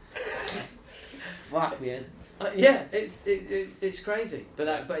spears. Fuck, man. Yeah, it's crazy.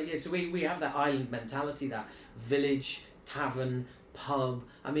 But yeah, so we have that island mentality, that village, tavern, pub.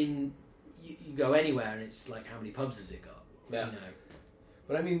 I mean, you go anywhere and it's like, how many pubs has it got? Yeah. You know.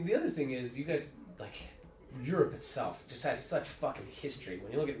 But I mean, the other thing is, you guys, like, Europe itself just has such fucking history.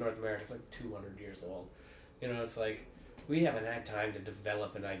 When you look at North America, it's like 200 years old. You know, it's like, we haven't had time to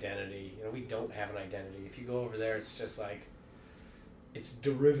develop an identity. You know, we don't have an identity. If you go over there, it's just like, it's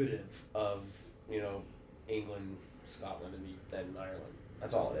derivative of, you know, England, Scotland, and Ireland.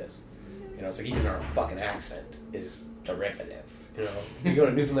 That's all it is. You know, it's like even our fucking accent is derivative. You know, you go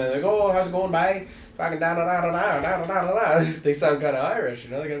to Newfoundland, they're like, oh, how's it going, bye? Fucking da da da da da da da da da. They sound kind of Irish,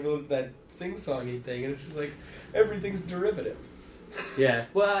 you know. They got that sing-songy thing, and it's just like everything's derivative. Yeah.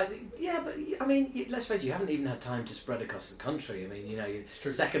 Well, yeah, but I mean, let's face it, you haven't even had time to spread across the country. I mean, you know, you're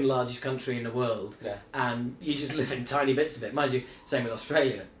the second largest country in the world, and you just live in tiny bits of it. Mind you, same with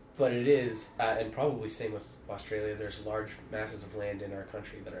Australia. But it is, and probably same with Australia, there's large masses of land in our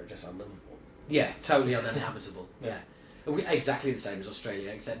country that are just unlivable. Yeah, totally uninhabitable. Yeah. Exactly the same as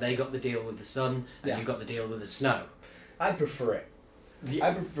Australia, except they got the deal with the sun, and you got the deal with the snow. I prefer it. I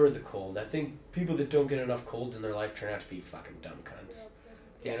prefer the cold. I think people that don't get enough cold in their life turn out to be fucking dumb cunts.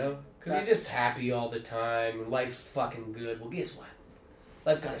 You know? Because you're just happy all the time, and life's fucking good. Well, guess what?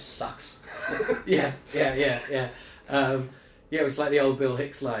 Life kind of sucks. Yeah. Yeah, it's like the old Bill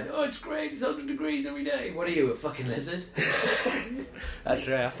Hicks line. Oh, it's great, it's 100 degrees every day. What are you, a fucking lizard? That's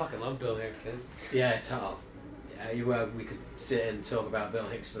right, I fucking love Bill Hicks, man. Yeah, it's hard. We could sit and talk about Bill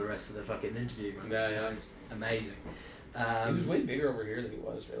Hicks for the rest of the fucking interview, man. Yeah. It was amazing. He was way bigger over here than he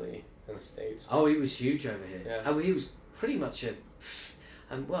was, really, in the States. Oh, he was huge over here. Yeah. Oh, he was pretty much a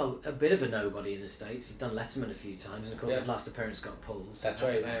bit of a nobody in the States. He'd done Letterman a few times, and of course his last appearance got pulled. That's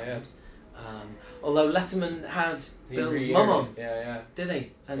right, yeah. Although Letterman had Bill's mum on, did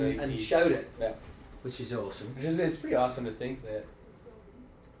he? And he showed it, yeah, which is awesome. It's pretty awesome to think that.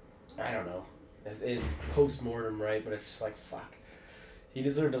 I don't know. It's post-mortem, right? But it's just like, fuck. He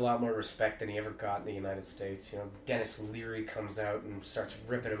deserved a lot more respect than he ever got in the United States. You know, Dennis Leary comes out and starts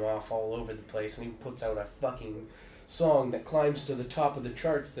ripping him off all over the place, and he puts out a fucking song that climbs to the top of the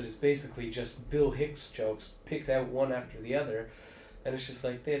charts that is basically just Bill Hicks jokes picked out one after the other. And it's just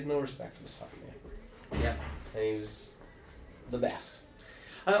like, they had no respect for this fucking man. Yeah. And he was the best.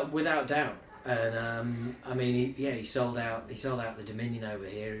 Without doubt. And I mean, he sold out the Dominion over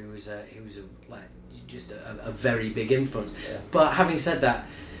here. He was a very big influence. Yeah. But having said that,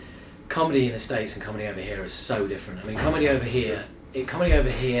 comedy in the States and comedy over here is so different. I mean, comedy over here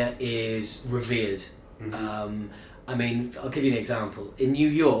is revered. Mm-hmm. I mean, I'll give you an example. In New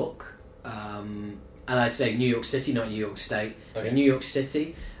York, and I say New York City, not New York State. Okay. In New York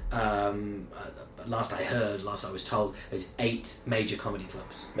City, last I was told, there's 8 major comedy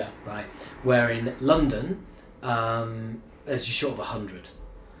clubs. Yeah. Right. Where in London, there's just short of 100.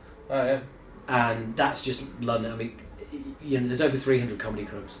 Oh yeah. And that's just London. I mean, you know, there's over 300 comedy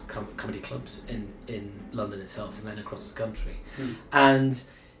clubs in London itself, and then across the country. And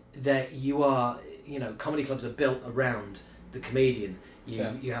that you are, you know, comedy clubs are built around the comedian.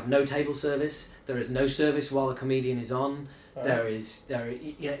 You have no table service. There is no service while the comedian is on. They're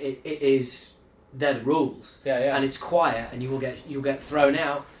the rules. Yeah. And it's quiet, and you'll get thrown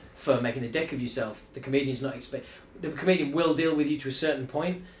out for making a dick of yourself. The comedian's not the comedian will deal with you to a certain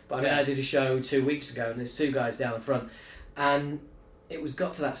point. But I mean, I did a show 2 weeks ago, and there's 2 guys down the front, and it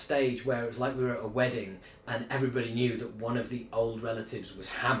got to that stage where it was like we were at a wedding, and everybody knew that one of the old relatives was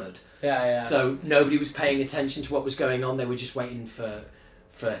hammered. Yeah. So nobody was paying attention to what was going on. They were just waiting for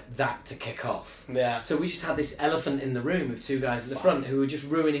that to kick off. Yeah. So we just had this elephant in the room of 2 guys at the front who were just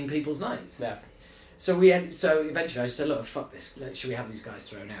ruining people's nights. Yeah. So eventually I just said, look, fuck this. Should we have these guys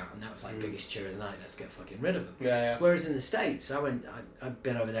thrown out? And that was like biggest cheer of the night. Let's get fucking rid of them. Yeah. Whereas in the States, I've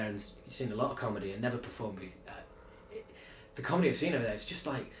been over there and seen a lot of comedy and never performed. The comedy I've seen over there, it's just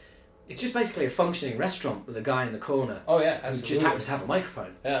basically a functioning restaurant with a guy in the corner. Oh yeah, absolutely. Who just happens to have a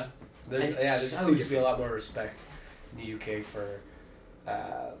microphone. Yeah. There so seems to be a lot more respect in the UK for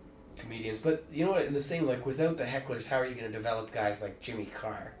comedians. But you know what? In the same, like, without the hecklers, how are you going to develop guys like Jimmy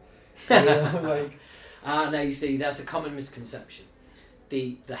Carr? You know, like. No, you see, that's a common misconception.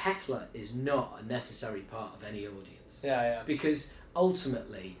 The heckler is not a necessary part of any audience. Yeah. Because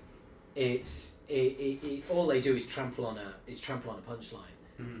ultimately, it's all they do is trample on a punchline.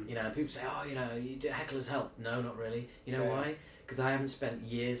 Mm-hmm. You know, people say, "Oh, you know, hecklers help." No, not really. You know why? Because I haven't spent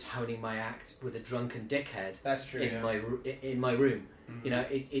years honing my act with a drunken dickhead. That's true. In my room. Mm-hmm. You know,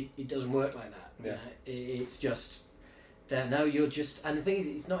 it doesn't work like that. Yeah. You know, it's just that. No, you're just. And the thing is,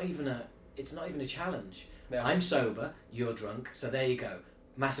 it's not even a challenge. Yeah. I'm sober. You're drunk. So there you go.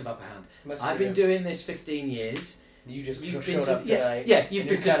 Massive upper hand. That's I've true, been doing this 15 years. You just You've showed been to, up tonight. you've and been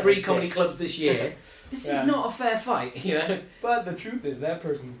you're to kind of 3 a comedy dick. clubs this year. This is Yeah. not a fair fight, you know. But the truth is, that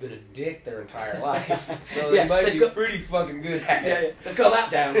person's been a dick their entire life, so Yeah, they might they've be got- pretty fucking good at it. They've got that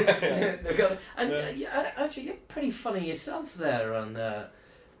down. Yeah. They've got, and Yeah. actually, you're pretty funny yourself there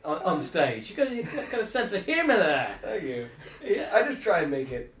on stage. You've got a sense of humour there. Thank you. Yeah. I just try and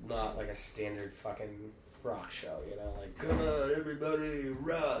make it not like a standard fucking rock show, you know, like come on everybody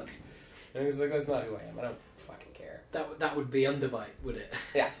rock. And it's like that's not who I am. I don't fucking care. That would be Underbite, would it?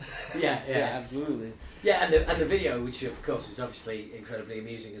 Yeah. Yeah. absolutely. Yeah, and the video, which of course is obviously incredibly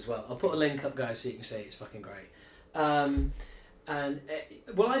amusing as well. I'll put a link up, guys, so you can see it's fucking great. Well,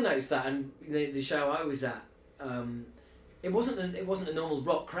 I noticed that, and the show I was at, it wasn't a normal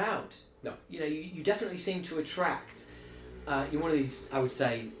rock crowd. No. You know, you definitely seem to attract. You're one of these, I would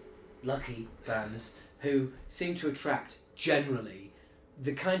say, lucky bands who seem to attract generally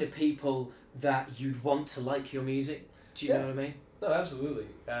the kind of people that you'd want to like your music. Do you know what I mean? No, absolutely.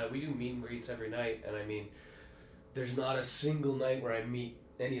 We do meet and greets every night, and I mean, there's not a single night where I meet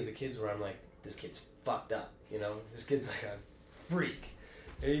any of the kids where I'm like, this kid's fucked up, you know? This kid's like a freak.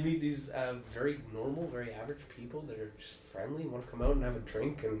 And you meet these very normal, very average people that are just friendly, want to come out and have a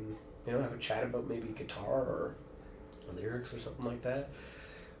drink and, you know, have a chat about maybe guitar or lyrics or something like that.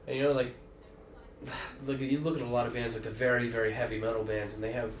 And, you know, like you look at a lot of bands, like the very, very heavy metal bands, and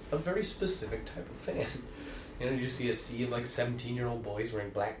they have a very specific type of fan. You know, you just see a sea of like 17-year-old boys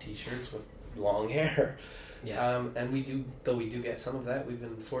wearing black t-shirts with long hair. Yeah. And we do get some of that. We've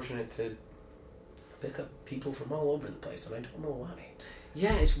been fortunate to pick up people from all over the place, and I don't know why.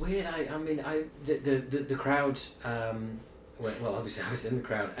 Yeah, it's weird. I mean, the crowd. Well, obviously I was in the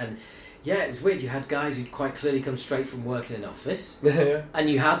crowd, and yeah, it was weird. You had guys who'd quite clearly come straight from working in an office, and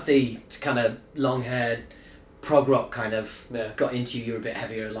you had the kind of long-haired prog rock kind of got into you. You're a bit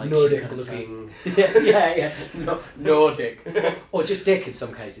heavier, like Nordic kind of looking. yeah. Nordic. or just dick in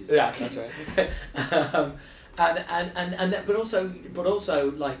some cases. Yeah, that's right. But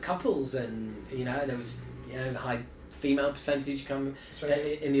also like couples, and you know there was the high female percentage coming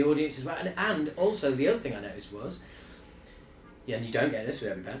in the audience as well, and also the other thing I noticed was, and you don't get this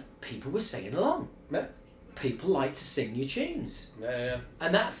with every band, people were singing along. Yeah. People like to sing new tunes, Yeah.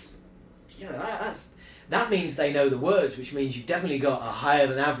 and that's that means they know the words, which means you've definitely got a higher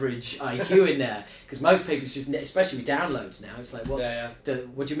than average IQ in there. Because most people, just, especially with downloads now, it's like, what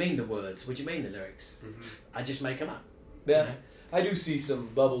do you mean the words? What do you mean the lyrics? Mm-hmm. I just make them up. Yeah. You know? I do see some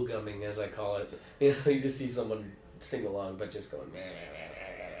bubble gumming, as I call it. You know, you just see someone sing along, but just going.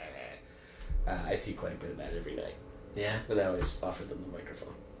 I see quite a bit of that every night. Yeah. And I always offer them the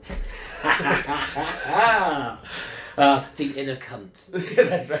microphone. The inner cunt.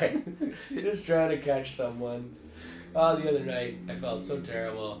 That's right. You're just trying to catch someone. Oh, the other night, I felt so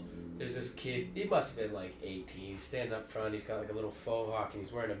terrible. There's this kid, he must have been like 18, he's standing up front, he's got like a little faux hawk, and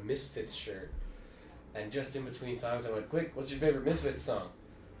he's wearing a Misfits shirt. And just in between songs, I went, quick, what's your favorite Misfits song?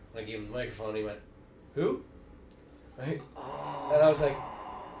 And I gave him the microphone, and he went, who? Right? And I was like,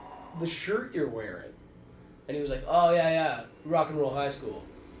 the shirt you're wearing. And he was like, oh, yeah, Rock and Roll High School.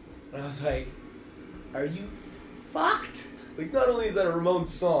 And I was like, are you fucked? Like, not only is that a Ramones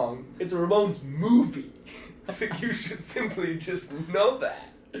song, it's a Ramones movie. I think you should simply just know that.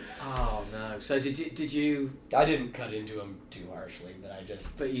 Oh no! So did you? I didn't cut into him too harshly, but I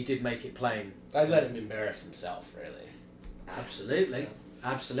just... But you did make it plain. I let him embarrass himself, really. Absolutely. Yeah.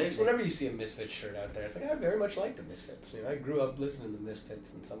 Absolutely. So whenever you see a Misfits shirt out there, it's like, I very much like the Misfits. You know, I grew up listening to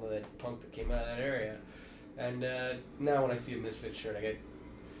Misfits and some of that punk that came out of that area. And now when I see a Misfits shirt, I get...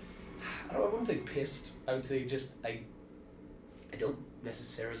 I wouldn't say pissed. I would say just, I don't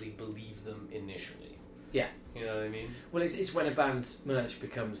necessarily believe them initially. Yeah. You know what I mean? Well, it's when a band's merch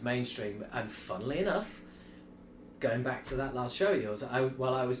becomes mainstream, and funnily enough, going back to that last show of yours,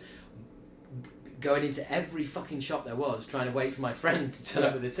 while I was going into every fucking shop there was, trying to wait for my friend to turn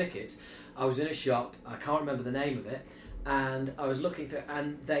up with the tickets, I was in a shop, I can't remember the name of it, and I was looking through,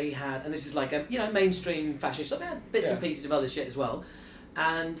 and they had, and this is like a mainstream fashion shop, they had bits and pieces of other shit as well,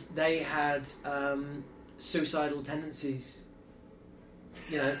 and they had Suicidal Tendencies,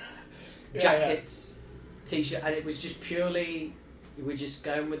 jackets. T-shirt, and it was just purely, we're just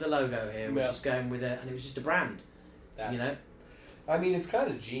going with the logo here, we're just going with it, and it was just a brand. I mean, it's kind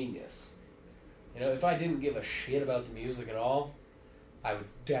of genius. You know, if I didn't give a shit about the music at all, I would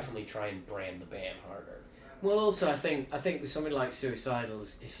definitely try and brand the band harder. Well, also, I think with something like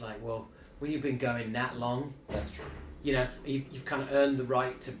Suicidals, it's like, well, when you've been going that long, That's true. you know, you've kind of earned the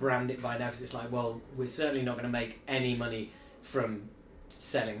right to brand it by now, because it's like, well, we're certainly not going to make any money from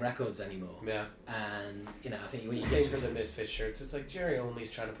selling records anymore. Yeah. And I think when It's you the get same for the Misfits shirts. It's like Jerry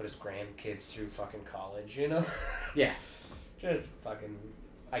Only's trying to put his grandkids through fucking college, you know? yeah. Just fucking,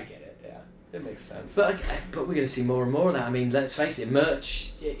 I get it. Yeah, it makes sense. But we're going to see more and more of that. I mean, let's face it,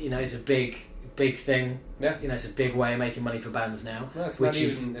 merch, is a big thing. Yeah. It's a big way of making money for bands now. No,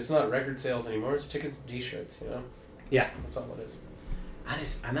 it's not record sales anymore. It's tickets and T-shirts. Yeah. That's all it is.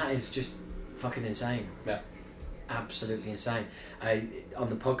 And that is just fucking insane. Yeah. Absolutely insane. On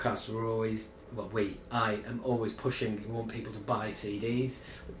the podcast, I am always pushing. We want people to buy CDs,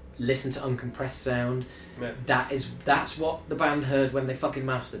 listen to uncompressed sound. Yeah. That's what the band heard when they fucking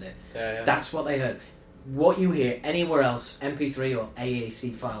mastered it. Yeah. That's what they heard. What you hear anywhere else, MP3 or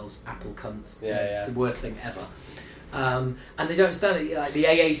AAC files, Apple cunts. Yeah. The worst thing ever. And they don't understand it. Like the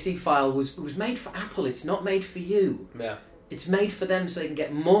AAC file was made for Apple. It's not made for you. Yeah. It's made for them so they can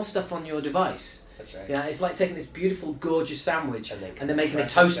get more stuff on your device. That's right. Yeah, it's like taking this beautiful, gorgeous sandwich and they're making a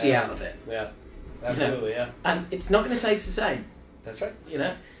press it toasty down. out of it. Yeah. Absolutely. Yeah. And it's not going to taste the same. That's right.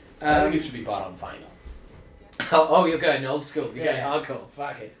 I think it should be bought on vinyl. Oh, you're going old school. You're going Yeah. hardcore.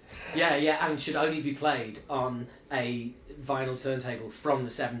 Fuck it. Yeah, and should only be played on a vinyl turntable from the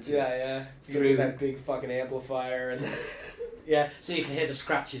 70s. Yeah. Through that big fucking amplifier and. Yeah, so you can hear the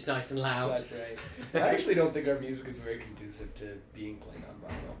scratches nice and loud. That's right. I actually don't think our music is very conducive to being played on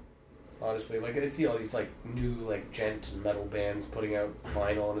vinyl. Honestly, like I see all these like new like gent and metal bands putting out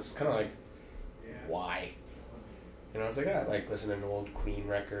vinyl, and it's kind of like, why? It's like I like listening to old Queen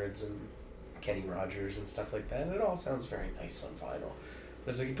records and Kenny Rogers and stuff like that. And it all sounds very nice on vinyl.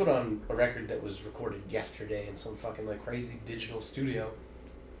 But it's like you put on a record that was recorded yesterday in some fucking like crazy digital studio.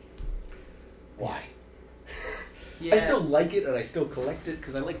 Why? Yeah. I still like it and I still collect it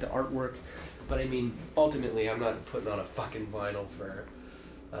because I like the artwork, but I mean, ultimately, I'm not putting on a fucking vinyl for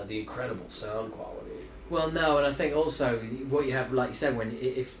the incredible sound quality. Well, no, and I think also what you have, like you said,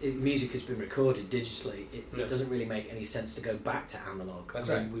 if music has been recorded digitally, it doesn't really make any sense to go back to analog. That's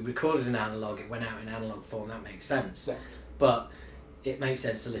right. We recorded in analog, it went out in analog form, that makes sense. Yeah. But it makes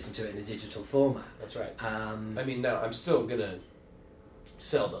sense to listen to it in a digital format. That's right. I mean, no, I'm still gonna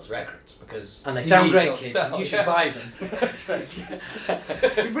sell those records because and they CDs sound great, don't kids. sell. You should buy them. That's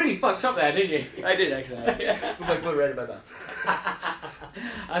right. You really fucked up there, didn't you? I did actually. Put my foot right in my mouth.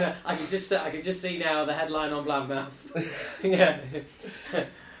 I know. I can just see now the headline on Blabbermouth. Yeah.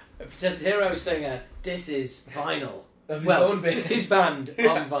 Just Hero Singer disses vinyl. Of his own band. Just his band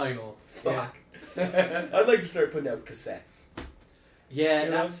on vinyl. Fuck. Yeah. I'd like to start putting out cassettes. Yeah,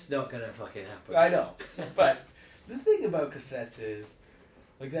 that's not gonna fucking happen. I know, but the thing about cassettes is,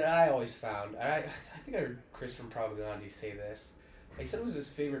 like that I always found, and I think I heard Chris from Propagandhi say this. He said it was his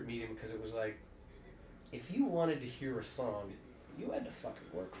favorite medium because it was like, if you wanted to hear a song, you had to fucking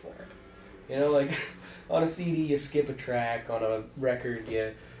work for it. Like on a CD you skip a track, on a record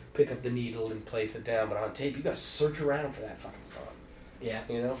you pick up the needle and place it down, but on tape you gotta search around for that fucking song.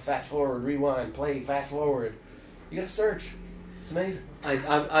 Yeah. Fast forward, rewind, play, fast forward. You gotta search. It's amazing.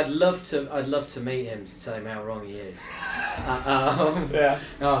 I'd love to meet him to tell him how wrong he is. Yeah.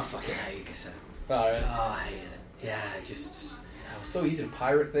 Oh, I fucking hate cassette. Oh, right. Oh, I hated it. Yeah, just. It was so easy to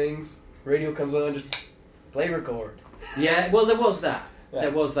pirate things. Radio comes on, just play record. Yeah, well, there was that. Yeah.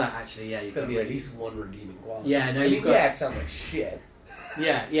 There was that actually. Yeah, It's gotta be at least one redeeming quality. Yeah, no, it sounds like shit.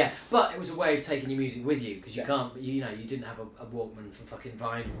 Yeah, but it was a way of taking your music with you because you Yeah. can't. You didn't have a Walkman for fucking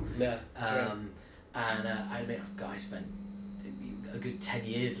vinyl. Yeah. And I spent a good 10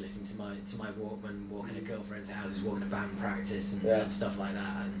 years listening to my Walkman, walking to girlfriends' houses, walking to band practice and stuff like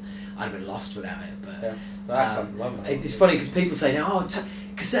that, and I'd have been lost without it. But I fucking love that. it's funny because people say now,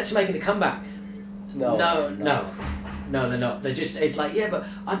 cassettes are making a comeback. No, they're not. They're just. It's like, yeah, but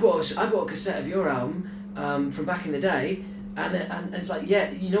I bought a cassette of your album from back in the day, and it's like,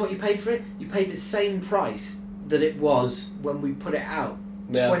 yeah, you know what you paid for it? You paid the same price that it was when we put it out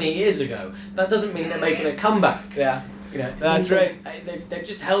 20 years ago. That doesn't mean they're making a comeback. Yeah. That's right. They've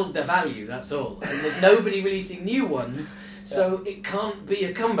just held their value, that's all. And there's nobody releasing new ones, so it can't be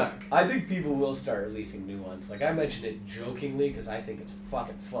a comeback. I think people will start releasing new ones. Like, I mentioned it jokingly because I think it's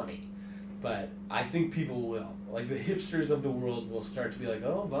fucking funny. But I think people will. Like, the hipsters of the world will start to be like,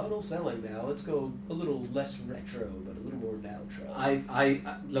 oh, vinyl's selling now. Let's go a little less retro, but a little more outro.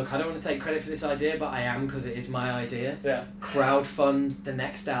 Look, I don't want to take credit for this idea, but I am because it is my idea. Yeah. Crowdfund the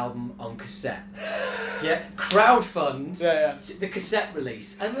next album on cassette. Yeah, crowdfund the cassette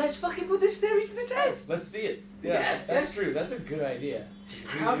release, and let's fucking put this theory to the test. Let's see it. Yeah, that's true. That's a good idea.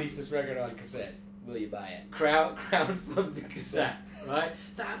 If we release this record on cassette, will you buy it? Crowdfund the cassette, right?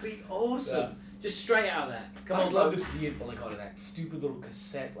 That'd be awesome. Yeah. Just straight out there. Come I'd on, love folks. to see it, like on that stupid little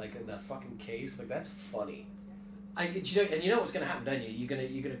cassette, like in the fucking case. Like, that's funny. And you know what's going to happen, don't you? You're going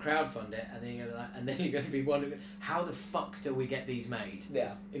to crowdfund it, and then you're going to be wondering, how the fuck do we get these made?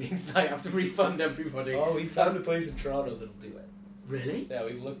 Yeah. It means I have to refund everybody. Oh, we found a place in Toronto that'll do it. Really? Yeah,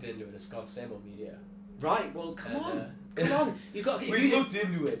 we've looked into it. It's called Samo Media. Right. Well, come And, on. You've got. We looked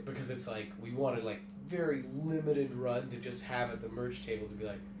into it because it's like we wanted like very limited run to just have at the merch table to be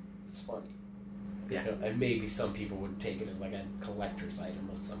like, it's funny. Yeah. You know, and maybe some people would take it as like a collector's item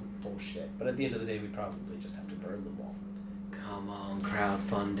or some bullshit. But at the end of the day, we'd probably just have to burn them all. Come on,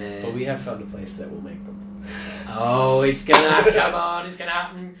 crowdfunding. But we have found a place that will make them. Oh, it's gonna come on! It's gonna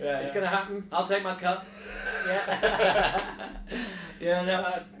happen. Yeah, it's yeah. gonna happen. I'll take my cut. Yeah.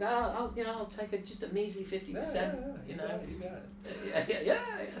 Yeah. I'll take just a measly 50%. You know. You got it. Yeah.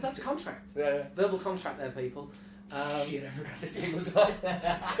 That's a contract. Yeah. Verbal contract there, people. Shit, I forgot this thing was on.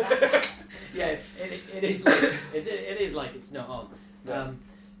 Yeah, it is. Like, it is like it's not on. Yeah.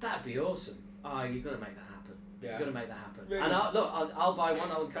 That'd be awesome. Oh, you've got to make that happen. Yeah. You've got to make that happen. Maybe. And I'll buy one.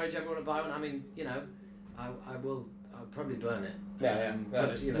 I'll encourage everyone to buy one. I mean, you know, I will. I'll probably burn it. Yeah. But,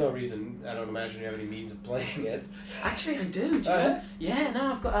 There's you no know. reason. I don't imagine you have any means of playing it. Actually, I do. Do you Oh, know? Yeah.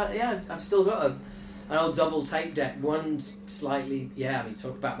 No, I've got. I've still got an old double tape deck. One's slightly. Yeah. I mean,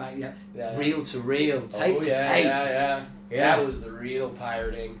 talk about that. Yeah. Yeah. Reel to reel, tape to tape. Yeah. Yeah. That was the real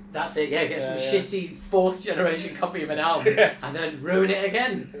pirating. That's it. Yeah. Get some Yeah. shitty 4th generation copy of an album and then ruin it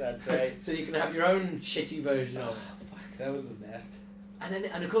again. That's right. So you can have your own shitty version of it. Fuck, that was the best.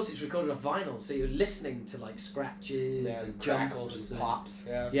 And of course it's recorded on vinyl, so you're listening to like scratches Yeah, and crackles jumps and pops.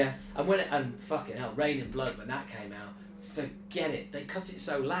 Yeah. Yeah, and fucking hell, Rain and Blood, when that came out, forget it. They cut it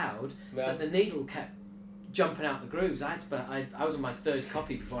so loud Yeah. that the needle kept jumping out the grooves. I was on my 3rd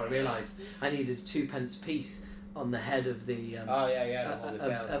copy before I realised I needed a 2p piece on the head of the To hold it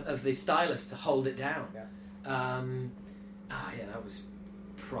down. of the stylus to hold it down. Yeah. That was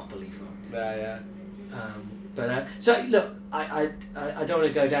properly fucked. Yeah. So look, I don't want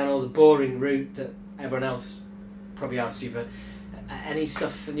to go down all the boring route that everyone else probably asks you, but any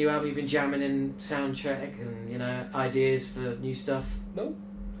stuff for the new album you've been jamming in, soundtrack and ideas for new stuff? No.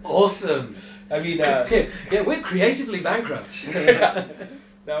 Awesome. I mean, yeah, we're creatively bankrupt.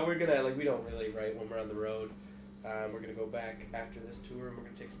 no, we're gonna we don't really write when we're on the road. We're gonna go back after this tour and we're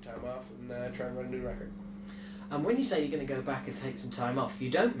gonna take some time off and try and write a new record. And when you say you're going to go back and take some time off, you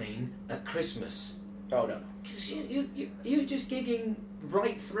don't mean at Christmas. Oh no. Because you're just gigging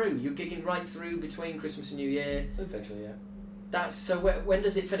right through. You're gigging right through between Christmas and New Year. Essentially, yeah. That's so. When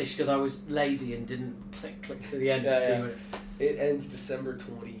does it finish? Because I was lazy and didn't click to the end to see what it ends December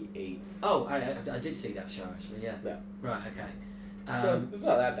 28th. Oh, I did see that show actually. Yeah. Yeah. Right. Okay. So it's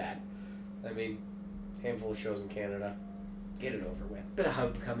not that bad. I mean, handful of shows in Canada. Get it over with. Bit of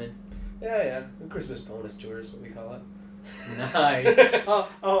homecoming. Yeah. The Christmas bonus tour is what we call it. Nice.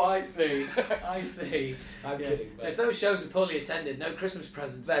 oh, I see. I'm kidding. So if those shows are poorly attended, no Christmas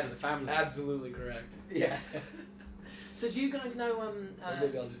presents for the family. Absolutely correct. Yeah. So do you guys know? Or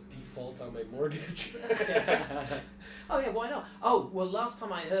maybe I'll just default on my mortgage. Oh yeah, why not? Oh well, last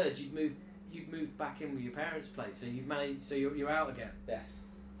time I heard you'd moved back in with your parents' place, so you've managed. So you're out again. Yes.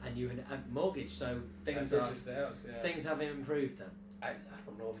 And you had a mortgage, so things the house. Yeah. Things have improved then. I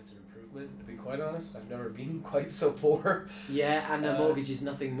don't know if it's an improvement, to be quite honest. I've never been quite so poor. Yeah, and a mortgage is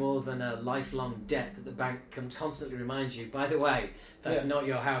nothing more than a lifelong debt that the bank can constantly remind you, by the way, that's not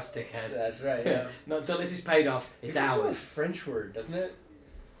your house, dickhead. That's right, yeah. Not until this is paid off, it's ours. It's a French word, doesn't it?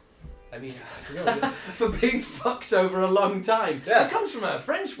 I mean, I forget For being fucked over a long time. Yeah. It comes from a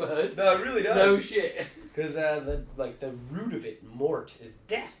French word. No, it really does. No shit. Because the root of it, mort, is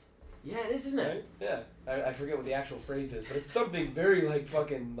death. Yeah, it is, isn't it? Right? Yeah. I forget what the actual phrase is, but it's something very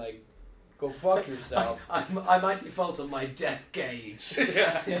fucking go fuck yourself. I might default on my death gauge.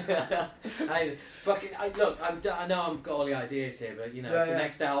 Yeah. I know I've got all the ideas here, but the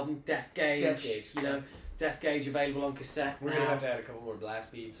next album, Death Gauge. Death Gauge. Death Gauge available on cassette. We're gonna have to add a couple more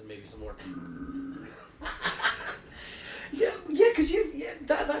blast beats and maybe some more. Because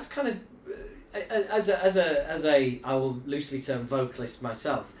that's kind of as a I will loosely term vocalist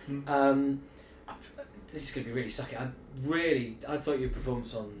myself. This is going to be really sucky. I thought your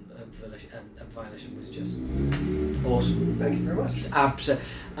performance on Violation was just awesome. Thank you very much. It's absolutely.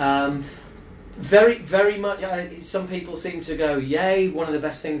 Very, very much. Some people seem to go, "Yay, one of the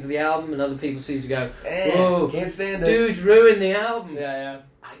best things of the album," and other people seem to go, "Whoa, can't stand it, dude, ruined the album." Yeah.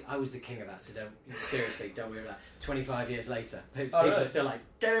 I was the king of that, so don't worry about that. 25 years later, people really? are still like,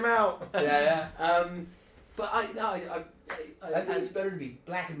 "Get him out." Yeah. But I think it's better to be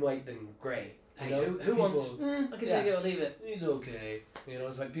black and white than grey. Hey, who wants? I can take it or leave it. He's okay.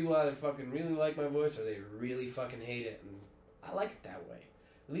 It's like people either fucking really like my voice or they really fucking hate it, and I like it that way.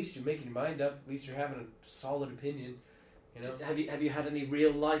 At least you're making your mind up. At least you're having a solid opinion. You know. Have you had any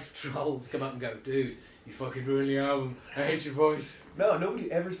real life trolls come up and go, dude, you fucking ruined the album. I hate your voice. No, nobody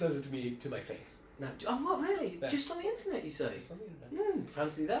ever says it to me to my face. No, oh, what really? Yeah. Just on the internet, you say? Just on the internet.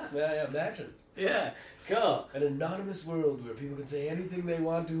 Fancy that? Yeah, imagine. Yeah, cool. An anonymous world where people can say anything they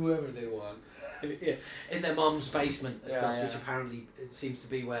want to whoever they want. Yeah. In their mom's basement, of Yeah, course, yeah. which apparently it seems to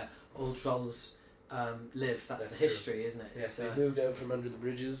be where all trolls live. That's the true. history, isn't it? Yes, It's, they moved out from under the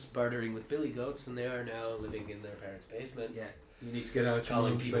bridges, bartering with billy goats, and they are now living in their parents' basement. yeah. You need to get out.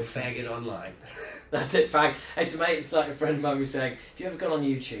 Calling people faggot online. That's it, fag. It's mate. It's like a friend of mine was saying, "Have you ever gone on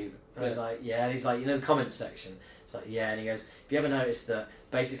YouTube?" And I was like, "Yeah." And he's like, "You know the comments section?" It's like, "Yeah." And he goes, "Have you ever noticed that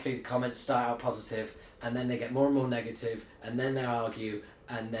basically the comments start out positive, and then they get more and more negative, and then they argue,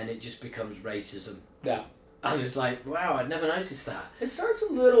 and then it just becomes racism?" Yeah. And it's like, wow, I'd never noticed that. It starts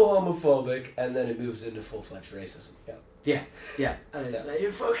a little homophobic, and then it moves into full-fledged racism. Yeah. Yeah, and it's Yeah. like,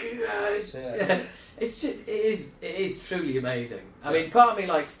 you fuck you guys. Yeah. It's just, it is truly amazing. I mean, part of me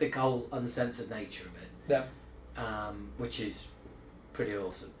likes the whole uncensored nature of it. Yeah. Which is pretty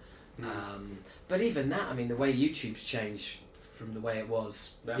awesome. But even that, I mean, the way YouTube's changed from the way it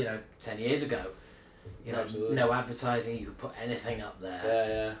was, 10 years ago. You know, Absolutely. no advertising, you could put anything up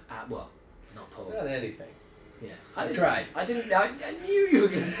there. Yeah. Well, not Paul. Not anything. Yeah. I didn't- tried. I knew you were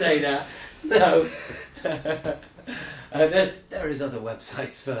going to say that. No. There is other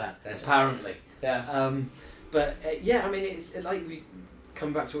websites for that, apparently. Yeah. But I mean, it's like we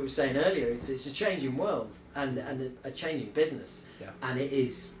come back to what we were saying earlier. It's a changing world and a changing business, and it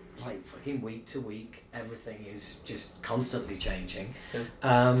is like fucking week to week. Everything is just constantly changing.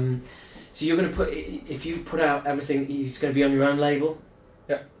 Yeah. So you're going to if you put out everything, it's going to be on your own label.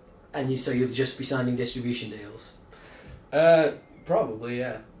 Yeah. And so you'll just be signing distribution deals. Probably,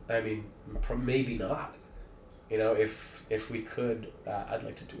 yeah. I mean, maybe not. You know, if we could, I'd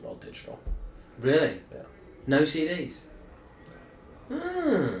like to do it all digital. Really? Yeah. No CDs?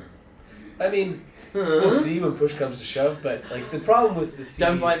 I mean, we'll see when push comes to shove, but like the problem with the CDs...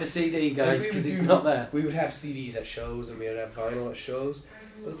 Don't buy the CD, guys, because it's not there. We would have CDs at shows and we would have vinyl at shows,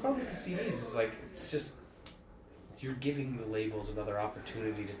 but the problem with the CDs is like, it's just... You're giving the labels another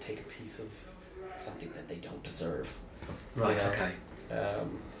opportunity to take a piece of something that they don't deserve. Right, You know? okay.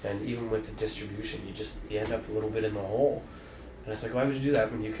 And even with the distribution, you end up a little bit in the hole. And it's like, why would you do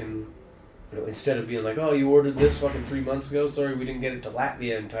that when you can, instead of being like, oh, you ordered this fucking 3 months ago, sorry, we didn't get it to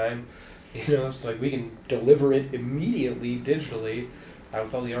Latvia in time. It's like we can deliver it immediately, digitally,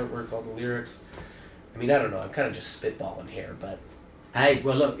 with all the artwork, all the lyrics. I mean, I don't know, I'm kind of just spitballing here, but... Hey,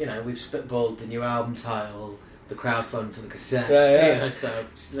 well look, we've spitballed the new album title, the crowdfund for the cassette. Yeah. So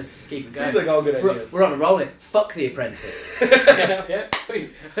let's just keep it going. Seems like all good ideas. We're on a roll it. Fuck The Apprentice. And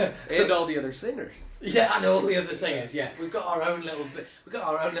all the other singers. Yeah, and all the other singers. Yeah, we've got our own little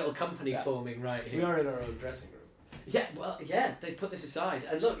company forming right here. We are in our own dressing room. Yeah, well, yeah, they've put this aside,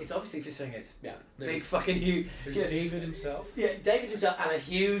 and look, it's obviously for singers. Yeah. Big fucking huge. There's David himself. Yeah, David himself, and a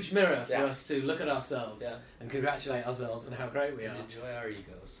huge mirror for Yeah. us to look at ourselves and congratulate ourselves on how great we are. And enjoy our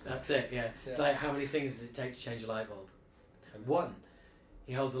egos. That's it. Yeah. It's like, how many singers does it take to change a light bulb? And one.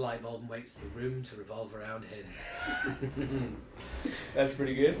 He holds a light bulb and waits for the room to revolve around him. That's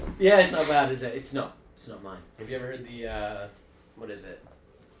pretty good. Yeah, it's not bad, is it? It's not. It's not mine. Have you ever heard the, what is it?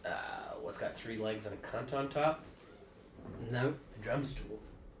 What's got 3 legs and a cunt on top? No. The drum stool.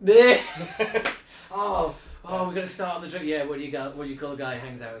 oh, we're going to start on the drum. Yeah, what do you call a guy who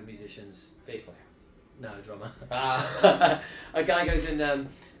hangs out with musicians? Bass player. No, drummer. Ah. A guy goes in,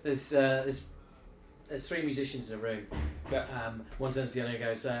 there's 3 musicians in a room. Yeah. One turns to the other and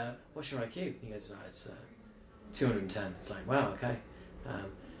goes, what's your IQ? He goes, it's 210. It's like, wow, okay.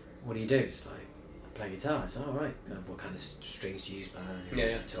 What do you do? It's like, I play guitar. It's all right. What kind of strings do you use?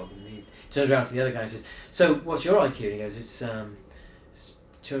 Yeah. Talking. He turns around to the other guy and says, so what's your IQ? And he goes, it's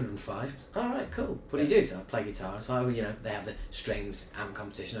 205. All right, cool. What do you do? So I play guitar. So they have the strings amp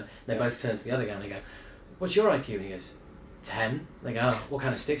competition. They both turn to the other guy and they go, what's your IQ? And he goes, 10. They go, oh, what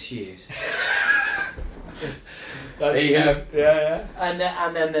kind of sticks do you use? There you go. Yeah. And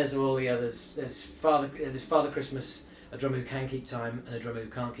then there's all the others. There's Father Christmas, a drummer who can keep time, and a drummer who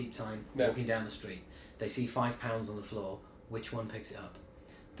can't keep time. Walking down the street, they see £5 on the floor. Which one picks it up?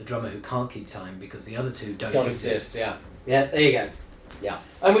 The drummer who can't keep time because the other two don't exist. Yeah. Yeah. There you go. Yeah.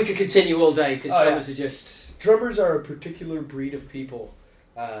 And we could continue all day because drummers are just. Drummers are a particular breed of people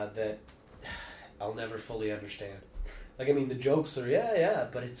that I'll never fully understand. Like, I mean, the jokes are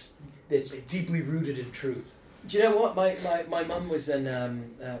but it's deeply rooted in truth. Do you know what? My mum was in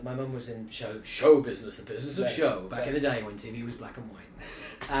show business, the business of show back in the day when TV was black and white,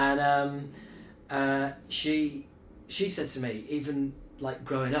 and she said to me, even like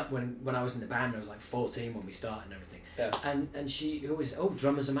growing up when I was in the band. I was like 14 when we started and everything. Yeah. And she always,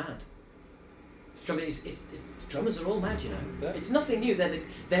 drummers are mad. Drummers are all mad, you know. Yeah. It's nothing new.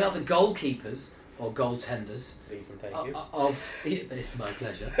 They are the goalkeepers or goaltenders. Please and thank you. It's my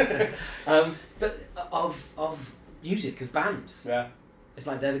pleasure. But of music, of bands. Yeah. It's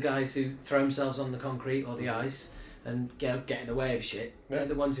like they're the guys who throw themselves on the concrete or the ice and get in the way of shit. Yeah. They're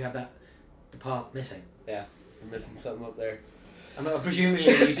the ones who have the part missing. Yeah. You're missing something up there. I mean, presumably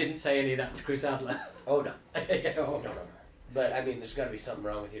you didn't say any of that to Chris Adler. Oh no. Yeah, oh, No. But I mean, there's got to be something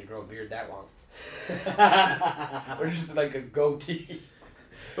wrong with you to grow a beard that long. Or just like a goatee.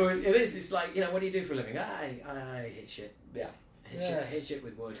 Well, it is. It's like, you know, what do you do for a living? I hit shit. Yeah. Hit shit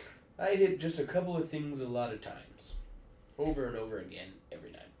with wood. I hit just a couple of things a lot of times. Over and over again,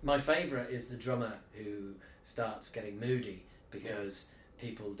 every time. My favourite is the drummer who starts getting moody because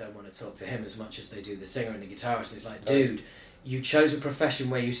people don't want to talk to him as much as they do the singer and the guitarist. And it's like, dude, you chose a profession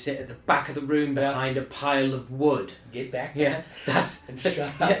where you sit at the back of the room behind a pile of wood. Get back. Yeah, that's... And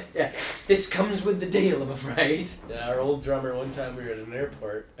shut up. Yeah. This comes with the deal, I'm afraid. Yeah, our old drummer, one time we were at an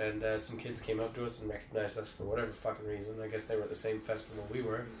airport and some kids came up to us and recognized us for whatever fucking reason. I guess they were at the same festival we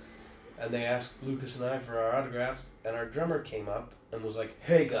were. And they asked Lucas and I for our autographs, and our drummer came up and was like,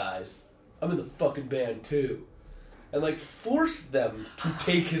 "Hey guys, I'm in the fucking band too." And like forced them to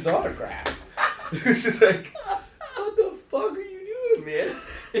take his autograph. It was just like, what the fuck are you doing, man?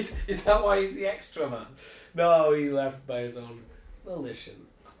 Is that why he's the ex-drummer? No, he left by his own volition.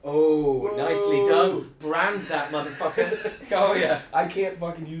 Oh, Whoa. nicely done. Brand that motherfucker. Oh, yeah. I can't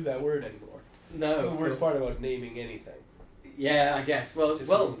fucking use that word anymore. No. That's the worst part about naming anything. Yeah, I guess. Well,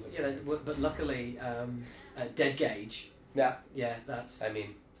 Just you ruins it know, for me. but luckily, Dead Gauge. Yeah. Yeah, that's... I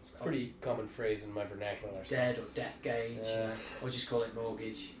mean, it's a pretty common phrase in my vernacular. So. Dead or Death Gauge, you know, or just call it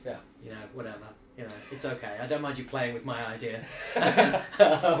Mortgage. Yeah. You know, whatever. You know, it's okay. I don't mind you playing with my idea.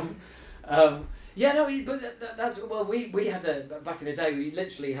 Yeah, no, but that's... Well, we had back in the day, we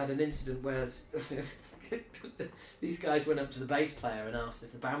literally had an incident where these guys went up to the bass player and asked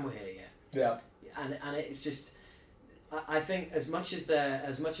if the band were here yet. Yeah. And it's just... I think as much as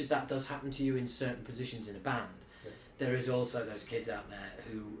that does happen to you in certain positions in a band, there is also those kids out there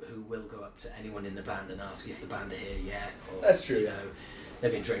who will go up to anyone in the band and ask if the band are here yet. Or, That's true. You know,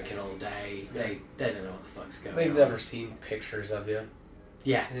 they've been drinking all day. They don't know what the fuck's going on. They've never seen pictures of you.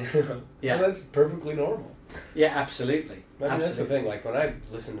 Yeah. Yeah. Well, that's perfectly normal. Yeah, absolutely. I mean, that's the Absolutely. thing. Like, when I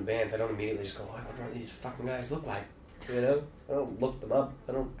listen to bands, I don't immediately just go, "Oh, I wonder what these fucking guys look like." You know? I don't look them up.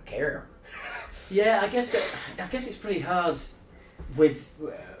 I don't care. Yeah, I guess it's pretty hard with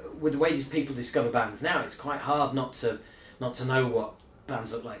the way people discover bands now. It's quite hard not to know what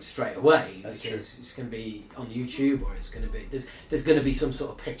bands look like straight away. That's because true. It's going to be on YouTube, or it's going to be there's going to be some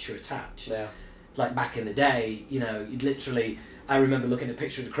sort of picture attached. Yeah. Like back in the day, you know, you'd literally. I remember looking at a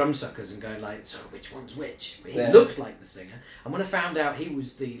picture of the Crumbsuckers and going like, "So which one's which?" He looks like the singer, and when I found out he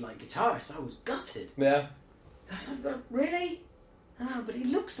was the guitarist, I was gutted. Yeah. And I was like, "Well, really? Oh, but he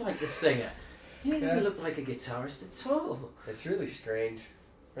looks like the singer. He doesn't look like a guitarist at all." It's really strange.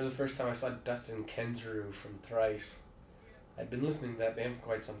 For the first time I saw Dustin Kensrue from Thrice. I'd been listening to that band for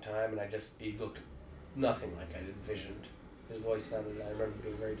quite some time, and he looked nothing like I'd envisioned. His voice sounded, I remember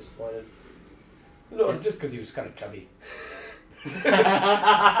being very disappointed. No, just because he was kind of chubby.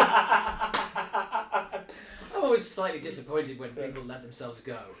 I'm always slightly disappointed when people let themselves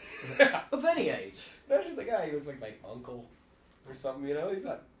go. Of any age. That's just a guy who looks like my uncle or something, you know? He's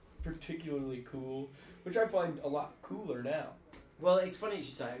not particularly cool, which I find a lot cooler now. Well, it's funny you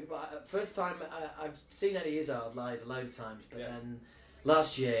should say. First time I've seen Eddie Izzard live a load of times, but then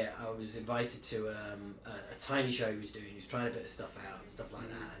last year I was invited to a tiny show he was doing. He was trying a bit of stuff out and stuff like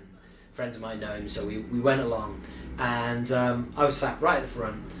that, and friends of mine know him, so we went along, and I was sat right at the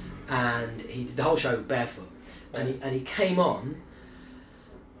front, and he did the whole show barefoot, and he came on,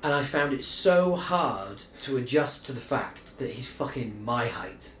 and I found it so hard to adjust to the fact that he's fucking my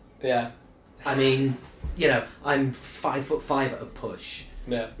height. Yeah. I mean, you know, I'm 5'5" at a push.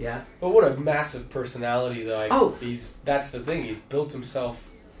 Yeah. Yeah. But what a massive personality, though. Oh. That's the thing. He's built himself.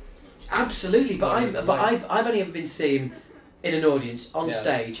 Absolutely, but Right. I've only ever been seen him in an audience on Yeah.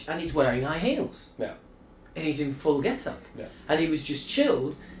 stage, and he's wearing high heels. Yeah. And he's in full get-up. Yeah. And he was just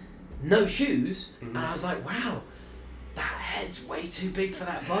chilled, no shoes, Mhm. and I was like, wow, that head's way too big for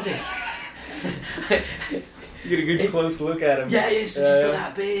that body. You get a good close look at him. Yeah, it's just got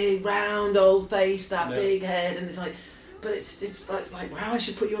that big round old face, that Yeah. big head, and it's like, but it's like, wow, I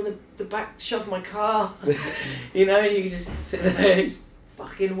should put you on the back shelf of my car. You know, you just sit there. It's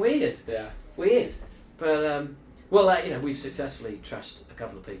fucking weird. Yeah. Weird. But Well, we've successfully trashed a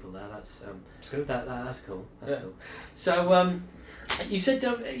couple of people there. That's good. That's cool. That's cool. So, you said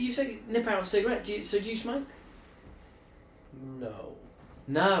nip out a cigarette. Do you smoke? No.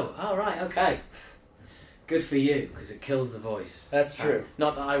 No. Oh, right. Okay. Good for you, because it kills the voice. That's true.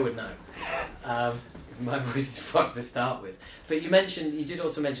 Not that I would know, because my voice is fucked to start with. But you did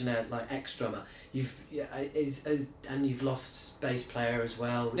also mention like ex-drummer. And you've lost bass player as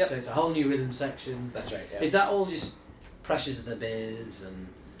well. Yep. So it's a whole new rhythm section. That's right. Yeah. Is that all just pressures of the biz and?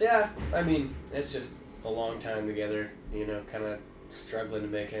 Yeah, I mean, it's just a long time together, kind of struggling to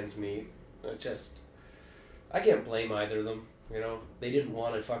make ends meet. I can't blame either of them, They didn't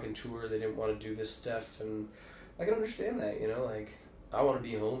want to fucking tour, they didn't want to do this stuff, and I can understand that, like, I want to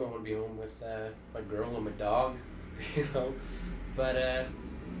be home with my girl and my dog, But I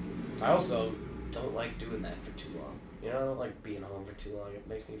also don't like doing that for too long, I don't like being home for too long, it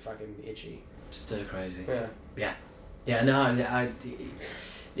makes me fucking itchy. Stir crazy. Yeah. Yeah, no,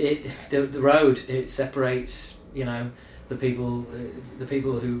 the road, it separates, the people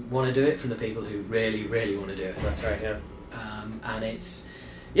who want to do it from the people who really, really want to do it. That's right, yeah. And it's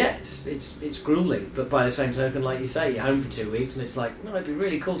grueling, but by the same token, like you say, you're home for 2 weeks, and it's like, no, it'd be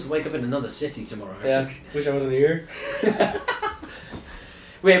really cool to wake up in another city tomorrow. Yeah, wish I wasn't here.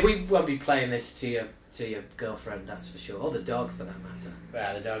 We won't be playing this to your girlfriend, that's for sure, or the dog for that matter.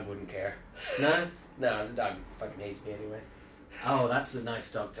 Yeah, the dog wouldn't care. No? No, the dog fucking hates me anyway. Oh, that's a nice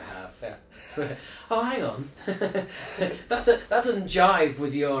dog to have. Yeah. Oh, hang on. that doesn't jive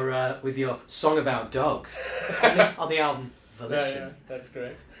with your song about dogs on the album Volition. Yeah, that's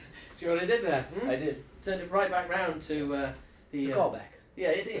correct. See what I did there? I did. Turned it right back round to the. It's a callback.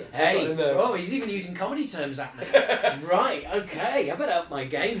 Yeah. Hey. He's even using comedy terms at me. Right. Okay. I better up my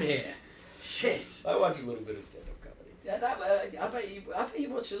game here. Shit. I watch a little bit of stand-up comedy. Yeah, I bet you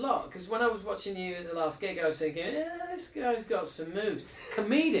watch a lot, because when I was watching you at the last gig, I was thinking, this guy's got some moves,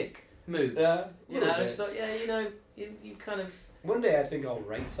 comedic moves. It's like, you kind of. One day I think I'll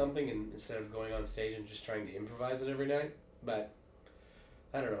write something instead of going on stage and just trying to improvise it every night. But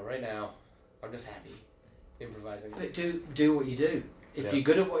I don't know. Right now, I'm just happy improvising. But do what you do. If you're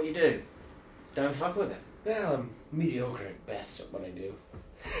good at what you do, don't fuck with it. Well, I'm mediocre at best at what I do.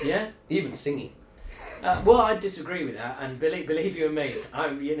 Yeah, even singing. Well, I disagree with that, and believe you me,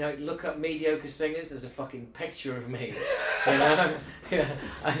 look up mediocre singers. There's a fucking picture of me,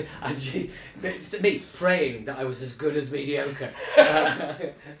 it's me praying that I was as good as mediocre.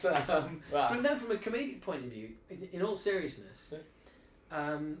 From a comedic point of view, in all seriousness,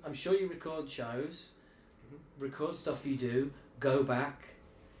 I'm sure you record shows, record stuff you do, go back,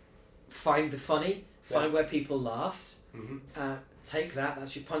 find the funny, find where people laughed. Take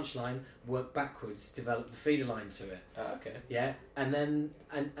that's your punchline, work backwards, develop the feeder line to it. Okay. Yeah, and then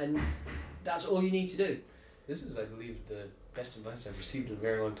and that's all you need to do. This is, I believe, the best advice I've received in a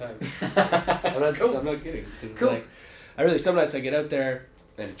very long time. I'm not kidding. Because it's like, some nights I get out there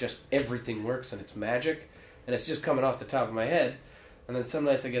and everything works and it's magic and it's just coming off the top of my head. And then some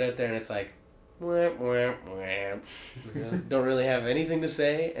nights I get out there and it's like, wham, wham, wham. Don't really have anything to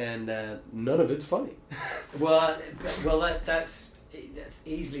say and none of it's funny. Well, that's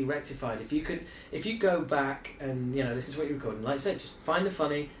easily rectified. If you go back and this is what you're recording, like I said, just find the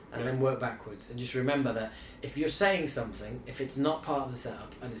funny and then work backwards, and just remember that if you're saying something, if it's not part of the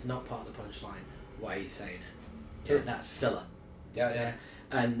setup and it's not part of the punchline, why are you saying it? Sure. Yeah, that's filler. Yeah.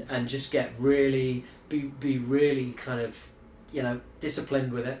 And just get really be really kind of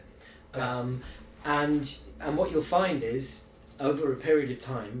disciplined with it. And what you'll find is, over a period of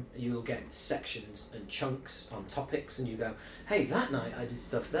time, you'll get sections and chunks on topics, and you go, hey, that night I did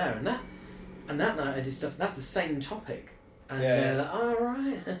stuff there, and that night I did stuff, that's the same topic. And like, all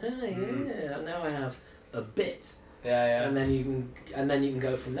right, now I have a bit. Yeah. And then you can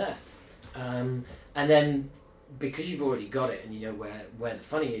go from there. And then, because you've already got it and you know where the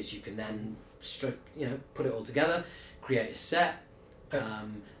funny is, you can then put it all together, create a set,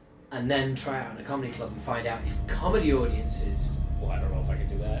 and then try it out in a comedy club and find out if comedy audiences... Well, I don't know if I can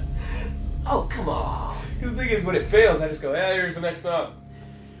do that. Oh, come on! Because the thing is, when it fails, I just go, here's the next song.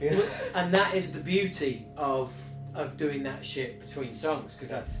 And that is the beauty of doing that shit between songs, because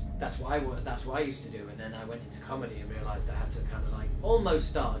that's what I used to do, and then I went into comedy and realised I had to kind of like almost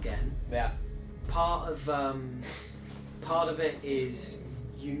start again. Yeah. Part of it is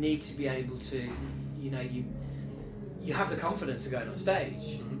you need to be able to, you have the confidence of going on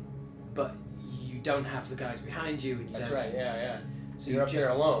stage, but you don't have the guys behind you. And That's right, yeah. So you're up there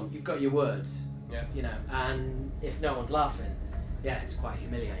alone. You've got your words, yeah. And if no one's laughing, it's quite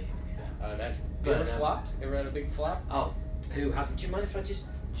humiliating. Yeah, I imagine. You ever had a big flop? Oh, who hasn't? Do you mind if I just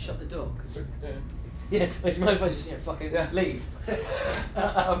shut the door? 'Cause Yeah, which mind if I just fucking leave?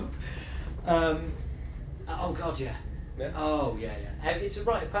 Oh God, yeah. Oh yeah. It's a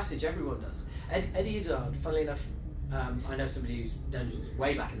rite of passage. Everyone does. Eddie Izzard, funnily enough, I know somebody who's known us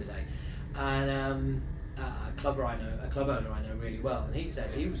way back in the day, and a club owner I know really well, and he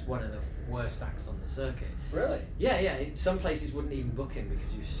said he was one of the worst acts on the circuit. Really? Yeah. Some places wouldn't even book him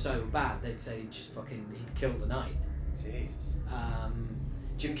because he was so bad. They'd say he'd kill the night. Jesus.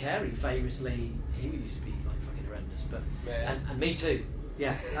 Jim Carrey famously, he used to be like fucking horrendous, but Yeah. and me too.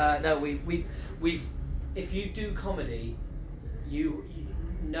 Yeah. No, we've if you do comedy, you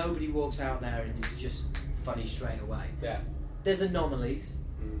nobody walks out there and it's just funny straight away. Yeah. There's anomalies.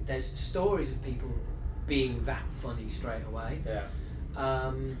 There's stories of people being that funny straight away.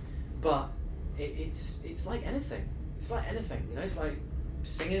 Yeah. But it's like anything. It's like anything. It's like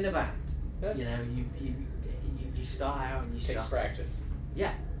singing in a band. Yeah. You start out and you Takes start. practice.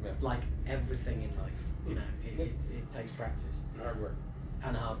 Yeah. Yeah. Like everything in life. It takes practice And hard work.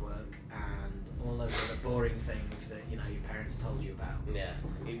 and hard work and all those other boring things that your parents told you about. Yeah.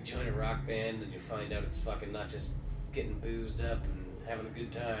 You join a rock band and you find out it's fucking not just getting boozed up and having a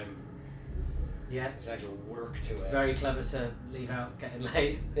good time. Yeah. There's actual work to It's it. very clever to leave out getting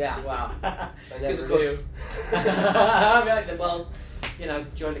laid. Yeah. Wow. Because never of course. knew. Right, well,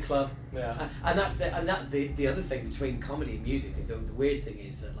 join the club. Yeah. And that's the other thing between comedy and music is the weird thing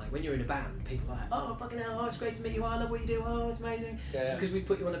is that like when you're in a band, people are like, oh fucking hell, oh it's great to meet you, oh, I love what you do, oh it's amazing. Yeah. Because we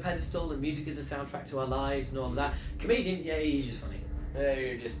put you on a pedestal and music is a soundtrack to our lives and all of that. Comedian, yeah, he's just funny. Yeah,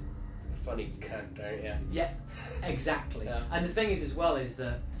 you're just a funny cunt, aren't you? Yeah, exactly. Yeah. And the thing is as well is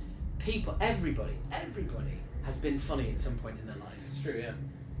that everybody has been funny at some point in their life. It's true, yeah.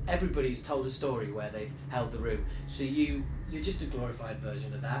 Everybody's told a story where they've held the room. So you're just a glorified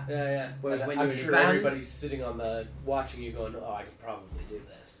version of that. Yeah. Whereas And when I'm you're in a sure band- everybody's sitting watching you going, oh, I could probably do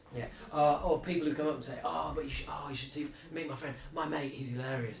this. Yeah. Or people who come up and say, oh, but you should meet my friend. My mate, he's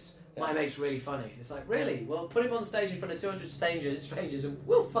hilarious. My Yeah. mate's really funny. It's like, really? Well, put him on stage in front of 200 strangers and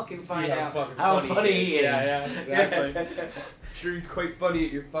we'll fucking find See out fucking how funny he is. Yeah, exactly. Sure, he's quite funny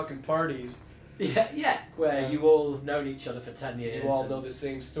at your fucking parties. Yeah. Where Yeah. you all have known each other for 10 years. You all and- know the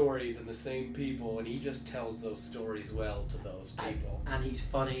same stories and the same people, and he just tells those stories well to those people. And he's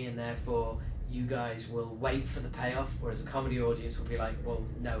funny, and therefore you guys will wait for the payoff, whereas a comedy audience will be like, well,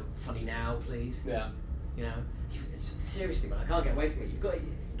 no, funny now, please. Yeah. Seriously, man, I can't get away from it. You've got to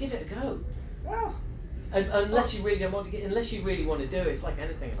give it a go. Well, And unless you really don't want to unless you really want to do it, it's like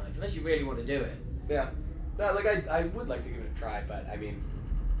anything in life. Unless you really want to do it, yeah. No, like I would like to give it a try, but I mean,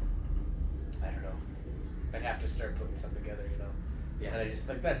 I don't know. I'd have to start putting something together, Yeah. And I just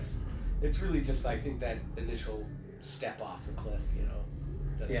like it's really just I think that initial step off the cliff,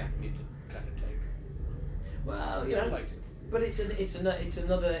 that Yeah. I need to kind of take. well, Which I'd like to. But it's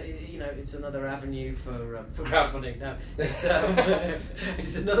another avenue for crowdfunding. No,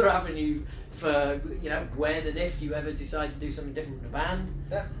 it's another avenue for when and if you ever decide to do something different with a band.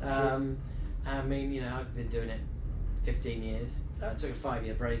 Yeah. I mean, I've been doing it 15 years. I took a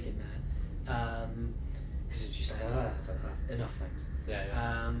 5-year break in there because it's just like enough things. Yeah.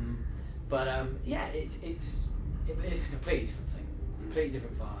 It's a completely different thing, completely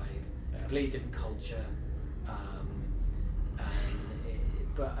different vibe, completely different culture.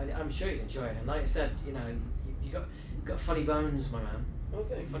 But I'm sure you enjoy it. And like I said, you got funny bones, my man.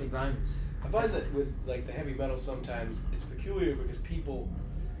 Okay. Funny bones. I find that with like the heavy metal, sometimes it's peculiar because people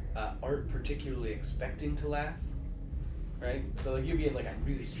aren't particularly expecting to laugh, right? So like you'd be in like a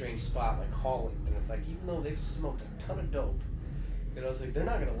really strange spot like Holland, and it's like even though they've smoked a ton of dope, it's like they're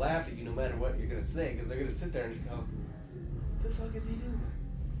not gonna laugh at you no matter what you're gonna say because they're gonna sit there and just go, "The fuck is he doing?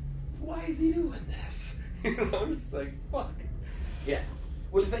 Why is he doing this?" I'm just like, "Fuck." Yeah.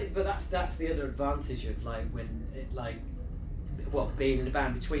 Well, but that's the other advantage of being in a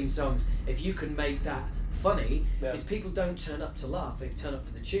band between songs. If you can make that funny, Yeah. is people don't turn up to laugh; they turn up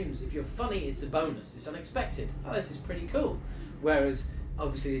for the tunes. If you're funny, it's a bonus. It's unexpected. Oh, this is pretty cool. Whereas,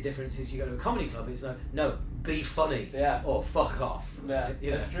 obviously, the difference is you go to a comedy club. It's like, no, be funny, Yeah. or fuck off. Yeah,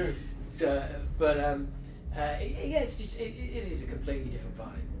 that's true. So, but it's just it is a completely different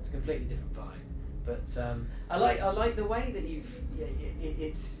vibe. It's a completely different vibe. But I like the way that you've.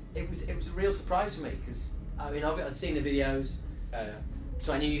 It was a real surprise for me because I mean I've seen the videos,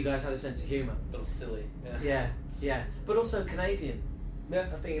 so I knew you guys had a sense of humour. A little silly. Yeah, but also Canadian. Yeah.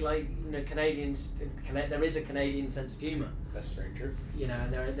 I think Canadians. There is a Canadian sense of humour. That's very true.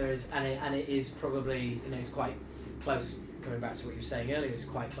 And there is, and it is probably it's quite close. Coming back to what you were saying earlier, it's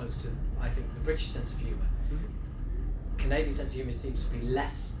quite close to I think the British sense of humour. Mm-hmm. Canadian sense of humour seems to be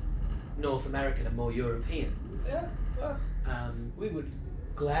less North American and more European. Yeah. Well,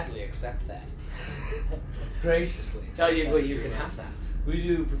 gladly accept that. Graciously Oh, accept that. you can have that. We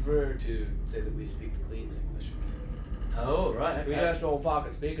do prefer to say that we speak the Queen's English. Oh, right. Okay. We just don't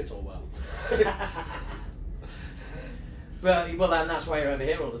fucking speak it so well. But well, then that's why you're over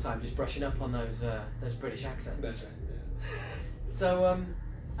here all the time, just brushing up on those British accents. That's right. Yeah. So,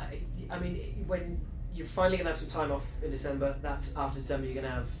 I mean, when you're finally gonna have some time off in December, that's after December you're gonna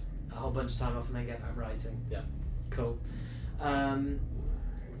have a whole bunch of time off and then get back writing. Yeah. Cool.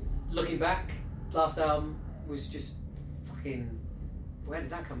 Looking back, last album was just fucking. Where did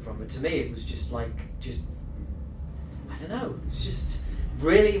that come from? But to me, it was just I don't know. It's just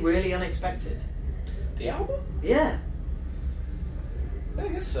really, really unexpected. The album? Yeah. I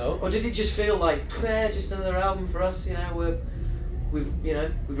guess so. Or did it just feel like, just another album for us? You know, we've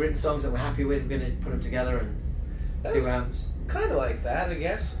written songs that we're happy with. We're going to put them together and see what happens. Kind of like that, I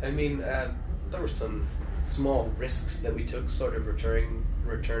guess. I mean, there were some small risks that we took, sort of returning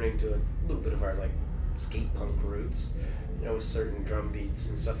to a little bit of our like skate punk roots. You know, with certain drum beats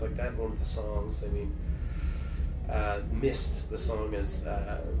and stuff like that. One of the songs, I mean, Mist, the song is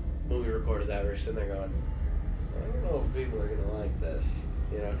when we recorded that, we were sitting there going, I don't know if people are gonna like this,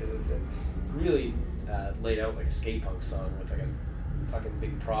 you know, because it's really laid out like a skate punk song with like a fucking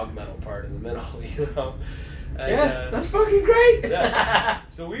big prog metal part in the middle, you know. And, that's fucking great. Yeah.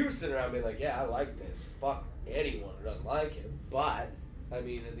 So we were sitting around being like, yeah, I like this. Fuck anyone who doesn't like it, but I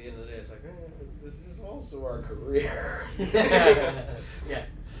mean, at the end of the day, it's like, this is also our career. Yeah.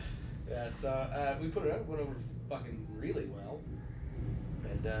 Yeah. So we put it out, went over fucking really well,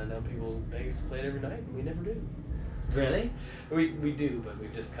 and now people beg us to play it every night, and we never do. Really? We do, but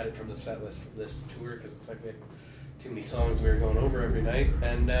we've just cut it from the set list for this tour because it's like we had too many songs we were going over every night.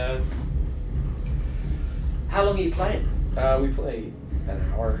 And how long are you playing? we play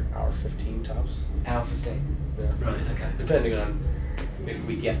an hour 15 tops. Hour 15. Yeah. Right. Okay. Depending on if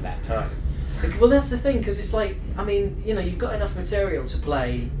we get that time. Well, that's the thing, because it's like, I mean, you know, you've got enough material to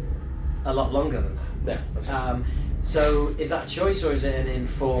play a lot longer than that. Yeah. That's right. So is that a choice, or is it an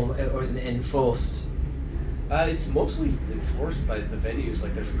enforced? It's mostly enforced by the venues.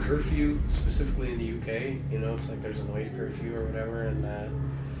 Like, there's a curfew specifically in the UK. You know, it's like there's a noise curfew or whatever, and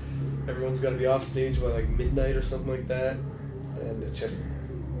everyone's got to be off stage by like midnight or something like that. And it's just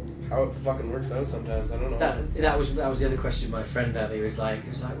how it fucking works out sometimes. I don't know. That was the other question my friend had. He was like,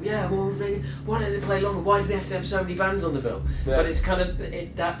 yeah, well, why don't they play longer? Why do they have to have so many bands on the bill? Yeah. But it's kind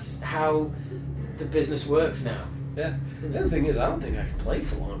of that's how the business works now. Yeah. The other thing is, I don't think I can play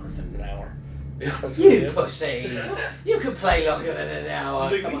for longer than an hour. To be honest You with pussy! You can play longer than an hour.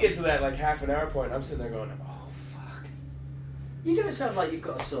 Like, Come we on. get to that like half an hour point, I'm sitting there going, oh fuck. You don't sound like you've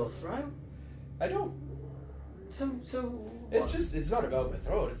got a sore throat. I don't. So It's what? just, it's not about my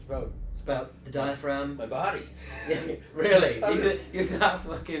throat. It's about It's about the diaphragm. my body. Yeah, really? I'm You're that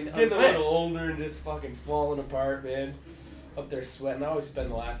fucking Getting a unfit. little older and just fucking falling apart, man. Up there sweating. I always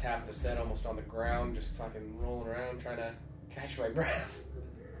spend the last half of the set almost on the ground, just fucking rolling around, trying to catch my breath.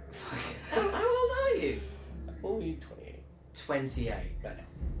 How old are you? I'm only 28. 28. I know.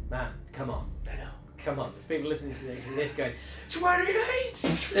 Man, come on. I know. Come on. There's people listening to this going,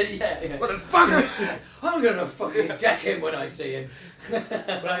 28? yeah. Motherfucker! I'm going to fucking deck him when I see him.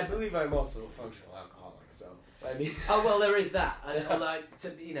 But I believe I'm also a functional alcoholic, so, I mean... Oh, well, there is that. And like,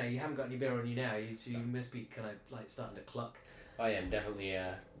 you know, you haven't got any beer on you now, so you must be kind of like starting to cluck. I am definitely,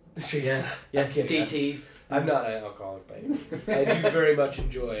 Yeah, I'm kidding. DTs. I'm not an alcoholic by any means. I do very much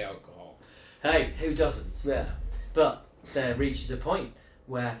enjoy alcohol. Hey, who doesn't? Yeah. But there reaches a point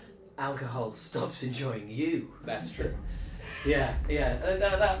where alcohol stops enjoying you. That's true. Yeah.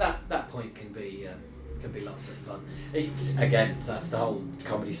 That point can be lots of fun. Again, that's the whole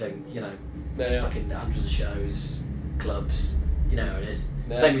comedy thing. You know, Yeah. fucking hundreds of shows, clubs. You know how it is.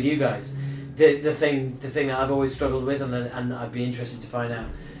 Yeah. Same with you guys. The thing that I've always struggled with, and I'd be interested to find out.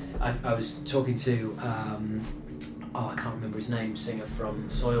 I was talking to I can't remember his name, singer from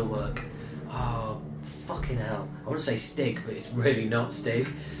Soilwork. Oh, fucking hell! I want to say Stig, but it's really not Stig.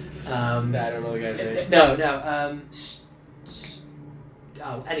 I don't know the guy's name. No.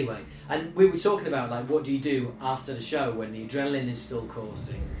 Anyway, and we were talking about like what do you do after the show when the adrenaline is still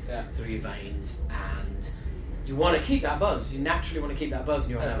coursing through your veins, and you want to keep that buzz. You naturally want to keep that buzz,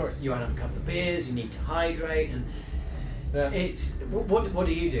 and you want to have a couple of beers. You need to hydrate, and it's what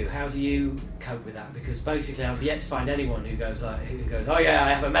do you do? How do you cope with that? Because basically, I've yet to find anyone who goes, oh yeah, I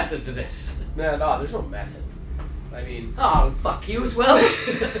have a method for this. No, there's no method. I mean... Oh, fuck you as well.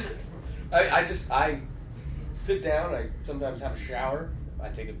 I sit down, I sometimes have a shower, I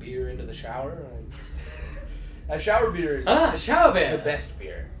take a beer into the shower. A shower beer is shower beer. the best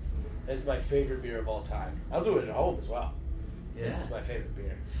beer. It's my favorite beer of all time. I'll do it at home as well. This is my favorite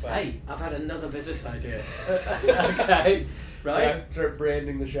beer. But Hey, I've had another business idea. Okay, right? yeah, start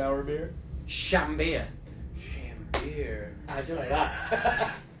branding the shower beer. Shambir. Beer. I do like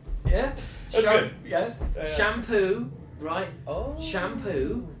that. Yeah? That's good. Yeah. Yeah. Shampoo, right? Oh.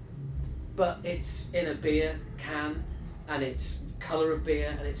 Shampoo, but it's in a beer can, and it's colour of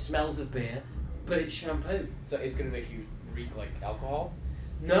beer, and it smells of beer, but it's shampoo. So it's gonna make you reek like alcohol?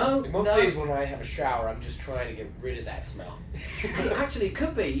 No, Like most no. days when I have a shower, I'm just trying to get rid of that smell. Actually, it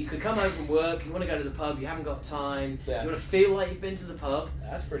could be. You could come home from work, you want to go to the pub, you haven't got time, Yeah. you want to feel like you've been to the pub.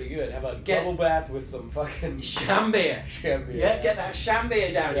 That's pretty good. How about Get- bubble bath with some fucking Shambir. Shambir. Yeah, get that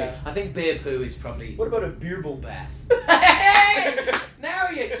shambir down Yeah. you. I think beer poo is probably... What about a beerball bath? Hey! Now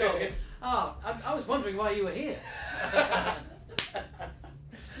you're talking. Oh, I was wondering why you were here.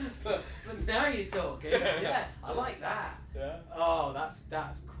 but now you're talking. Yeah, I like that. Yeah. Oh, that's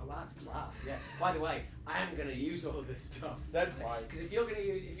class. Yeah. By the way, I am going to use all of this stuff. That's fine. Because if you're going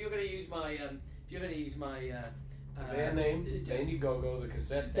to use my Band name, then you go the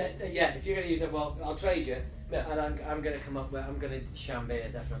cassette. thing. yeah, if you're going to use it, well, I'll trade you. Yeah. And I'm going to come up with, I'm going to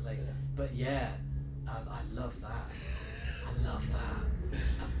shambir definitely. Yeah. But yeah, I love that. I love that.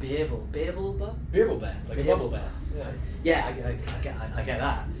 A beerball, Beerball bath, like a bubble bath. Yeah. Yeah, I get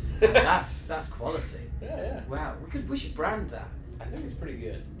that. That's quality. Yeah. Wow, we should brand that. I think it's pretty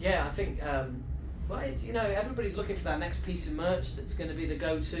good. Yeah, I think. Well, it's, everybody's looking for that next piece of merch that's going to be the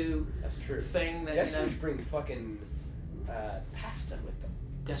go-to That's true. thing. That Destrage bring fucking pasta with them.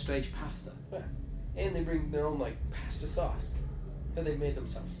 Destrage pasta. Yeah. And they bring their own like pasta sauce that they've made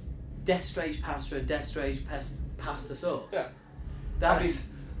themselves. Destrage pasta, Destrage pasta sauce. Yeah. That is.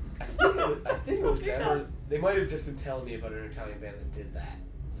 I think it was fucking them. Or nuts. they might have just been telling me about an Italian band that did that.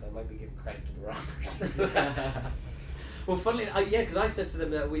 So I might be giving credit to the wrong person. Well, funnily, because I said to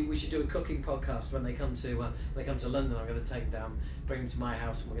them that we should do a cooking podcast when they come to London. I'm going to take them down, bring them to my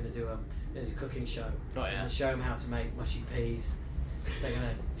house, and we're going to do a cooking show. Oh, yeah. I'm going to show them how to make mushy peas. They're going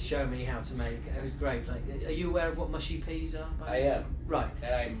to show me how to make. It was great. Like, are you aware of what mushy peas are? I am. Right.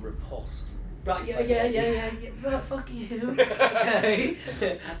 And I'm repulsed. Right. Yeah. Right, fuck you. Okay.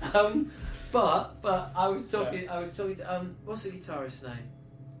 But I was talking. I was talking to what's the guitarist's name?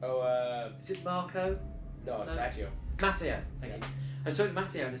 Oh, Is it Marco? no, it's No. Matteo. Matteo, thank you. I was talking to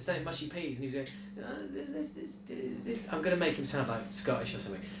Matteo and I said mushy peas, and he was going, this. I'm going to make him sound like Scottish or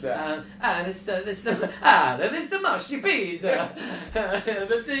something. Yeah. There's the mushy peas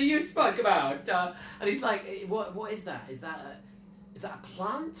that you spoke about. And he's like, what is that? Is that a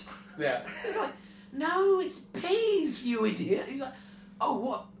plant? Yeah. It's like, no, it's peas, you idiot. He's like, oh,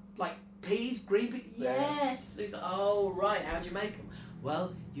 what? Like peas, green peas? Yeah. Yes. He's like, oh, right. How'd you make them?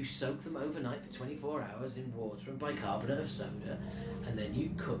 Well, you soak them overnight for 24 hours in water and bicarbonate of soda, and then you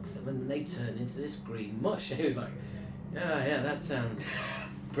cook them, and they turn into this green mush. And he was like, yeah, that sounds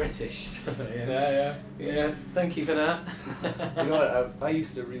British. I was like, yeah, thank you for that. You know what? I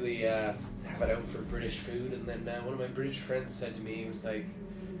used to really have it out for British food, and then one of my British friends said to me, he was like,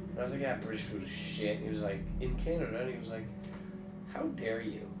 I was like, yeah, British food is shit. And he was like, in Canada, and he was like, how dare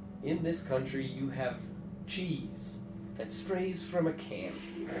you? In this country, you have cheese that sprays from a can.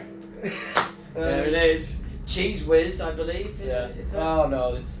 There it is. Cheese Whiz, I believe. Is that? Oh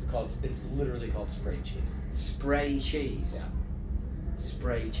no, it's literally called spray cheese. Spray cheese. Yeah.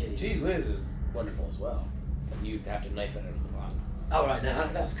 Spray cheese. Cheese Whiz is wonderful as well, and you'd have to knife it out of the bottom. Oh, right, now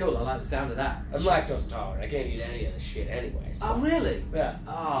that's cool. I like the sound of that. I'm lactose intolerant. I can't eat any of this shit anyway. So. Oh, really? Yeah.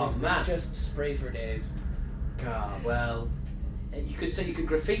 Oh, Makes me man. Just spray for days. God, well, you could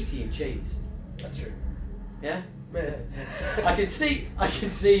graffiti in cheese. That's true. Yeah. I can see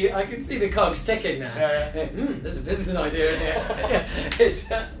the cogs ticking now. Yeah. There's a business idea in here. It's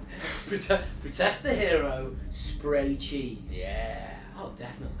protest the hero, spray cheese. Yeah. Oh,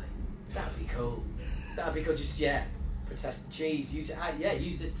 definitely. That'd be cool. Just protest the cheese. Use it.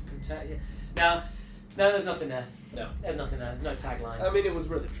 Use this to protect you. No, there's nothing there. No. There's nothing there. There's no tagline. I mean, it was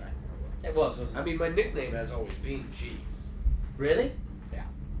worth a try. It wasn't I it? mean, my nickname has always been Cheese. Really? Yeah.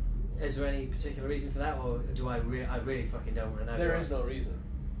 Is there any particular reason for that, or do I really fucking don't want to know? There is no reason.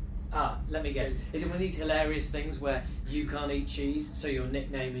 Let me guess. Is it one of these hilarious things where you can't eat cheese, so your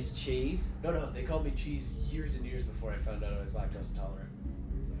nickname is Cheese? No, they called me Cheese years and years before I found out I was lactose intolerant.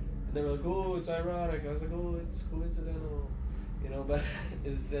 And they were like, oh, it's ironic. I was like, oh, it's coincidental. But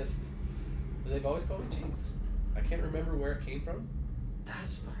it's just, they've always called me Cheese. I can't remember where it came from.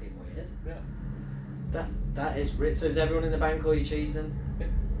 That's fucking weird. Yeah. That is weird. So does everyone in the band call you Cheese then? Yeah.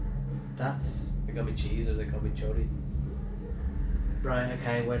 They call me Cheese or they call me Chody. Right,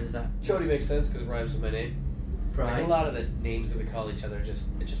 okay, where does that... Chody makes sense because it rhymes with my name. Right. Like a lot of the names that we call each other, it just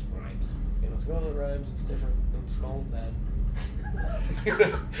rhymes. It's it rhymes, it's different. Don't call them that.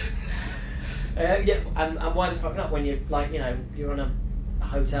 Yeah, and why the fuck not when you're like, you're on a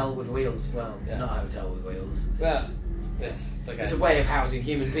hotel with wheels? Well, it's not a hotel with wheels. It's a way of housing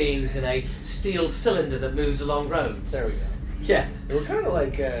human beings in a steel cylinder that moves along roads. There we go. Yeah. We're kind of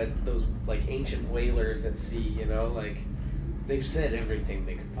like those like ancient whalers at sea, like they've said everything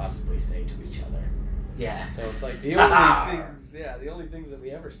they could possibly say to each other. Yeah. So it's like the only things that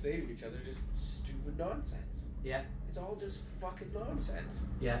we ever say to each other are just stupid nonsense. Yeah. It's all just fucking nonsense.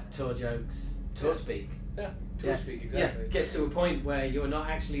 Yeah, tour jokes, tour speak. Yeah, tour speak, exactly. Yeah, it gets to a point where you're not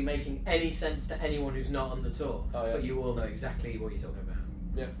actually making any sense to anyone who's not on the tour, but you all know exactly what you're talking about.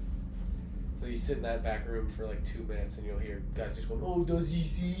 Yeah. So you sit in that back room for like 2 minutes and you'll hear guys just going, oh, does he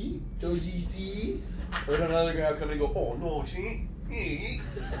see? Does he see? Or another guy will come and go, oh, no, see? It's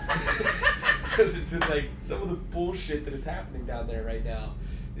just like some of the bullshit that is happening down there right now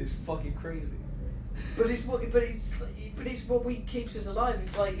is fucking crazy. But it's what keeps us alive.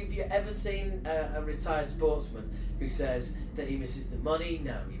 It's like, have you ever seen a retired sportsman who says that he misses the money?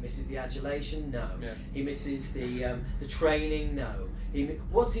 No. He misses the adulation? No. Yeah. He misses the training? No.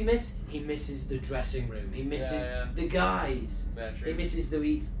 What's he miss? He misses the dressing room. He misses the guys. He misses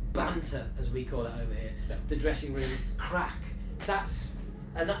the banter, as we call it over here. Yeah. The dressing room crack. That's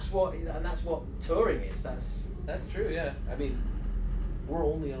what touring is. That's true. Yeah. I mean, we're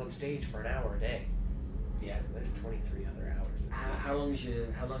only on stage for an hour a day. Yeah, there's 23 other hours. How long's your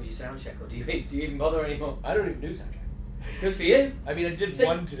sound check, or do you even bother anymore? I don't even do sound check. Good for you. I mean, I did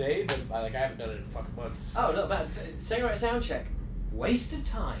one today, but I haven't done it in fucking months. Oh, not bad. Singer sound check. Waste of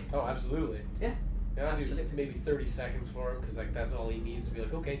time. Oh, absolutely. Yeah. I absolutely. Do maybe 30 seconds for him because that's all he needs to be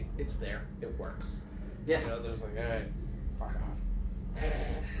like, okay, it's there, it works. Yeah. There's like, all right, fuck off.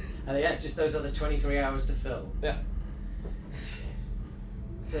 And just those other 23 hours to fill. Yeah.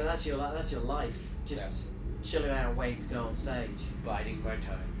 So that's your life. Just chilling out and waiting to go on stage. Biding my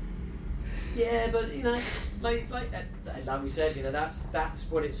time. Yeah, but it's like we said, that's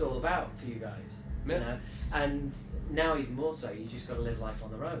what it's all about for you guys. Yeah. And now even more so, you just got to live life on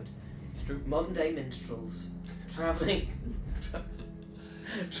the road. It's true. Modern day minstrels, traveling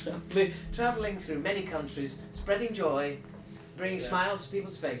through many countries, spreading joy, bringing smiles to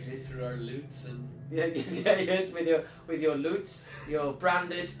people's faces through our lutes and. Yes, with your lutes, your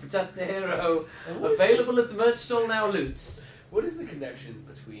branded Protest the Hero, available at the merch stall now. Lutes. What is the connection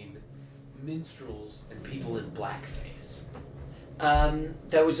between minstrels and people in blackface?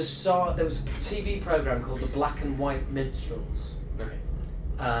 There was a TV program called The Black and White Minstrels. Okay.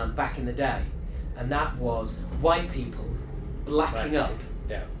 Back in the day, and that was white people blacking up.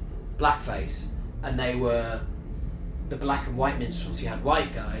 Yeah. Blackface, and they were the black and white minstrels. You had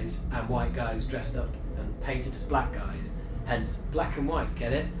white guys and white guys dressed up and painted as black guys, hence black and white.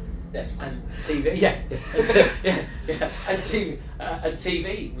 Get it? Yes. And TV, and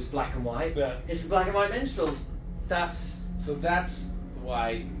TV was black and white. Yeah. It's the black and white minstrels. That's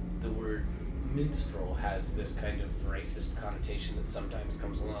why the word minstrel has this kind of racist connotation that sometimes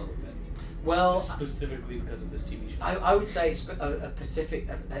comes along with it. Well, specifically because of this TV show. I would say it's a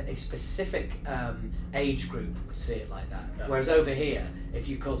specific age group would see it like that. Yeah. Whereas over here, if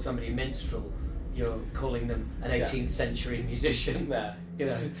you call somebody a minstrel, you're calling them an 18th century musician. Yeah.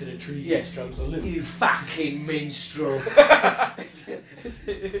 Sits in a tree and strums a lute. You fucking minstrel. it's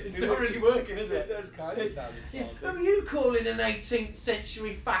not really working, is it? It does kind of sound insulting. Who are you calling an 18th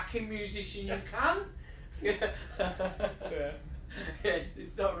century fucking musician? You can. Yeah. Yes,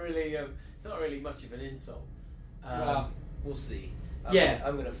 it's not really much of an insult. Well, we'll see.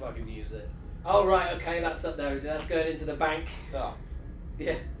 I'm gonna fucking use it. Oh right, okay, that's up there. Is it? That's going into the bank. Oh,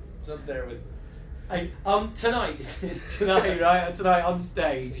 yeah, it's up there with. Hey, tonight, right? Tonight on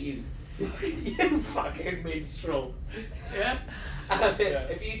stage, you fucking minstrel. Yeah.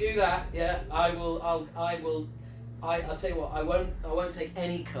 If you do that, I'll tell you what. I won't take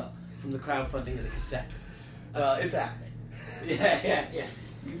any cut from the crowdfunding of the cassette. It's happening. Yeah.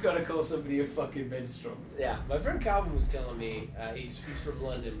 You've got to call somebody a fucking minstrel. Yeah, my friend Calvin was telling me, he's from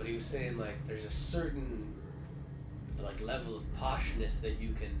London, but he was saying like there's a certain like level of poshness that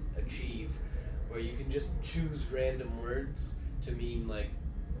you can achieve where you can just choose random words to mean like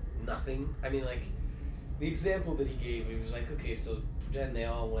nothing. I mean, like the example that he gave, he was like, okay, so pretend they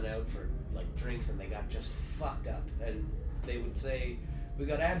all went out for like drinks and they got just fucked up, and they would say, we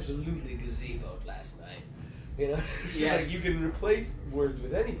got absolutely gazeboed last night. Yes. Like you can replace words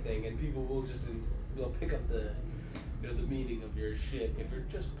with anything, and people will just they'll pick up the the meaning of your shit if you're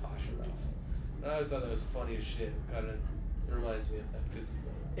just posh enough. And I always thought that was funny as shit. Kind of reminds me of that because.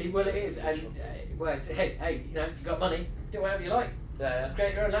 Well, it is, and hey, if you've got money, do whatever you like. Yeah.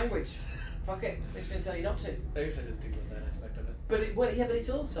 Create your own language. Fuck it. Who's going to tell you not to? I guess I didn't think about that aspect of it. but it's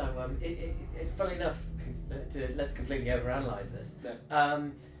also funny enough. Let's completely overanalyze this.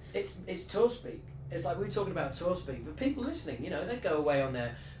 No. It's tour speak. It's like we were talking about tour speak, but people listening, they go away on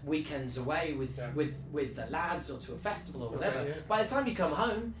their weekends away with the lads or to a festival or whatever. Right, yeah. By the time you come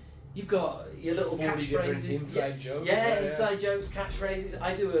home, you've got your little 40 different catchphrases, inside jokes. Inside jokes, catchphrases.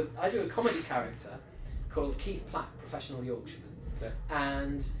 I do a comedy character called Keith Platt, professional Yorkshireman,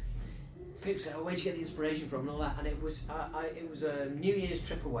 and people say, "Oh, where'd you get the inspiration from?" and all that. And it was a New Year's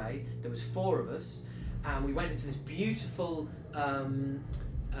trip away. There was 4 of us, and we went into this beautiful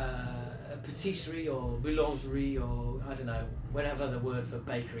patisserie or boulangerie or I don't know, whatever the word for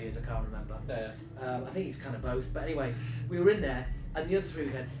bakery is, I can't remember. I think it's kind of both. But anyway, we were in there, and the other 3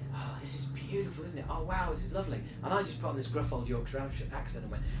 were going, "Oh, this is beautiful, isn't it? Oh, wow, this is lovely." And I just put on this gruff old Yorkshire accent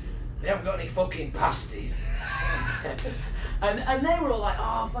and went, "They haven't got any fucking pasties." and they were all like,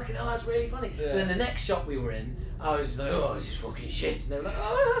 "Oh, fucking hell, that's really funny." Yeah. So then the next shop we were in, I was just like, "Oh, this is fucking shit." And they were like,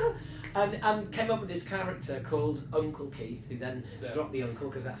 "Oh." And came up with this character called Uncle Keith, who then dropped the uncle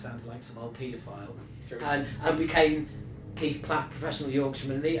because that sounded like some old paedophile, and became Keith Platt, professional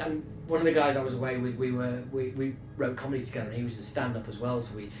Yorkshireman. And one of the guys I was away with, we wrote comedy together, and he was a stand-up as well.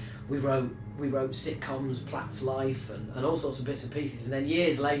 So we wrote sitcoms, Platt's life, and all sorts of bits and pieces. And then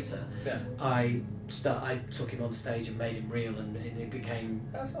years later, I took him on stage and made him real, and it became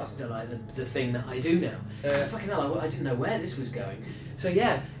the thing that I do now. So fucking hell, I didn't know where this was going. So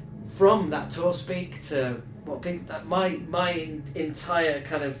yeah. From that tour speak to my entire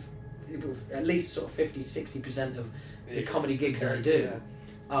kind of at least sort of 50-60% of the comedy gigs I do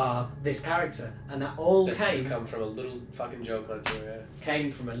are this character, and that all just come from a little fucking joke on tour.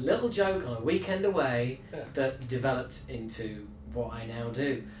 Came from a little joke on a weekend away that developed into what I now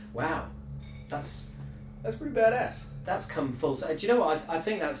do. Wow, that's pretty badass. That's come full circle. Do you know what? I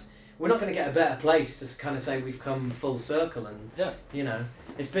think that's. We're not going to get a better place to kind of say we've come full circle, and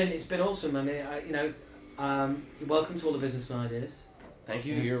it's been awesome. I mean, welcome to all the business and ideas. Thank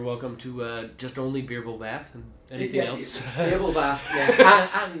you. You're welcome to just only Beerball Bath and anything else. Beerball Bath,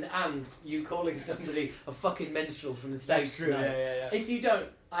 and you calling somebody a fucking minstrel from the States. That's true. Yeah. If you don't,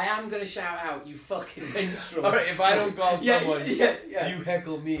 I am going to shout out, "You fucking minstrel." All right, if I don't call someone, yeah. you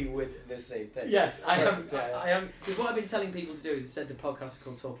heckle me with the same thing. Yes, I am. Because what I've been telling people to do is, said the podcast is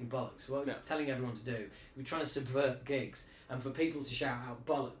called Talking Bollocks. What I'm telling everyone to do, we're trying to subvert gigs, and for people to shout out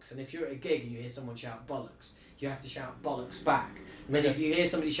bollocks. And if you're at a gig and you hear someone shout bollocks, you have to shout bollocks back. And then if you hear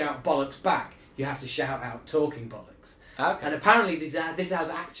somebody shout bollocks back, you have to shout out talking bollocks. Okay. And apparently this has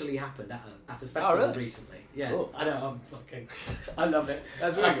actually happened at a festival recently. Yeah, cool. I know. I love it.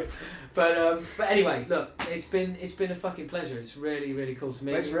 That's really good. But anyway, look, it's been a fucking pleasure. It's really, really cool to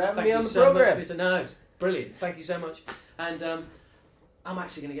meet you. Thanks for having me on the so program. Much, no, it's brilliant. Thank you so much. And I'm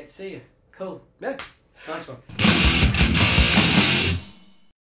actually going to get to see you. Cool. Yeah. Nice one.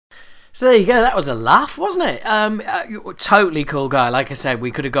 So there you go. That was a laugh, wasn't it? Totally cool guy. Like I said, we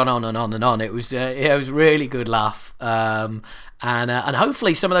could have gone on and on and on. It was a really good laugh, and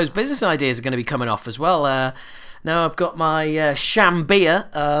hopefully some of those business ideas are going to be coming off as well. Now I've got my sham beer,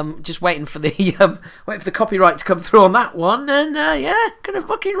 just waiting for the copyright to come through on that one, and gonna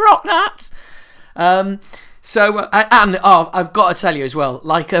fucking rock that. I've got to tell you as well,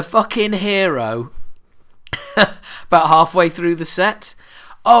 like a fucking hero. About halfway through the set.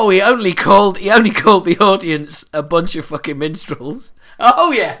 Oh, he only called the audience a bunch of fucking minstrels.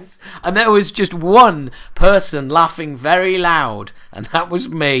 Oh, yes. And there was just one person laughing very loud, and that was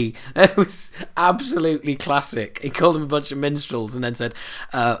me. It was absolutely classic. He called them a bunch of minstrels and then said,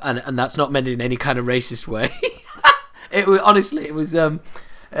 and that's not meant in any kind of racist way. It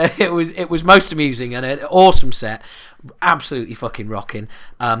was most amusing and an awesome set. Absolutely fucking rocking.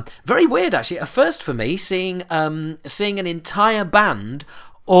 Very weird, actually. A first for me, seeing an entire band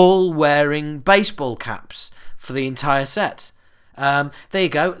all wearing baseball caps for the entire set. There you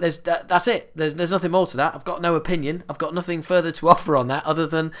go. That's it. There's nothing more to that. I've got no opinion. I've got nothing further to offer on that other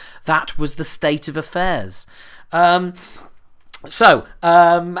than that was the state of affairs. So,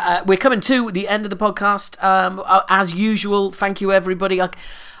 we're coming to the end of the podcast. As usual, thank you everybody.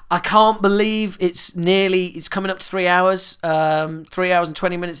 I can't believe it's coming up to 3 hours, 3 hours and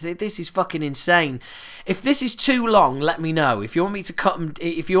 20 minutes. This is fucking insane. If this is too long, let me know. If you want me to cut them,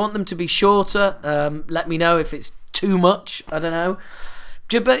 if you want them to be shorter, let me know. If it's too much, I don't know.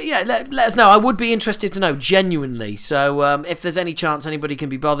 But yeah, let us know. I would be interested to know, genuinely. So if there's any chance anybody can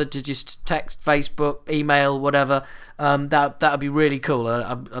be bothered to just text, Facebook, email, whatever, that'd be really cool.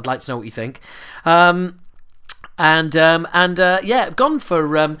 I'd like to know what you think. I've gone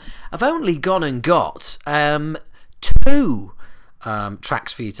for. I've only gone and got 2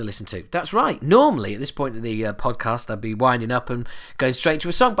 tracks for you to listen to. That's right. Normally, at this point of the podcast, I'd be winding up and going straight to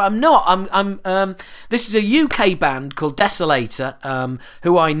a song, but I'm not. This is a UK band called Desolator,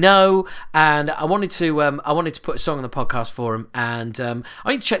 who I know, and I wanted to put a song on the podcast for them, and I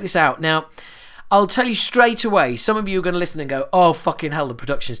need to check this out now. I'll tell you straight away, some of you are going to listen and go, oh, fucking hell, the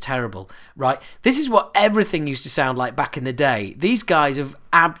production's terrible, right? This is what everything used to sound like back in the day. These guys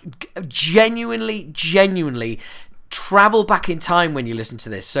have genuinely travel back in time when you listen to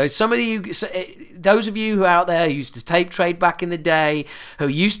this. So those of you who are out there who used to tape trade back in the day, who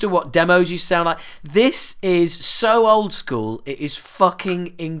used to what demos used to sound like, this is so old school. It is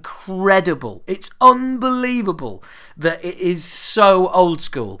fucking incredible. It's unbelievable that it is so old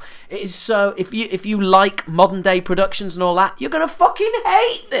school. It is so, if you like modern day productions and all that, you're gonna fucking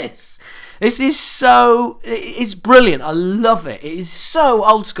hate this. This is it's brilliant. I love it. It is so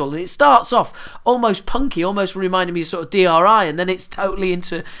old school. It starts off almost punky, almost reminding me of sort of DRI, and then it's totally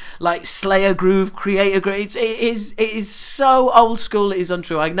into like Slayer groove, Creator groove. It is so old school. It is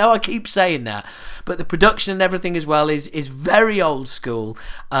untrue. I know I keep saying that, but the production and everything as well is very old school.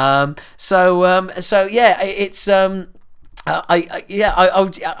 So yeah, it's.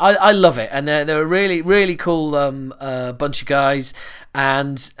 I love it, and they're a really really cool bunch of guys,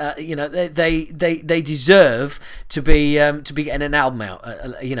 and they deserve to be getting an album out,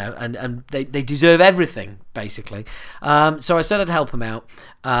 and they deserve everything basically. So I said I'd help them out,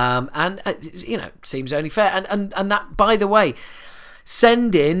 and seems only fair. And that, by the way,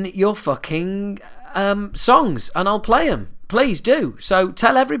 send in your fucking songs and I'll play them. Please do. So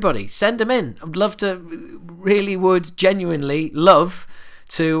tell everybody. Send them in. I'd love to. Really would genuinely love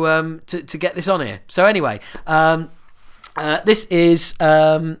to get this on here. So anyway, this is this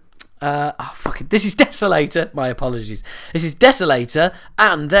is Desolator. My apologies. This is Desolator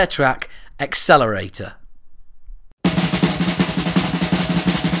and their track Accelerator.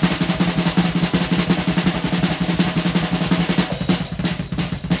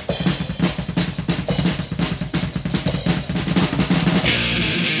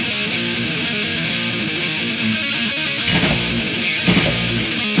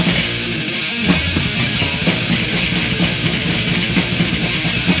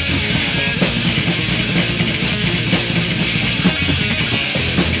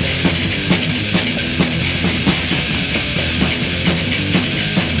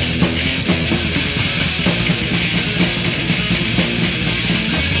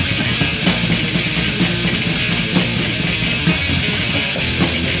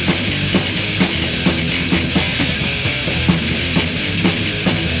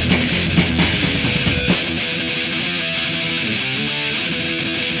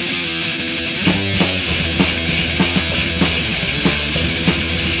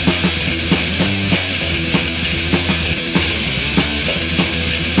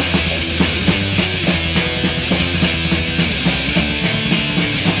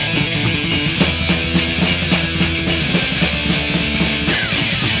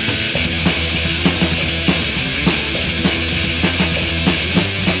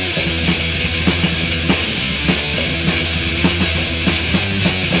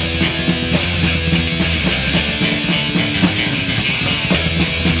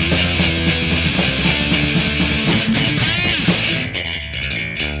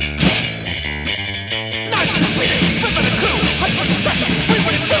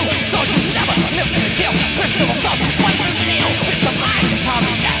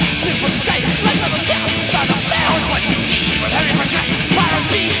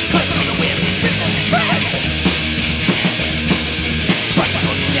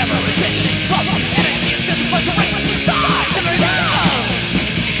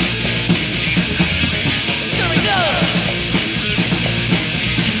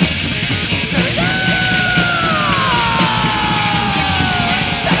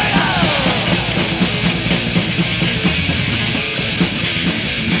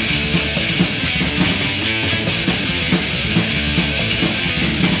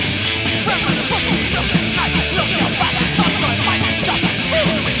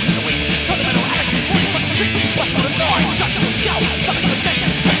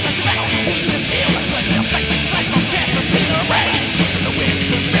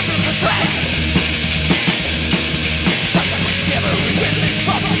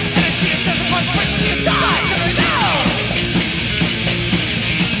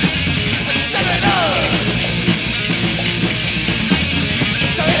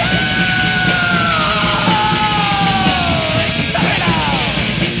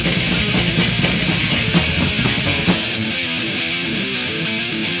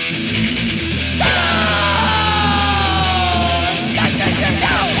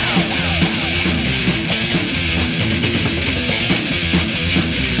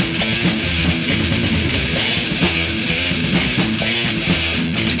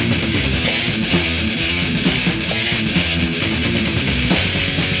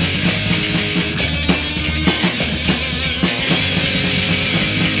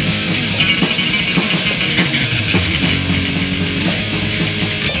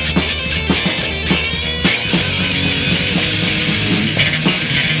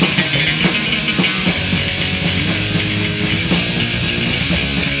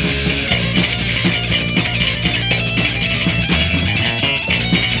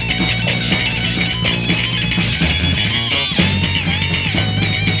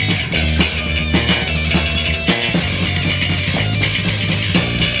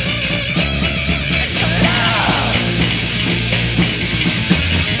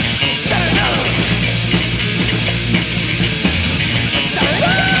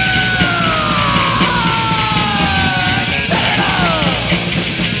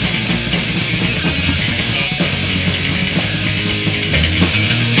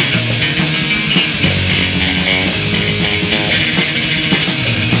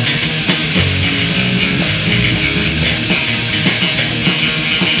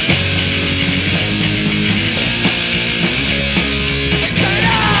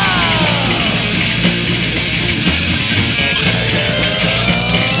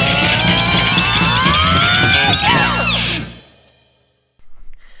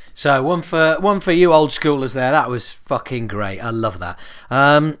 So one for you old schoolers there. That was fucking great. I love that.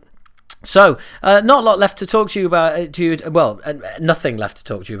 So, not a lot left to talk to you about. Nothing left to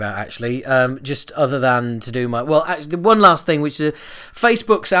talk to you about, actually. Just other than to do my... Well, actually, one last thing, which is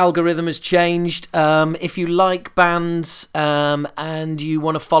Facebook's algorithm has changed. If you like bands and you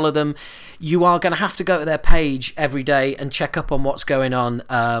want to follow them, you are going to have to go to their page every day and check up on what's going on.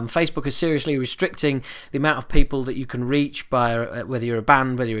 Facebook is seriously restricting the amount of people that you can reach by whether you're a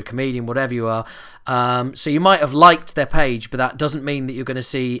band, whether you're a comedian, whatever you are. So you might have liked their page, but that doesn't mean that you're going to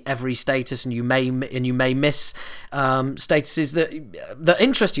see every status, and you may miss statuses that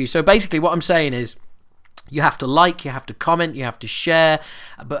interest you. So basically, what I'm saying is, you have to like, you have to comment, you have to share,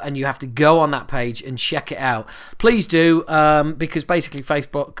 and you have to go on that page and check it out. Please do, because basically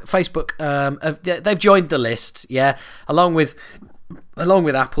Facebook, they've joined the list, yeah, along with Apple. Along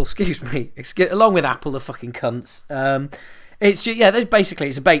with Apple, the fucking cunts. It's just,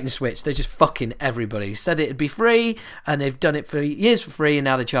 it's a bait and switch. They're just fucking everybody. Said it'd be free, and they've done it for years for free, and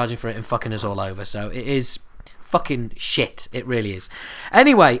now they're charging for it and fucking us all over. So it is fucking shit. It really is.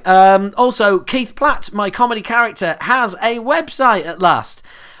 Anyway, also Keith Platt, my comedy character, has a website at last.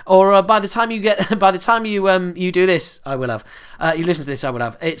 Or by the time you do this, I will have. You listen to this, I will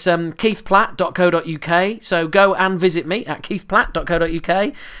have. It's keithplatt.co.uk. So go and visit me at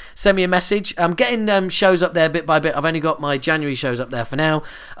keithplatt.co.uk. Send me a message. I'm getting shows up there bit by bit. I've only got my January shows up there for now,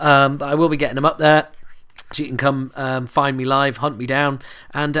 but I will be getting them up there. So you can come find me live, hunt me down,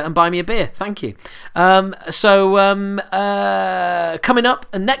 and buy me a beer. Thank you. Coming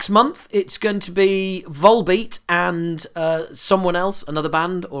up next month, it's going to be Volbeat and someone else, another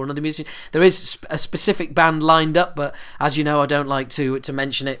band or another musician. There is a specific band lined up, but as you know, I don't like to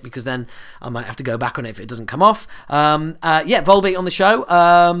mention it because then I might have to go back on it if it doesn't come off. Volbeat on the show.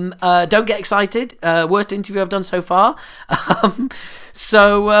 Don't get excited. Worst interview I've done so far. And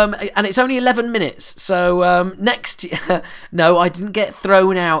it's only 11 minutes. So next, no, I didn't get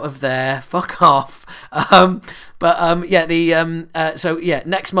thrown out of there. Fuck off.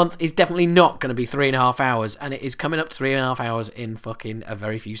 Next month is definitely not going to be 3.5 hours, and it is coming up to 3.5 hours in fucking a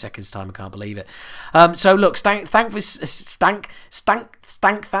very few seconds time. I can't believe it. So look, thank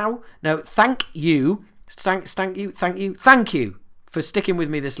you for sticking with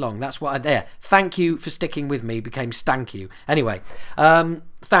me this long. That's what I there. Thank you for sticking with me became stank you. Anyway,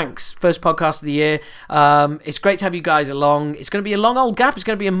 thanks. First podcast of the year. It's great to have you guys along. It's going to be a long old gap. It's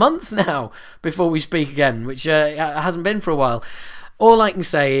going to be a month now before we speak again, which hasn't been for a while. All I can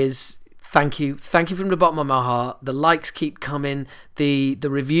say is thank you. Thank you from the bottom of my heart. The likes keep coming. The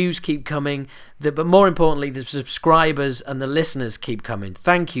reviews keep coming. But more importantly, the subscribers and the listeners keep coming.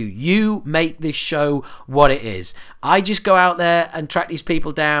 Thank you. You make this show what it is. I just go out there and track these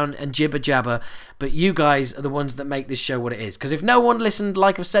people down and jibber jabber, but you guys are the ones that make this show what it is. Because if no one listened,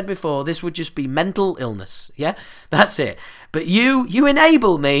 like I've said before, this would just be mental illness. Yeah, that's it. But you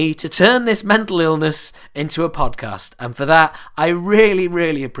enable me to turn this mental illness into a podcast. And for that, I really,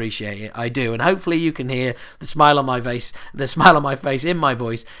 really appreciate it. I do. And hopefully you can hear the smile on my face, in my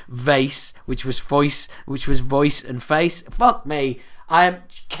voice, vase, which was voice, and face. Fuck me.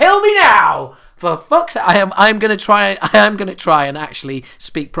 Kill me now. For fuck's sake, I am going to try and actually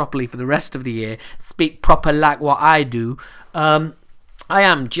speak properly for the rest of the year. Speak proper like what I do. I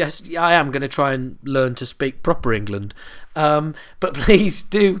am going to try and learn to speak proper England. But please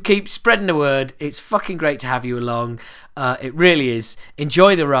do keep spreading the word. It's fucking great to have you along. It really is.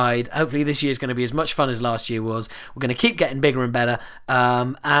 Enjoy the ride. Hopefully this year's going to be as much fun as last year was. We're going to keep getting bigger and better.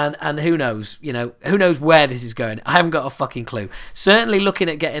 And who knows? Who knows where this is going? I haven't got a fucking clue. Certainly looking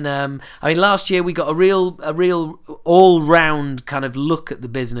at getting. Last year we got a real all-round kind of look at the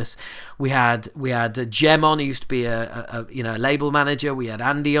business. We had Jem on, who used to be a label manager. We had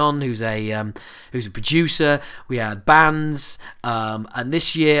Andy on, who's a producer. We had bands. And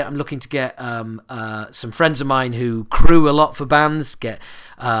this year I'm looking to get some friends of mine who crew a lot for bands,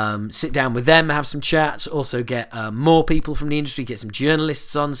 sit down with them, have some chats, also get more people from the industry, get some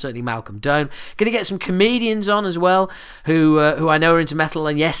journalists on, certainly Malcolm Doan. Going to get some comedians on as well, who I know are into metal,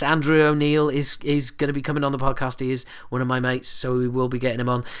 and yes, Andrew O'Neill is going to be coming on the podcast. He is one of my mates, so we will be getting him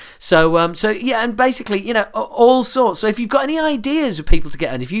on. So and basically, all sorts. So if you've got any ideas of people to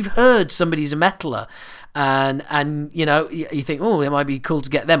get on, if you've heard somebody's a metaler, and you think, oh, it might be cool to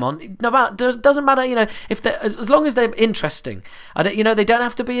get them on. No, doesn't matter. If they as long as they're interesting. They don't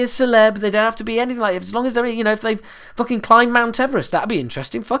have to be a celeb. They don't have to be anything like. As long as they're, if they've fucking climbed Mount Everest, that'd be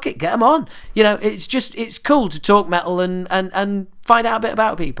interesting. Fuck it, get them on. It's cool to talk metal and find out a bit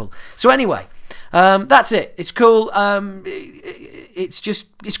about people. So anyway. That's it. It's cool.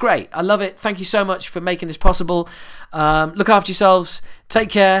 It's great. I love it. Thank you so much for making this possible. Look after yourselves. Take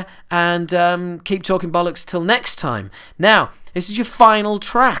care, and keep talking bollocks till next time. Now, this is your final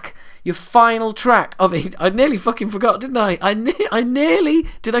track. Your final track of it. I nearly fucking forgot, didn't I? I nearly...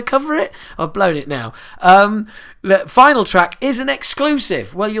 Did I cover it? I've blown it now. The final track is an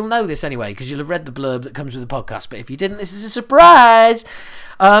exclusive. Well, you'll know this anyway, because you'll have read the blurb that comes with the podcast. But if you didn't, this is a surprise.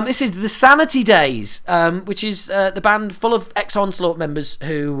 This is The Sanity Days, which is the band full of ex-Onslaught members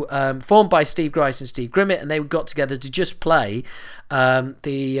who formed by Steve Grice and Steve Grimmett, and they got together to just play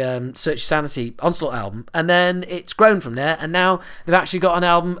the Search Sanity Onslaught album, and then it's grown from there, and now they've actually got an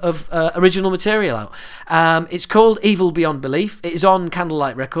album of original material out. It's called Evil Beyond Belief. It is on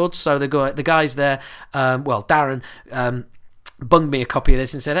Candlelight Records, so the guys there, Darren, bunged me a copy of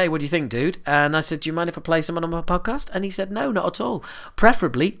this and said, "Hey, what do you think, dude?" And I said, "Do you mind if I play someone on my podcast?" And he said, "No, not at all.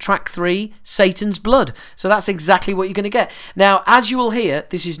 Preferably track 3, Satan's Blood." So that's exactly what you're going to get. Now, as you will hear,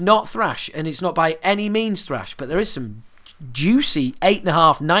 this is not thrash, and it's not by any means thrash, but there is some juicy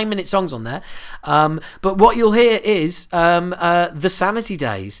 8.5, 9-minute songs on there. But what you'll hear is The Sanity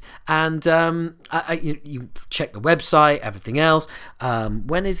Days, and you check the website, everything else.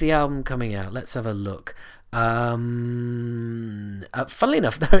 When is the album coming out? Let's have a look. Funnily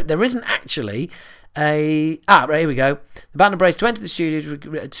enough, there isn't actually right, here we go. The band embraced to enter the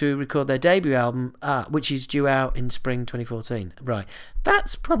studio to record their debut album, which is due out in spring 2014. Right,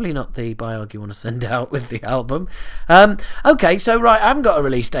 that's probably not the biog you want to send out with the album. Okay, so right, I haven't got a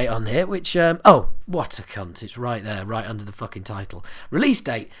release date on here, which what a cunt, it's right there, right under the fucking title. Release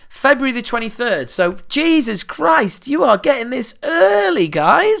date, February the 23rd. So, Jesus Christ, you are getting this early,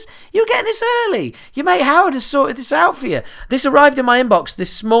 guys. You're getting this early. Your mate Howard has sorted this out for you. This arrived in my inbox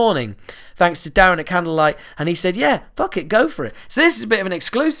this morning, thanks to Darren at Candlelight, and he said, yeah, fuck it, go for it. So this is a bit of an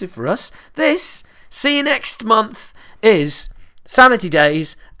exclusive for us. This, see you next month, is Sanity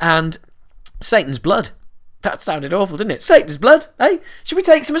Days and Satan's Blood. That sounded awful, didn't it? Satan's Blood, eh? Should we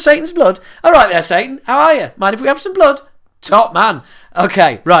take some of Satan's Blood? All right there, Satan. How are you? Mind if we have some blood? Top man.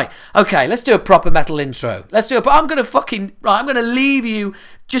 Okay, right. Okay, let's do a proper metal intro. I'm going to leave you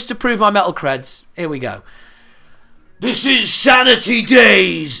just to prove my metal creds. Here we go. This is Sanity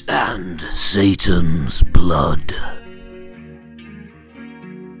Days and Satan's Blood.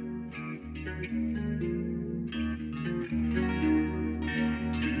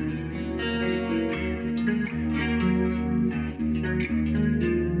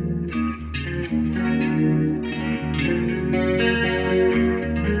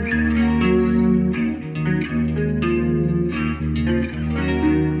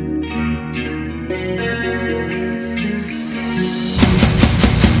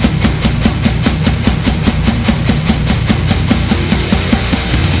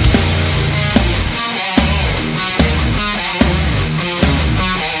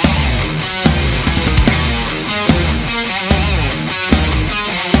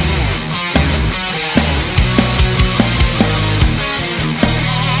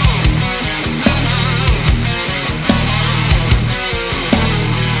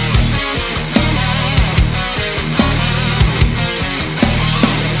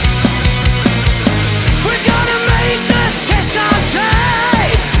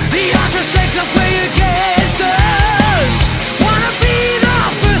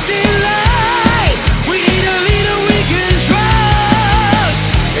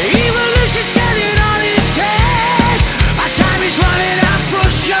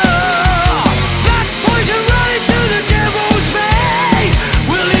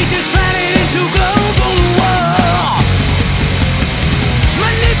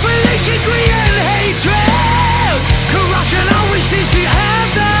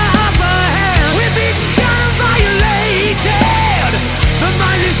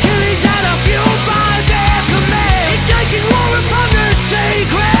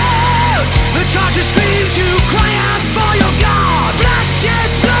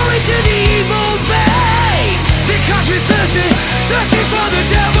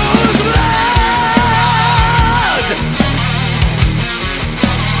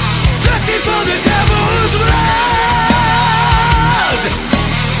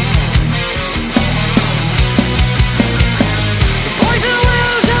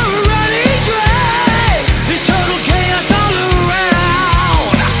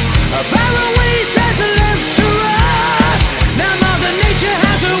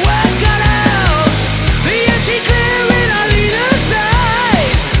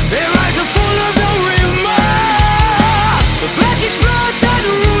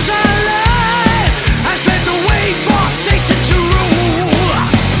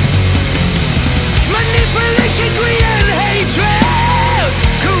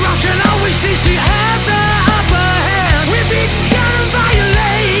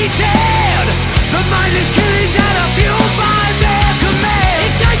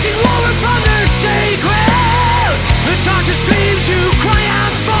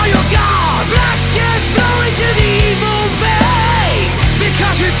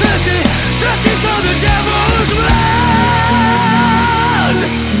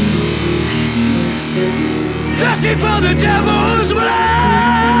 thirsty for the devil.